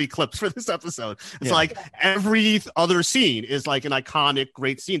have so many clips for this episode. It's like every other scene is like an iconic,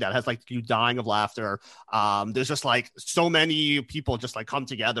 great scene that has like you dying of laughter. There's just like so many people just like come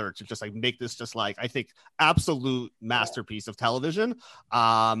together to just like make this just like, I think, absolute masterpiece of television.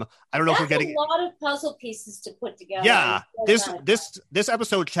 I don't know if we're getting a lot of puzzle pieces to put together. Yeah, this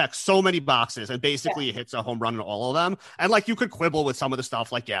episode checks so many boxes and basically hits a home run in all of them. And like you could quibble with some of the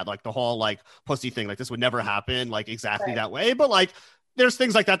stuff, like like the whole like pussy thing, like this would never happen like exactly that way, but like there's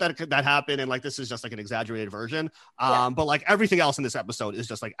things like that happen, and like this is just like an exaggerated version. But like everything else in this episode is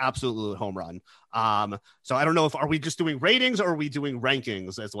just like absolute home run. So I don't know are we just doing ratings or are we doing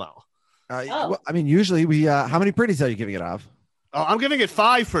rankings as well? Well, I mean, usually we how many pretties are you giving it off? Oh, I'm giving it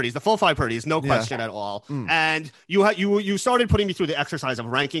 5 pretties, the full 5 pretties, no question at all. And you started putting me through the exercise of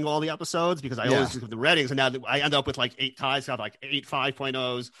ranking all the episodes because I always do the ratings, and now I end up with like 8 ties, have like 8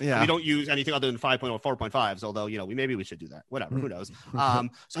 5.0s. Yeah. We don't use anything other than 5.0 or 4.5s, although maybe we should do that. Whatever, who knows?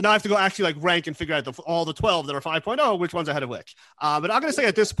 So now I have to go actually like rank and figure out all the 12 that are 5.0, which one's ahead of which. But I'm gonna say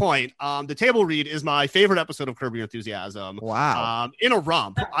at this point, the table read is my favorite episode of Curb Your Enthusiasm. Wow. In a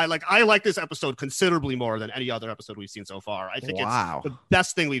romp. I like this episode considerably more than any other episode we've seen so far. I think it's the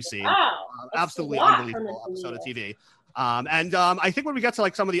best thing we've seen. Absolutely unbelievable episode of TV. And I think when we get to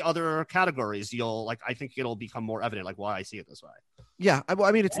like some of the other categories, I think it'll become more evident like why I see it this way. Yeah, well,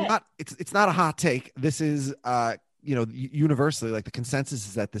 I mean, it's not a hot take. This is universally like the consensus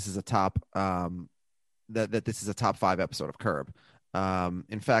is that this is a top that this is a top 5 episode of Curb.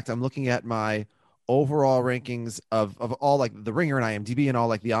 In fact, I'm looking at my overall rankings of all like the Ringer and IMDb and all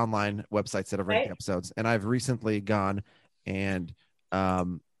like the online websites that have ranked episodes, and I've recently gone and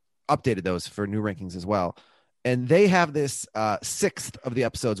updated those for new rankings as well, and they have this 6th of the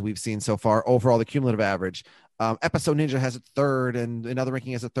episodes we've seen so far overall, the cumulative average. Episode Ninja has it 3rd, and another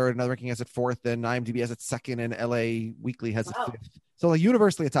ranking has it 3rd, another ranking has it 4th, and IMDb has it 2nd, and LA Weekly has it 5th. So like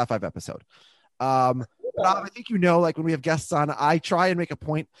universally a top 5 episode. But I think like when we have guests on, I try and make a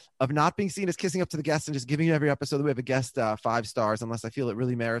point of not being seen as kissing up to the guests and just giving you every episode that we have a guest 5 stars unless I feel it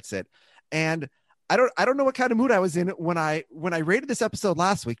really merits it. And I don't know what kind of mood I was in when I rated this episode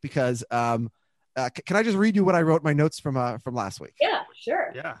last week, because can I just read you what I wrote my notes from last week? Yeah,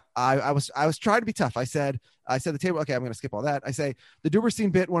 sure. Yeah. I was trying to be tough. I said the table. Okay, I'm going to skip all that. I say the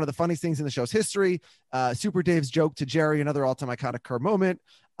Duberstein bit, one of the funniest things in the show's history. Super Dave's joke to Jerry, another all-time iconic Curb moment.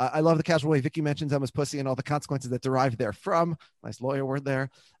 I love the casual way Vicky mentions Emma's pussy and all the consequences that derive therefrom. Nice lawyer word there.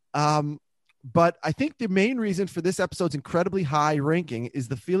 But I think the main reason for this episode's incredibly high ranking is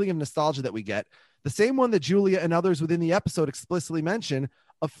the feeling of nostalgia that we get. The same one that Julia and others within the episode explicitly mention,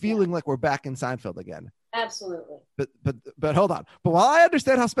 of feeling like we're back in Seinfeld again. Absolutely. But hold on. But while I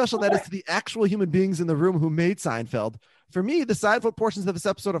understand how special that is to the actual human beings in the room who made Seinfeld, for me, the Seinfeld portions of this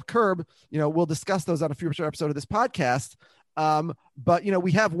episode of Curb, we'll discuss those on a future episode of this podcast. But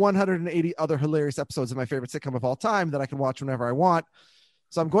we have 180 other hilarious episodes of my favorite sitcom of all time that I can watch whenever I want.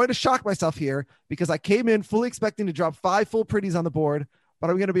 So I'm going to shock myself here because I came in fully expecting to drop 5 full pretties on the board, but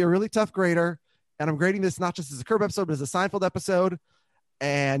I'm going to be a really tough grader. And I'm grading this not just as a Curb episode, but as a Seinfeld episode.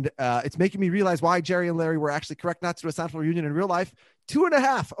 And it's making me realize why Jerry and Larry were actually correct not to do a Seinfeld reunion in real life.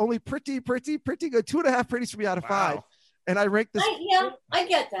 2.5, only pretty good. 2.5 pretties for me out of 5. And I rank this. I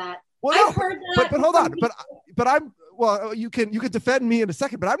get that. Well, I've heard that. But hold on. But I'm, well, you can defend me in a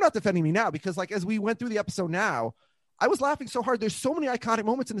second, but I'm not defending me now because like, as we went through the episode now, I was laughing so hard. There's so many iconic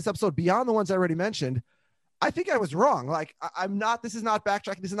moments in this episode beyond the ones I already mentioned. I think I was wrong. Like I'm not, this is not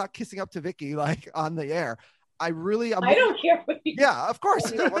backtracking. This is not kissing up to Vicky, like on the air. I don't care what you Yeah, of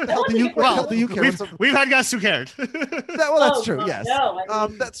course. What the hell do you care? We've had guests who cared. That's true. Yes. No,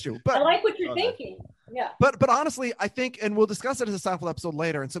 that's true. But I like what you're thinking. Yeah. But honestly, I think, and we'll discuss it as a Seinfeld episode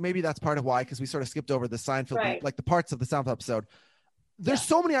later. And so maybe that's part of why, because we sort of skipped over the Seinfeld, like the parts of the Seinfeld episode. There's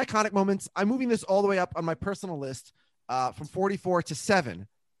so many iconic moments. I'm moving this all the way up on my personal list from 44 to 7.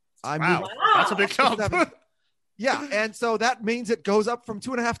 Wow. That's a big jump. Yeah, and so that means it goes up from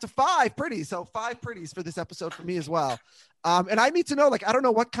 2.5 to 5 pretties. So 5 pretties for this episode for me as well. And I need to know, like, I don't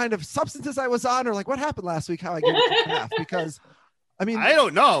know what kind of substances I was on or like what happened last week, how I gave it 2.5 because I mean, I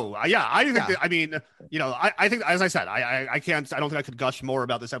don't know. I think that, I mean, you know, I think, as I said, I don't think I could gush more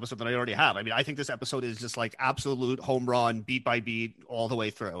about this episode than I already have. I mean, I think this episode is just like absolute home run, beat by beat, all the way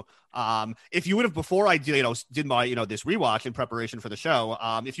through. If you would have, before I did my, this rewatch in preparation for the show,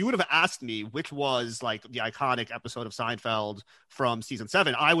 if you would have asked me which was like the iconic episode of Seinfeld from season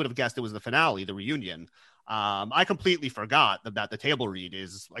 7, I would have guessed it was the finale, the reunion. I completely forgot that the table read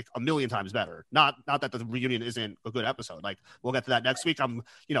is like a million times better. Not that the reunion isn't a good episode. Like we'll get to that next week. I'm,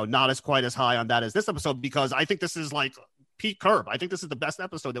 not as quite as high on that as this episode because I think this is like peak Curb. I think this is the best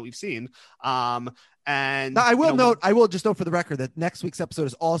episode that we've seen. And now, I will just note for the record that next week's episode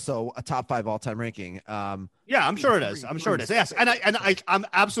is also a top 5 all-time ranking. Yeah, I'm sure it is. Yes. And I'm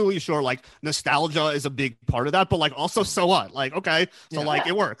absolutely sure like nostalgia is a big part of that, but like also so what? Like, okay, so like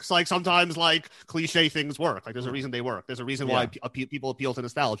it works. Like sometimes like cliche things work. Like there's a reason they work. There's a reason why people appeal to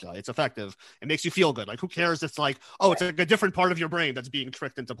nostalgia. It's effective. It makes you feel good. Like who cares? It's like, oh, it's like a different part of your brain that's being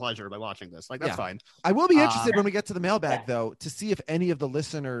tricked into pleasure by watching this. Like that's fine. I will be interested when we get to the mailbag though, to see if any of the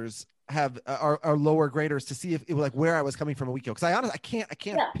listeners are lower graders to see if it was like where I was coming from a week ago. Cause I can't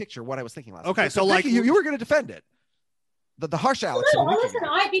picture what I was thinking last week. Okay. So like you were going to defend it. The harsh Alex. Listen,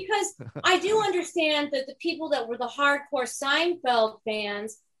 because I do understand that the people that were the hardcore Seinfeld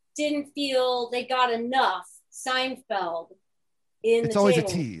fans didn't feel they got enough Seinfeld in it's always a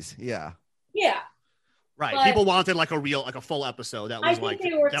tease. Yeah. Yeah. Right. But people wanted like a full episode that was like,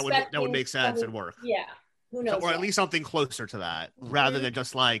 that would make sense and work. Yeah. Who knows? Or at least something closer to that, rather than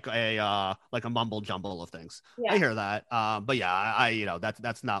just like a mumble jumble of things. Yeah. I hear that, but yeah, that wasn't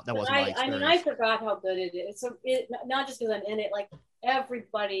my experience. I mean, I forgot how good it is. So not just because I'm in it, like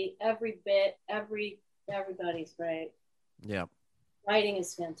everybody, every bit, everybody's great. Yeah, writing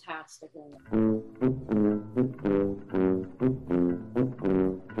is fantastic. All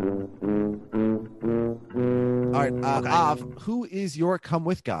right, Av, who is your come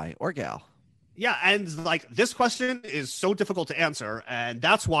with guy or gal? Yeah, and like this question is so difficult to answer, and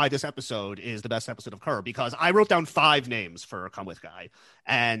that's why this episode is the best episode of Curb, because I wrote down 5 names for Come With Guy,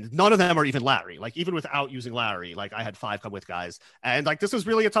 and none of them are even Larry. Like even without using Larry, like I had 5 Come With Guys, and like this was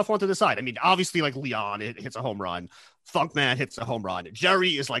really a tough one to decide. I mean, obviously like Leon, it hits a home run. Funkman hits a home run.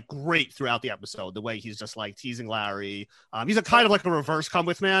 Jerry is like great throughout the episode, the way he's just like teasing Larry. He's a kind of like a reverse Come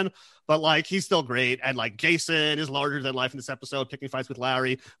With Man, but like he's still great. And like Jason is larger than life in this episode, picking fights with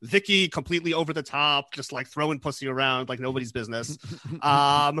Larry. Vicky completely over the top, just like throwing pussy around like nobody's business.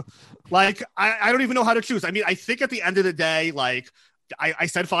 Like I don't even know how to choose. I mean, I think at the end of the day, like I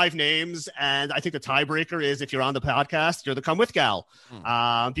said 5 names, and I think the tiebreaker is if you're on the podcast, you're the come with gal,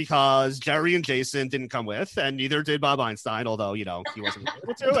 because Jerry and Jason didn't come with, and neither did Bob Einstein, although, he wasn't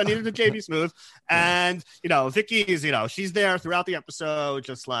able to, and neither did JB Smooth. And, Vicky is, she's there throughout the episode,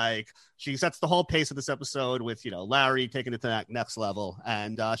 just like she sets the whole pace of this episode with, Larry taking it to that next level.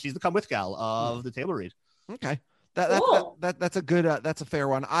 And she's the come with gal of the table read. Okay. That's a good, that's a fair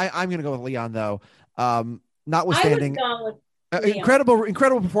one. I'm going to go with Leon though. Notwithstanding.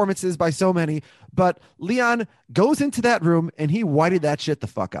 Incredible performances by so many, but Leon goes into that room and he whited that shit the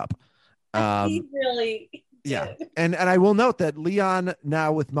fuck up. He really did. And I will note that Leon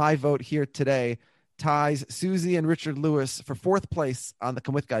now, with my vote here today, ties Susie and Richard Lewis for 4th place on the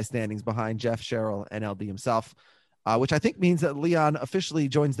Come With Guy standings behind Jeff, Cheryl, and LD himself, which I think means that Leon officially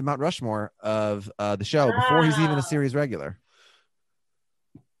joins the Mount Rushmore of the show before he's even a series regular.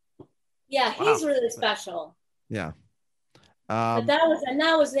 Yeah, he's really special. Yeah. But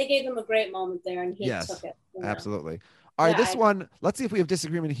that was they gave him a great moment there, and he took it. Absolutely. All right, this one. Let's see if we have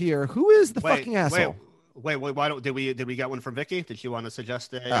disagreement here. Who is the fucking asshole? Wait, why don't did we get one from Vicky? Did she want to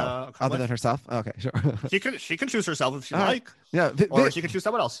suggest a other than herself? Okay, sure. she can choose herself if she All right. like. Yeah, or she can choose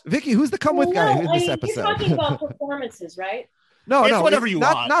someone else. Vicky, who's the come with guy in this episode? You're talking about performances, right? No, whatever you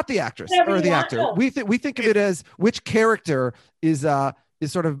want. Not the actress Whatever or the you want, actor. no. We think of it as which character is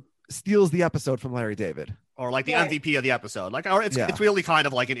sort of steals the episode from Larry David, or like the MVP of the episode. Like, or it's really kind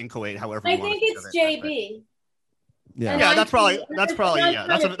of like an inchoate. However, I think it's JB. Yeah, And that's probably that's a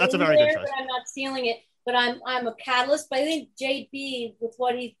very good choice. I'm not stealing it, but I'm a catalyst. But I think JB with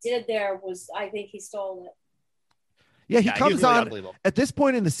what he did there I think he stole it. Yeah, he comes really on at this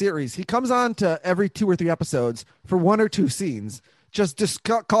point in the series. He comes on to every 2 or 3 episodes for 1 or 2 scenes, just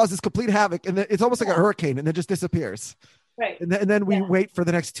causes complete havoc, and then it's almost like a hurricane, and then just disappears. Right. And then we wait for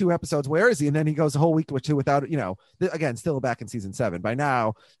the next 2 episodes. Where is he? And then he goes a whole week or 2 without, again, still back in season 7. By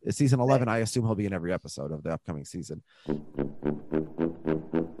now, season 11, I assume he'll be in every episode of the upcoming season.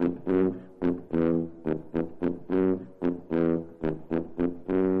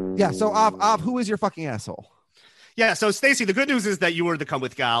 Yeah. So, Av, who is your fucking asshole? Yeah, so Stacey, the good news is that you were the come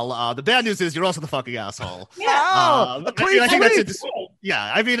with gal. The bad news is you're also the fucking asshole. Yeah,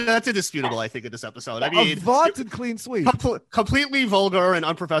 I mean that's indisputable. I think in this episode, I mean, a vaunted clean sweep, completely vulgar and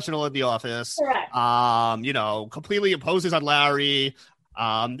unprofessional in the office. Correct. Completely imposes on Larry.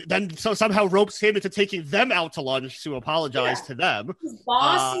 Then somehow ropes him into taking them out to lunch to apologize to them. He's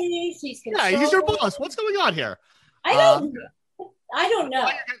bossy. He's controlling. Yeah, he's your boss. What's going on here? I don't know.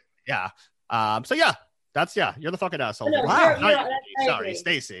 Yeah. You're the fucking asshole. No, wow. Sorry,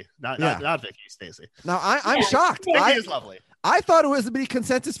 Stacey. Not Vicky, Stacey. Now I'm shocked. Vicky is lovely. I thought it was to be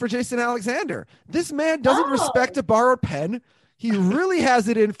consensus for Jason Alexander. This man doesn't respect a borrowed pen. He really has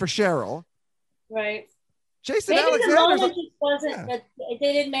it in for Cheryl. Right. Jason Maybe Alexander. The moment just wasn't that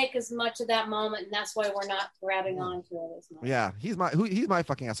they didn't make as much of that moment, and that's why we're not grabbing onto it as much. Yeah, he's my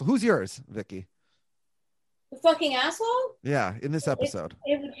fucking asshole. Who's yours, Vicky? The fucking asshole? Yeah, in this episode.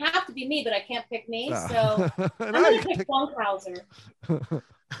 It would have to be me, but I can't pick me, No. so I'm going to pick Funkhauser.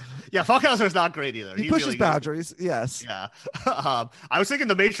 Yeah, Funkhauser is not great either. He pushes really boundaries, yes. Yeah. I was thinking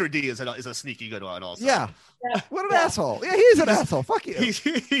the maitre d' is a sneaky good one also. Yeah. What an asshole. Yeah, he's an asshole. Fuck you. He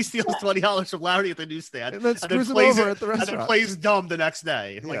steals $20 from Larry at the newsstand and then screws him over at the restaurant. And then plays dumb the next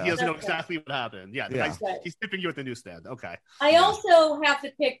day. Like Yeah. he doesn't know exactly what happened. Yeah, he's tipping you at the newsstand. Okay. I also have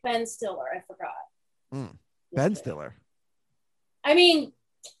to pick Ben Stiller. I forgot. Ben Stiller. I mean,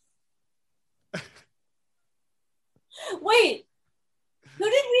 wait, who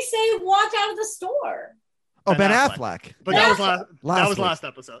did we say walked out of the store? Oh, Ben Affleck. But that was last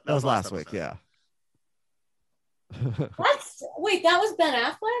episode. That was last week, yeah. Wait, that was Ben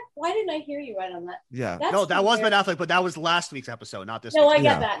Affleck? Why didn't I hear you right on that? Yeah. That was Ben Affleck, but that was last week's episode, not this No, week. I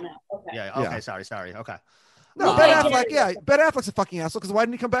get that now. Okay. Yeah, okay, sorry. Okay. No, Ben Affleck, Ben Affleck's a fucking asshole because why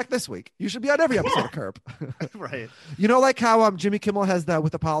didn't he come back this week? You should be on every episode of Curb. Right. You know, like how Jimmy Kimmel has the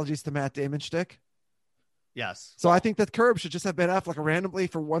with apologies to Matt Damon shtick? Yes. So I think that Curb should just have Ben Affleck randomly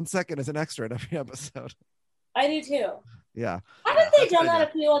for 1 second as an extra in every episode. I do too. Yeah. Haven't they done that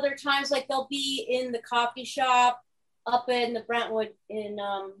a few other times? Like they'll be in the coffee shop up in the Brentwood in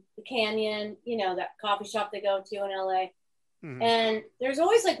the Canyon, that coffee shop they go to in LA. Mm-hmm. And there's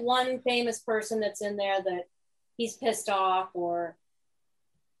always like one famous person that's in there that he's pissed off, or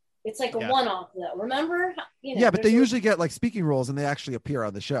it's like a one-off though. Remember? Yeah, but they usually get like speaking roles and they actually appear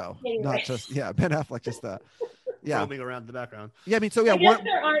on the show. Yeah, not right. just Ben Affleck just roaming around the background. Yeah, I mean, so I guess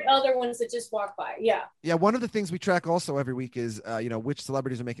there aren't other ones that just walk by. Yeah. Yeah, one of the things we track also every week is which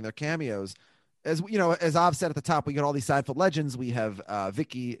celebrities are making their cameos. As Av said at the top, we got all these Seinfeld legends. We have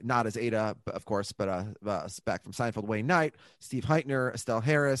Vicky, not as Ada, of course, but back from Seinfeld, Wayne Knight, Steve Heitner, Estelle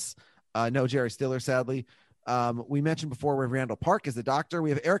Harris, no Jerry Stiller, sadly. We mentioned before we have Randall Park as the doctor. We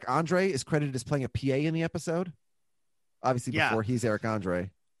have Eric Andre is credited as playing a PA in the episode. Obviously, before he's Eric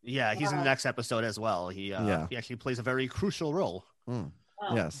Andre. Yeah, he's in the next episode as well. He actually plays a very crucial role.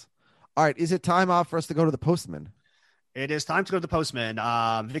 Yes. All right. Is it time off for us to go to the Postman? It is time to go to the Postman.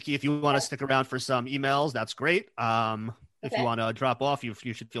 Vicky, if you want to stick around for some emails, that's great. If you want to drop off, you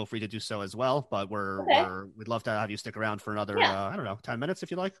should feel free to do so as well. But we'd love to have you stick around for another 10 minutes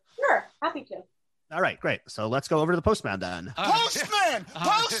if you like. Sure, happy to. All right, great. So let's go over to the Postman then. Postman,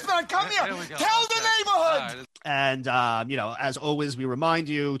 come here. Tell the neighborhood. And as always, we remind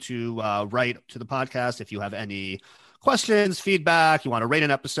you to write to the podcast if you have any questions, feedback, you want to rate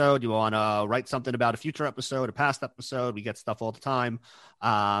an episode, you want to write something about a future episode, a past episode. We get stuff all the time.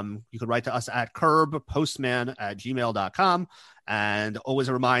 You can write to us at curbpostman@gmail.com. And always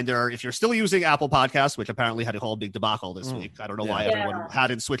a reminder, if you're still using Apple Podcasts, which apparently had a whole big debacle this week. I don't know why everyone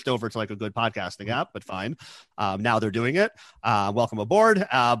hadn't switched over to like a good podcasting app, but fine. Now they're doing it. Welcome aboard.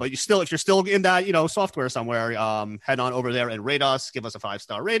 But if you're still in that, software somewhere, head on over there and rate us, give us a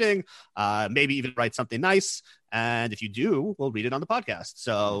 5-star rating, maybe even write something nice. And if you do, we'll read it on the podcast.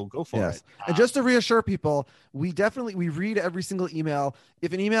 So go for it. And just to reassure people, we read every single email.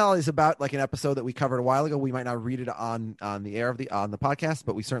 If an email is about like an episode that we covered a while ago, we might not read it on the air on the podcast,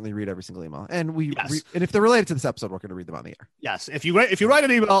 but we certainly read every single email. And and if they're related to this episode, we're going to read them on the air. Yes. If you write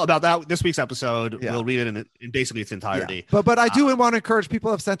an email about this week's episode, we'll read it in basically its entirety. Yeah. But I do want to encourage people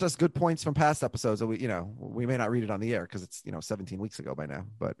who have sent us good points from past episodes that we may not read it on the air because it's 17 weeks ago by now.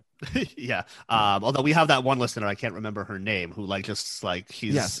 But yeah. Although we have that one listener, I can't remember her name, who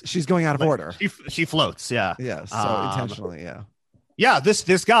she's going out of order. She floats. Yeah. Yeah. So intentionally. Yeah. Yeah,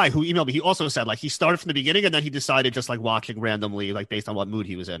 this guy who emailed me, he also said like he started from the beginning and then he decided just like watching randomly, like based on what mood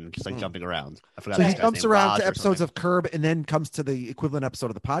he was in, just like jumping around. I forgot. So he jumps around to episodes of Curb and then comes to the equivalent episode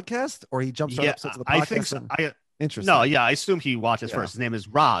of the podcast, or he jumps to episodes of the podcast. I think so. Interesting. No, yeah, I assume he watches first. His name is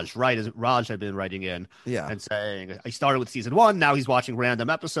Raj, right? Raj had been writing in and saying, I started with season 1. Now he's watching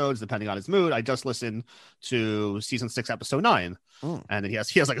random episodes depending on his mood. I just listened to season 6, episode 9. And then he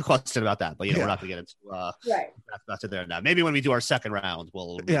has like a question about that. But, we're not going to get into that's it there now. Maybe when we do our second round,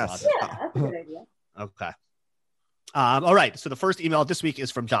 we'll. Yes. Yeah, that's a good idea. Okay. All right. So the first email this week is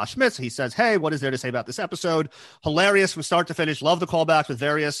from Josh Smith. He says, hey, what is there to say about this episode? Hilarious from start to finish. Love the callbacks with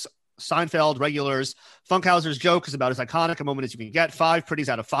various Seinfeld regulars. Funkhauser's joke is about as iconic a moment as you can get. 5 pretties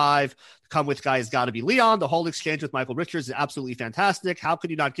out of 5. The come with guy has got to be Leon. The whole exchange with Michael Richards is absolutely fantastic. How could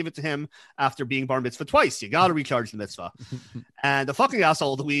you not give it to him after being bar mitzvah twice? You got to recharge the mitzvah. And the fucking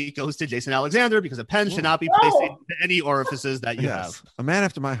asshole of the week goes to Jason Alexander because a pen should not be placed into any orifices that you have. A man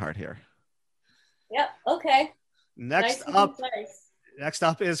after my heart here. Yep. Okay. Next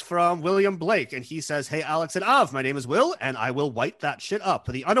up is from William Blake, and he says, hey, Alex and Av, my name is Will, and I will white that shit up.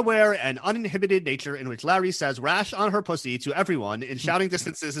 For the unaware and uninhibited nature in which Larry says rash on her pussy to everyone in shouting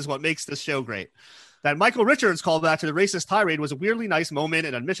distances is what makes this show great. That Michael Richards callback to the racist tirade was a weirdly nice moment,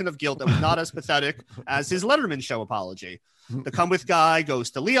 an admission of guilt that was not as pathetic as his Letterman show apology. The come with guy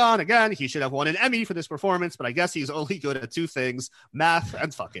goes to Leon. Again, he should have won an Emmy for this performance, but I guess he's only good at 2 things, math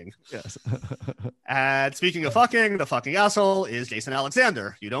and fucking. Yes. And speaking of fucking, the fucking asshole is Jason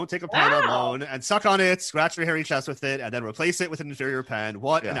Alexander. You don't take a pen on loan and suck on it, scratch your hairy chest with it, and then replace it with an inferior pen.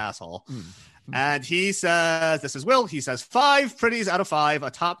 What an asshole. And he says, this is Will, he says 5 pretties out of 5,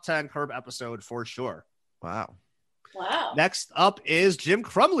 a top 10 Curb episode for sure. Wow. Next up is Jim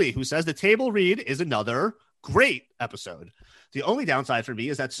Crumley, who says the table read is another great episode. The only downside for me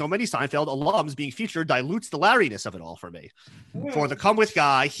is that so many Seinfeld alums being featured dilutes the Larryness of it all for me. For the come with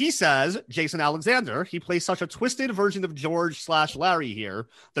guy, he says Jason Alexander, he plays such a twisted version of George/Larry here.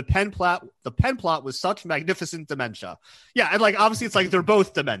 The pen plot was such magnificent dementia. Yeah, and like obviously it's like they're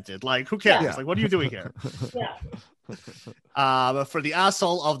both demented. Like who cares? Yeah. Like what are you doing here? For the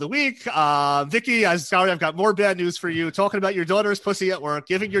asshole of the week, Vicky, I've got more bad news for you. Talking about your daughter's pussy at work,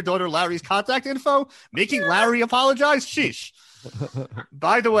 giving your daughter Larry's contact info, making Larry apologize. Sheesh.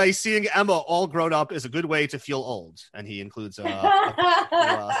 By the way, seeing Emma all grown up is a good way to feel old. And he includes Sierra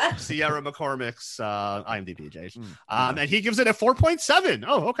McCormick's IMDb, Jay. And he gives it a 4.7.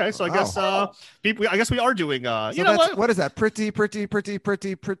 Oh, okay. So I guess we are doing. You know what is that? Pretty,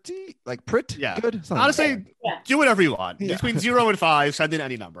 like pretty. Yeah. Good. Honestly, do whatever you want. Between 0 and 5, send in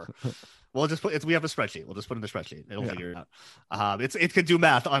any number. We'll just put it. We have a spreadsheet. We'll just put it in the spreadsheet. It'll figure it out. It can do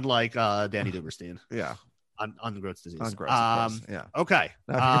math, unlike Danny Duberstein. Yeah. On Groat's disease. On Groat's, yeah. Okay.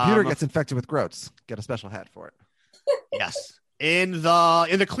 Now, if your computer gets infected with Groat's, get a special hat for it. Yes. In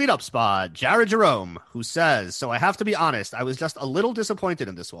the cleanup spot, Jared Jerome, who says, so I have to be honest, I was just a little disappointed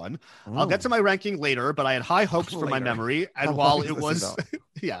in this one. I'll get to my ranking later, but I had high hopes for my memory. And while it was,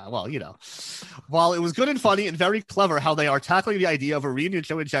 while it was good and funny and very clever how they are tackling the idea of a reunion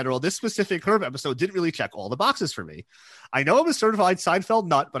show in general, this specific Curb episode didn't really check all the boxes for me. I know I'm a certified Seinfeld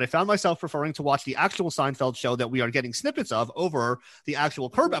nut, but I found myself preferring to watch the actual Seinfeld show that we are getting snippets of over the actual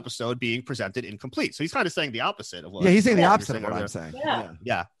Curb episode being presented incomplete. So he's kind of saying the opposite of what. Yeah, he's saying the opposite of what I'm saying.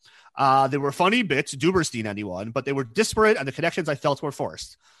 Yeah. There were funny bits, Duberstein anyone, but they were disparate and the connections I felt were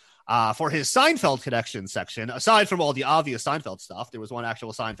forced. For his Seinfeld connection section, aside from all the obvious Seinfeld stuff, there was one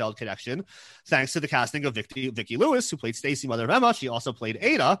actual Seinfeld connection, thanks to the casting of Vicki Lewis, who played Stacy, mother of Emma. She also played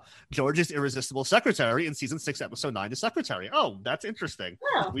Ada, George's irresistible secretary in season 6, episode 9, The Secretary. Oh, that's interesting.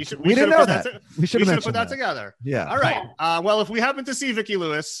 Oh. We didn't know that. We should have put that together. Yeah. All right. Well, if we happen to see Vicki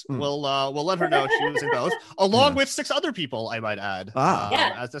Lewis, we'll let her know she was in both, along with 6 other people, I might add,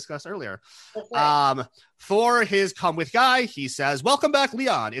 as discussed earlier. Right. For his Come With Guy, he says, "Welcome back,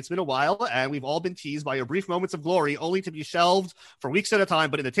 Leon. It's been a while, and we've all been teased by your brief moments of glory, only to be shelved for weeks at a time.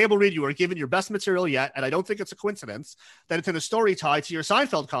 But in the table read, you are given your best material yet, and I don't think it's a coincidence that it's in a story tied to your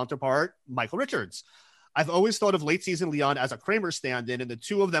Seinfeld counterpart, Michael Richards. I've always thought of late season Leon as a Kramer stand-in, and the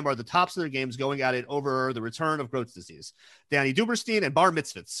two of them are the tops of their games going at it over the return of Groat's disease. Danny Duberstein and Bar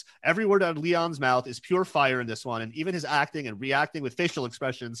Mitzvitz. Every word out of Leon's mouth is pure fire in this one, and even his acting and reacting with facial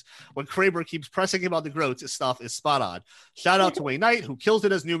expressions when Kramer keeps pressing him on the Groat's stuff is spot on. Shout out to Wayne Knight, who kills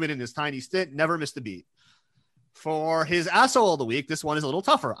it as Newman in his tiny stint, never missed a beat." For his asshole of the week, this one is a little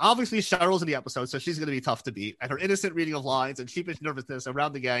tougher. Obviously, Cheryl's in the episode, so she's going to be tough to beat. And her innocent reading of lines and sheepish nervousness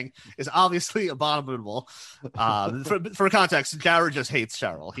around the gang is obviously abominable. For context, Jared just hates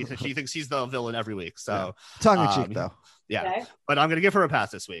Cheryl. She thinks he's the villain every week. So tongue-in-cheek, though. Yeah, Okay. But I'm going to give her a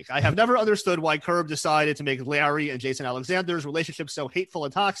pass this week. I have never understood why Curb decided to make Larry and Jason Alexander's relationship so hateful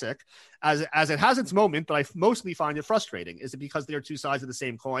and toxic, as it has its moment, but I mostly find it frustrating. Is it because they're two sides of the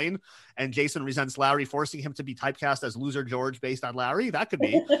same coin, and Jason resents Larry forcing him to be typecast as loser George based on Larry? That could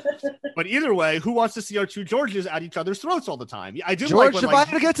be. But either way, who wants to see our two Georges at each other's throats all the time? I do George like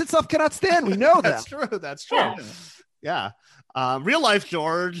divided against itself cannot stand. We know that. That's true. Yeah. Real life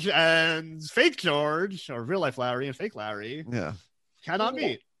George and fake George, or real life Larry and fake Larry. Yeah. Cannot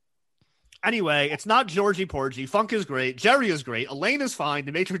meet. Anyway, it's not Georgie Porgy. Funk is great. Jerry is great. Elaine is fine.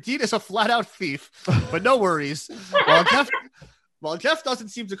 The Maitre D is a flat out thief, but no worries. While Jeff doesn't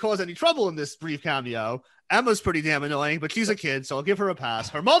seem to cause any trouble in this brief cameo, Emma's pretty damn annoying, but she's a kid, so I'll give her a pass.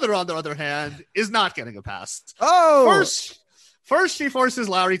 Her mother, on the other hand, is not getting a pass. Oh! First, she forces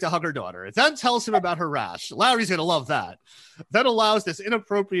Larry to hug her daughter, then tells him about her rash. Larry's going to love that. Then allows this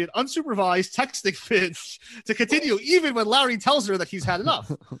inappropriate, unsupervised texting finish to continue even when Larry tells her that he's had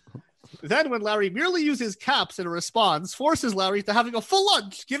enough. Then when Larry merely uses caps in a response, forces Larry to having a full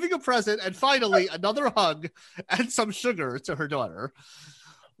lunch, giving a present, and finally another hug and some sugar to her daughter.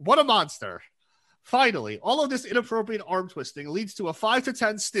 What a monster. Finally, all of this inappropriate arm twisting leads to a 5 to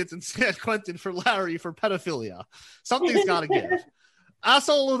 10 stint in San Quentin for Larry for pedophilia. Something's got to give.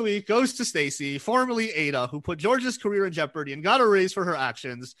 Asshole of the week goes to Stacy, formerly Ada, who put George's career in jeopardy and got a raise for her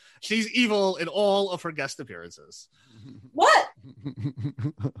actions. She's evil in all of her guest appearances. What?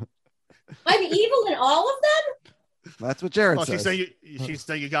 I'm evil in all of them? That's what Jared says. She's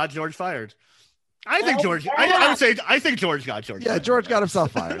saying you got George fired. I think George. I would say I think George got George. Yeah, fired. George got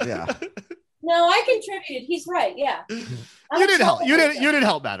himself fired. Yeah. No, I contributed. He's right. Yeah. You didn't help. You didn't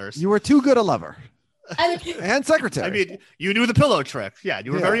help matters. You were too good a lover. And secretary. I mean, you knew the pillow trick. Yeah,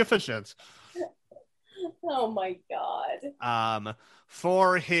 you were very efficient. Oh my God.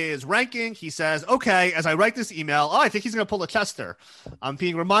 For his ranking, he says, "Okay, as I write this email, I think he's going to pull a Chester. I'm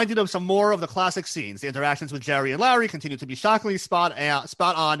being reminded of some more of the classic scenes. The interactions with Jerry and Larry continue to be shockingly spot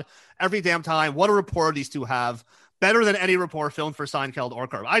on every damn time. What a rapport these two have. Better than any rapport filmed for Seinfeld or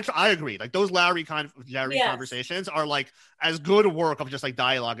Curb." I agree. Like those Larry Jerry conversations are like as good work of just like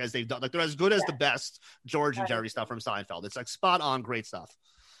dialogue as they've done. Like they're as good as the best George and Jerry stuff from Seinfeld. It's like spot on, great stuff.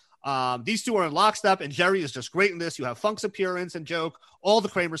 These two are in lockstep, and Jerry is just great in this. You have Funk's appearance and joke, all the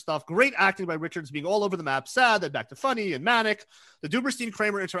Kramer stuff, great acting by Richards being all over the map, sad, then back to funny and manic. The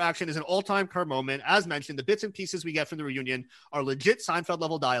Duberstein-Kramer interaction is an all-time Curb moment. As mentioned, the bits and pieces we get from the reunion are legit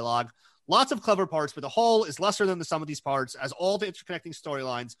Seinfeld-level dialogue. Lots of clever parts, but the whole is lesser than the sum of these parts, as all the interconnecting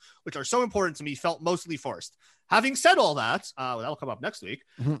storylines, which are so important to me, felt mostly forced. Having said all that, that'll come up next week,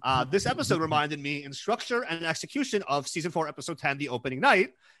 this episode reminded me in structure and execution of season 4, episode 10, The Opening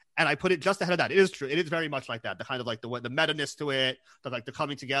Night, and I put it just ahead of that. It is true. It is very much like that. The kind of like the meta-ness to it, the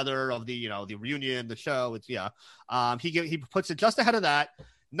coming together of the reunion, the show. It's he puts it just ahead of that.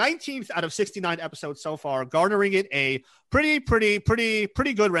 19th out of 69 episodes so far, garnering it a pretty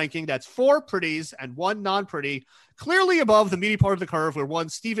good ranking. That's 4 pretties and 1 non-pretty, clearly above the meaty part of the curve where one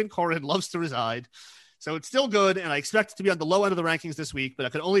Stephen Corrin loves to reside. So it's still good, and I expect it to be on the low end of the rankings this week, but I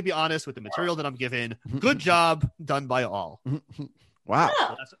can only be honest with the material that I'm given. Good job done by all.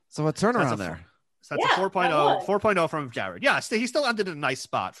 Wow. So a turnaround there. So that's a 4.0 from Jared. Yeah, he still ended in a nice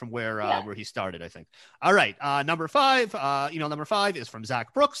spot from where he started, I think. All right, number 5. Number 5 is from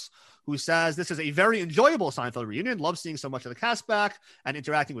Zach Brooks, who says, "This is a very enjoyable Seinfeld reunion. Love seeing so much of the cast back and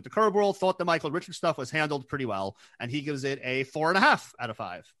interacting with the Curb world. Thought the Michael Richards stuff was handled pretty well." And he gives it a 4.5 out of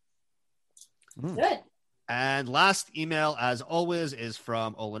 5. Good. And last email, as always, is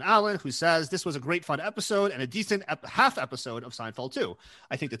from Olin Allen, who says, this was a great fun episode and a decent half episode of Seinfeld too.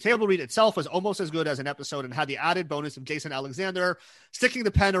 I think the table read itself was almost as good as an episode and had the added bonus of Jason Alexander sticking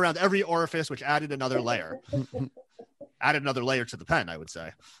the pen around every orifice, which added another layer. Added another layer to the pen, I would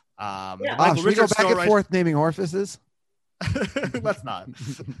say. Should we go back and forth naming orifices? Let's not.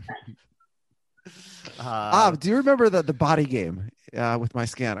 Do you remember the body game with my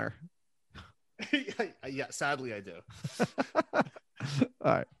scanner? Yeah, sadly I do. All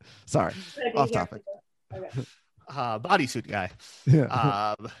right, sorry, off topic. Bodysuit guy.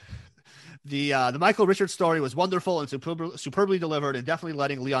 Yeah. The Michael Richards story was wonderful and superbly delivered, and definitely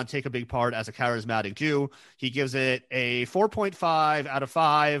letting Leon take a big part as a charismatic Jew. He gives it a 4.5 out of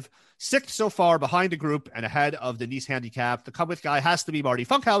 5. Sixth so far, behind the group and ahead of the Nice handicap. The come with guy has to be Marty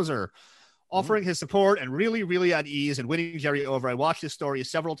Funkhauser. Offering his support and really, really at ease and winning Jerry over. I watched this story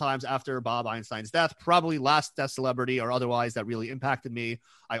several times after Bob Einstein's death, probably last death celebrity or otherwise that really impacted me.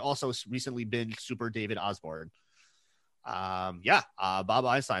 I also recently binged Super David Osborne. Bob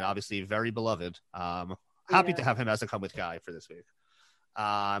Einstein, obviously very beloved. Happy to have him as a come with guy for this week.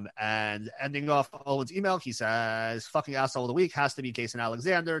 And ending off Owen's email, he says, fucking asshole of the week has to be Jason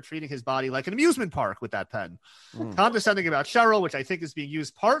Alexander, treating his body like an amusement park with that pen. Condescending about Cheryl, which I think is being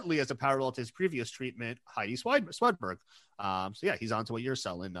used partly as a parallel to his previous treatment, Heidi Swedberg. He's on to what you're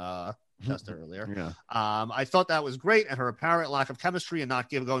selling, Chester, earlier. Yeah. I thought that was great, and her apparent lack of chemistry and not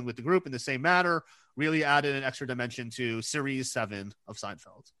going with the group in the same manner really added an extra dimension to Series 7 of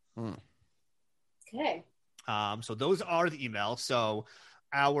Seinfeld. Okay. So those are the emails. So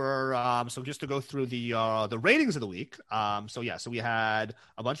so just to go through the ratings of the week. So we had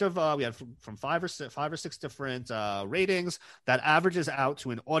a bunch of from five or six different ratings that averages out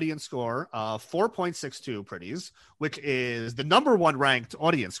to an audience score of 4.62 pretties, which is the number one ranked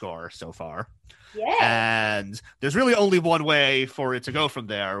audience score so far. Yeah. And there's really only one way for it to go from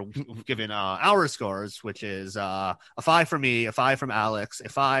there, given our scores, which is a 5 from me, a 5 from Alex, a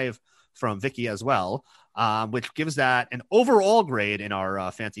 5 from Vicky as well. Which gives that an overall grade in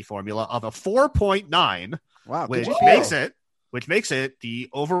our fancy formula of a 4.9. Wow, which makes it the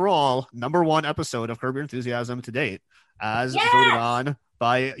overall number one episode of Curb Your Enthusiasm to date, as voted on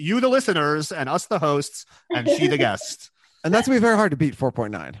by you, the listeners, and us, the hosts, and she, the guest. And that's going to be very hard to beat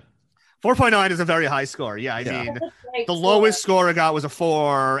 4.9. 4.9 is a very high score. Yeah, I mean, the lowest score I got was a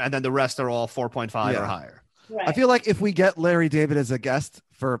 4, and then the rest are all 4.5 or higher. Right. I feel like if we get Larry David as a guest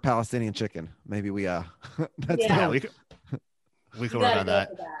for Palestinian Chicken, maybe we we could work on that.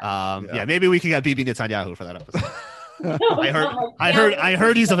 Maybe we can get Bibi Netanyahu for that episode. I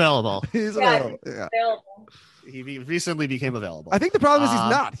heard he's available. He's available. Yeah. He recently became available. I think the problem is he's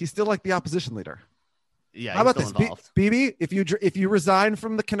not. He's still like the opposition leader. Yeah. How about this, Bibi? If you resign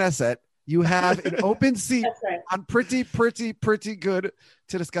from the Knesset, you have an open seat on pretty good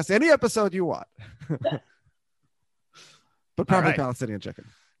to discuss any episode you want. But probably Palestinian Chicken.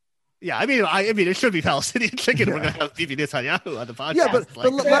 Yeah, I mean, it should be Palestinian Chicken. We're gonna have Bibi Netanyahu on the podcast. Yeah, but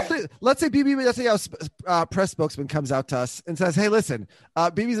let's say Bibi Netanyahu's press spokesman comes out to us and says, "Hey, listen,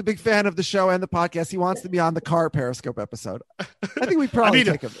 Bibi's a big fan of the show and the podcast. He wants to be on the car Periscope episode." I think we probably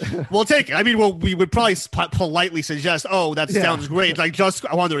take him. We'll take it. I mean, we would probably politely suggest, "Oh, that sounds great." Like, just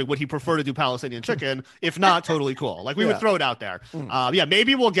wondering, would he prefer to do Palestinian Chicken? If not, totally cool. Like, we would throw it out there.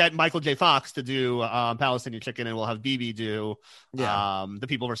 Maybe we'll get Michael J. Fox to do Palestinian Chicken, and we'll have Bibi do The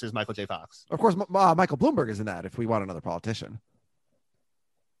People versus Michael J. Fox. Of course, Michael Bloomberg is in that if we want another politician.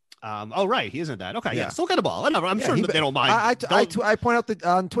 Right, he isn't that. Okay, yeah, still get a ball. I'm sure they don't mind. I point out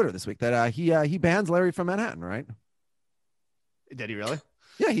on Twitter this week that he bans Larry from Manhattan, right? Did he really?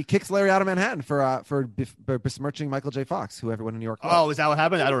 Yeah, he kicks Larry out of Manhattan for besmirching Michael J. Fox, who everyone in New York loves. Oh, is that what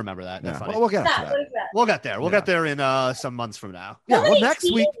happened? I don't remember that. That's funny. Well, we'll get to that. We'll get there. We'll get there in some months from now. Yeah, well,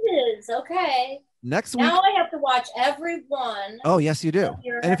 next week. Okay. Next week. Now I have to watch every one. Oh, yes, you do.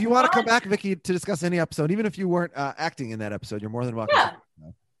 And if you want to come back, Vicky, to discuss any episode, even if you weren't acting in that episode, you're more than welcome.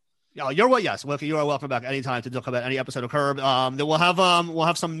 Yeah, yes, Vicky, you are welcome back anytime to talk about any episode of Curb. Then we'll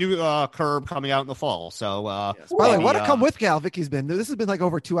have some new Curb coming out in the fall. So, by the way, what a come with gal Vicky's been. This has been like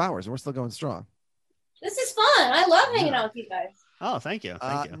over 2 hours, and we're still going strong. This is fun. I love hanging out with you guys. Oh, thank you.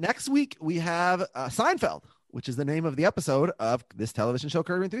 Next week we have Seinfeld, which is the name of the episode of this television show,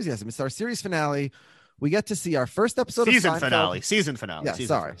 Curb Your Enthusiasm. It's our series finale. We get to see our first episode of Seinfeld. Season finale.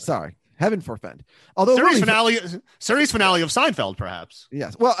 Yeah, sorry. Heaven forfend. Although series finale of Seinfeld, perhaps.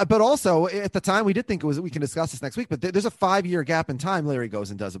 Yes. Well, but also at the time we did think we can discuss this next week, but there's a 5-year gap in time. Larry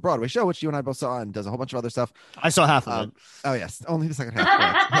goes and does a Broadway show, which you and I both saw, and does a whole bunch of other stuff. I saw half of it. Oh yes. Only the second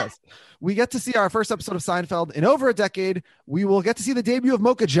half. Yes. We get to see our first episode of Seinfeld in over a decade. We will get to see the debut of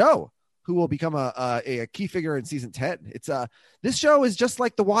Mocha Joe, who will become a key figure in season 10. It's this show is just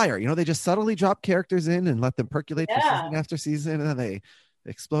like The Wire. You know, they just subtly drop characters in and let them percolate for season after season, and then they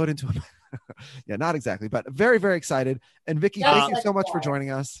explode into yeah, not exactly, but very, very excited. And Vicky, thank you so much for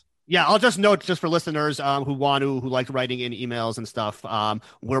joining us. Yeah, I'll just note, just for listeners who like writing in emails and stuff,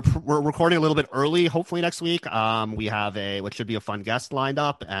 we're recording a little bit early, hopefully next week. We have what should be a fun guest lined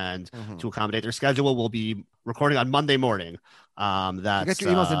up, and to accommodate their schedule, we'll be recording on Monday morning. That's get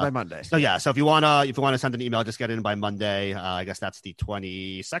your emails in by Monday. So yeah, so if you wanna send an email, just get it in by Monday. I guess that's the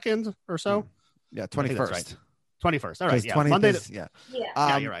 22nd or so. Yeah, 21st. 21st. All right. Yeah. Monday. Yeah,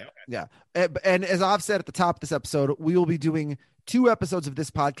 you're right. Okay. Yeah. And as I've said at the top of this episode, we will be doing 2 episodes of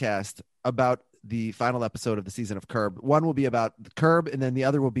this podcast about the final episode of the season of Curb. One will be about Curb, and then the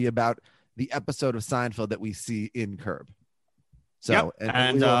other will be about the episode of Seinfeld that we see in Curb. So,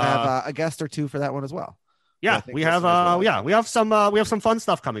 and we will have a guest or 2 for that one as well. Yeah, we have we have some fun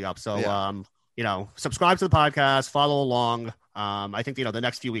stuff coming up. So subscribe to the podcast, follow along. I think the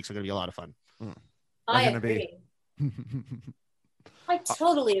next few weeks are going to be a lot of fun. I agree. I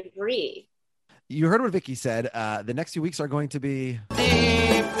totally agree. You heard what Vicky said. The next few weeks are going to be pretty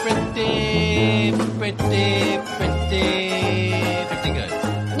good.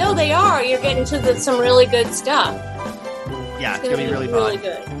 No, they are. You're getting to some really good stuff. Yeah, it's gonna be really good.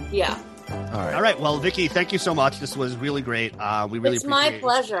 Yeah. All right. Well, Vicky, thank you so much. This was really great. We really appreciate my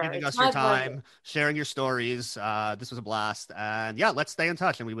pleasure. Giving us your time, sharing your stories. This was a blast. And yeah, let's stay in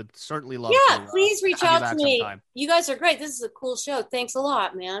touch. And we would certainly love to. Please reach out to me. Sometime. You guys are great. This is a cool show. Thanks a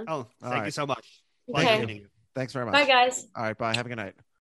lot, man. Oh, thank you so much. Okay. Thanks very much. Bye, guys. All right. Bye. Have a good night.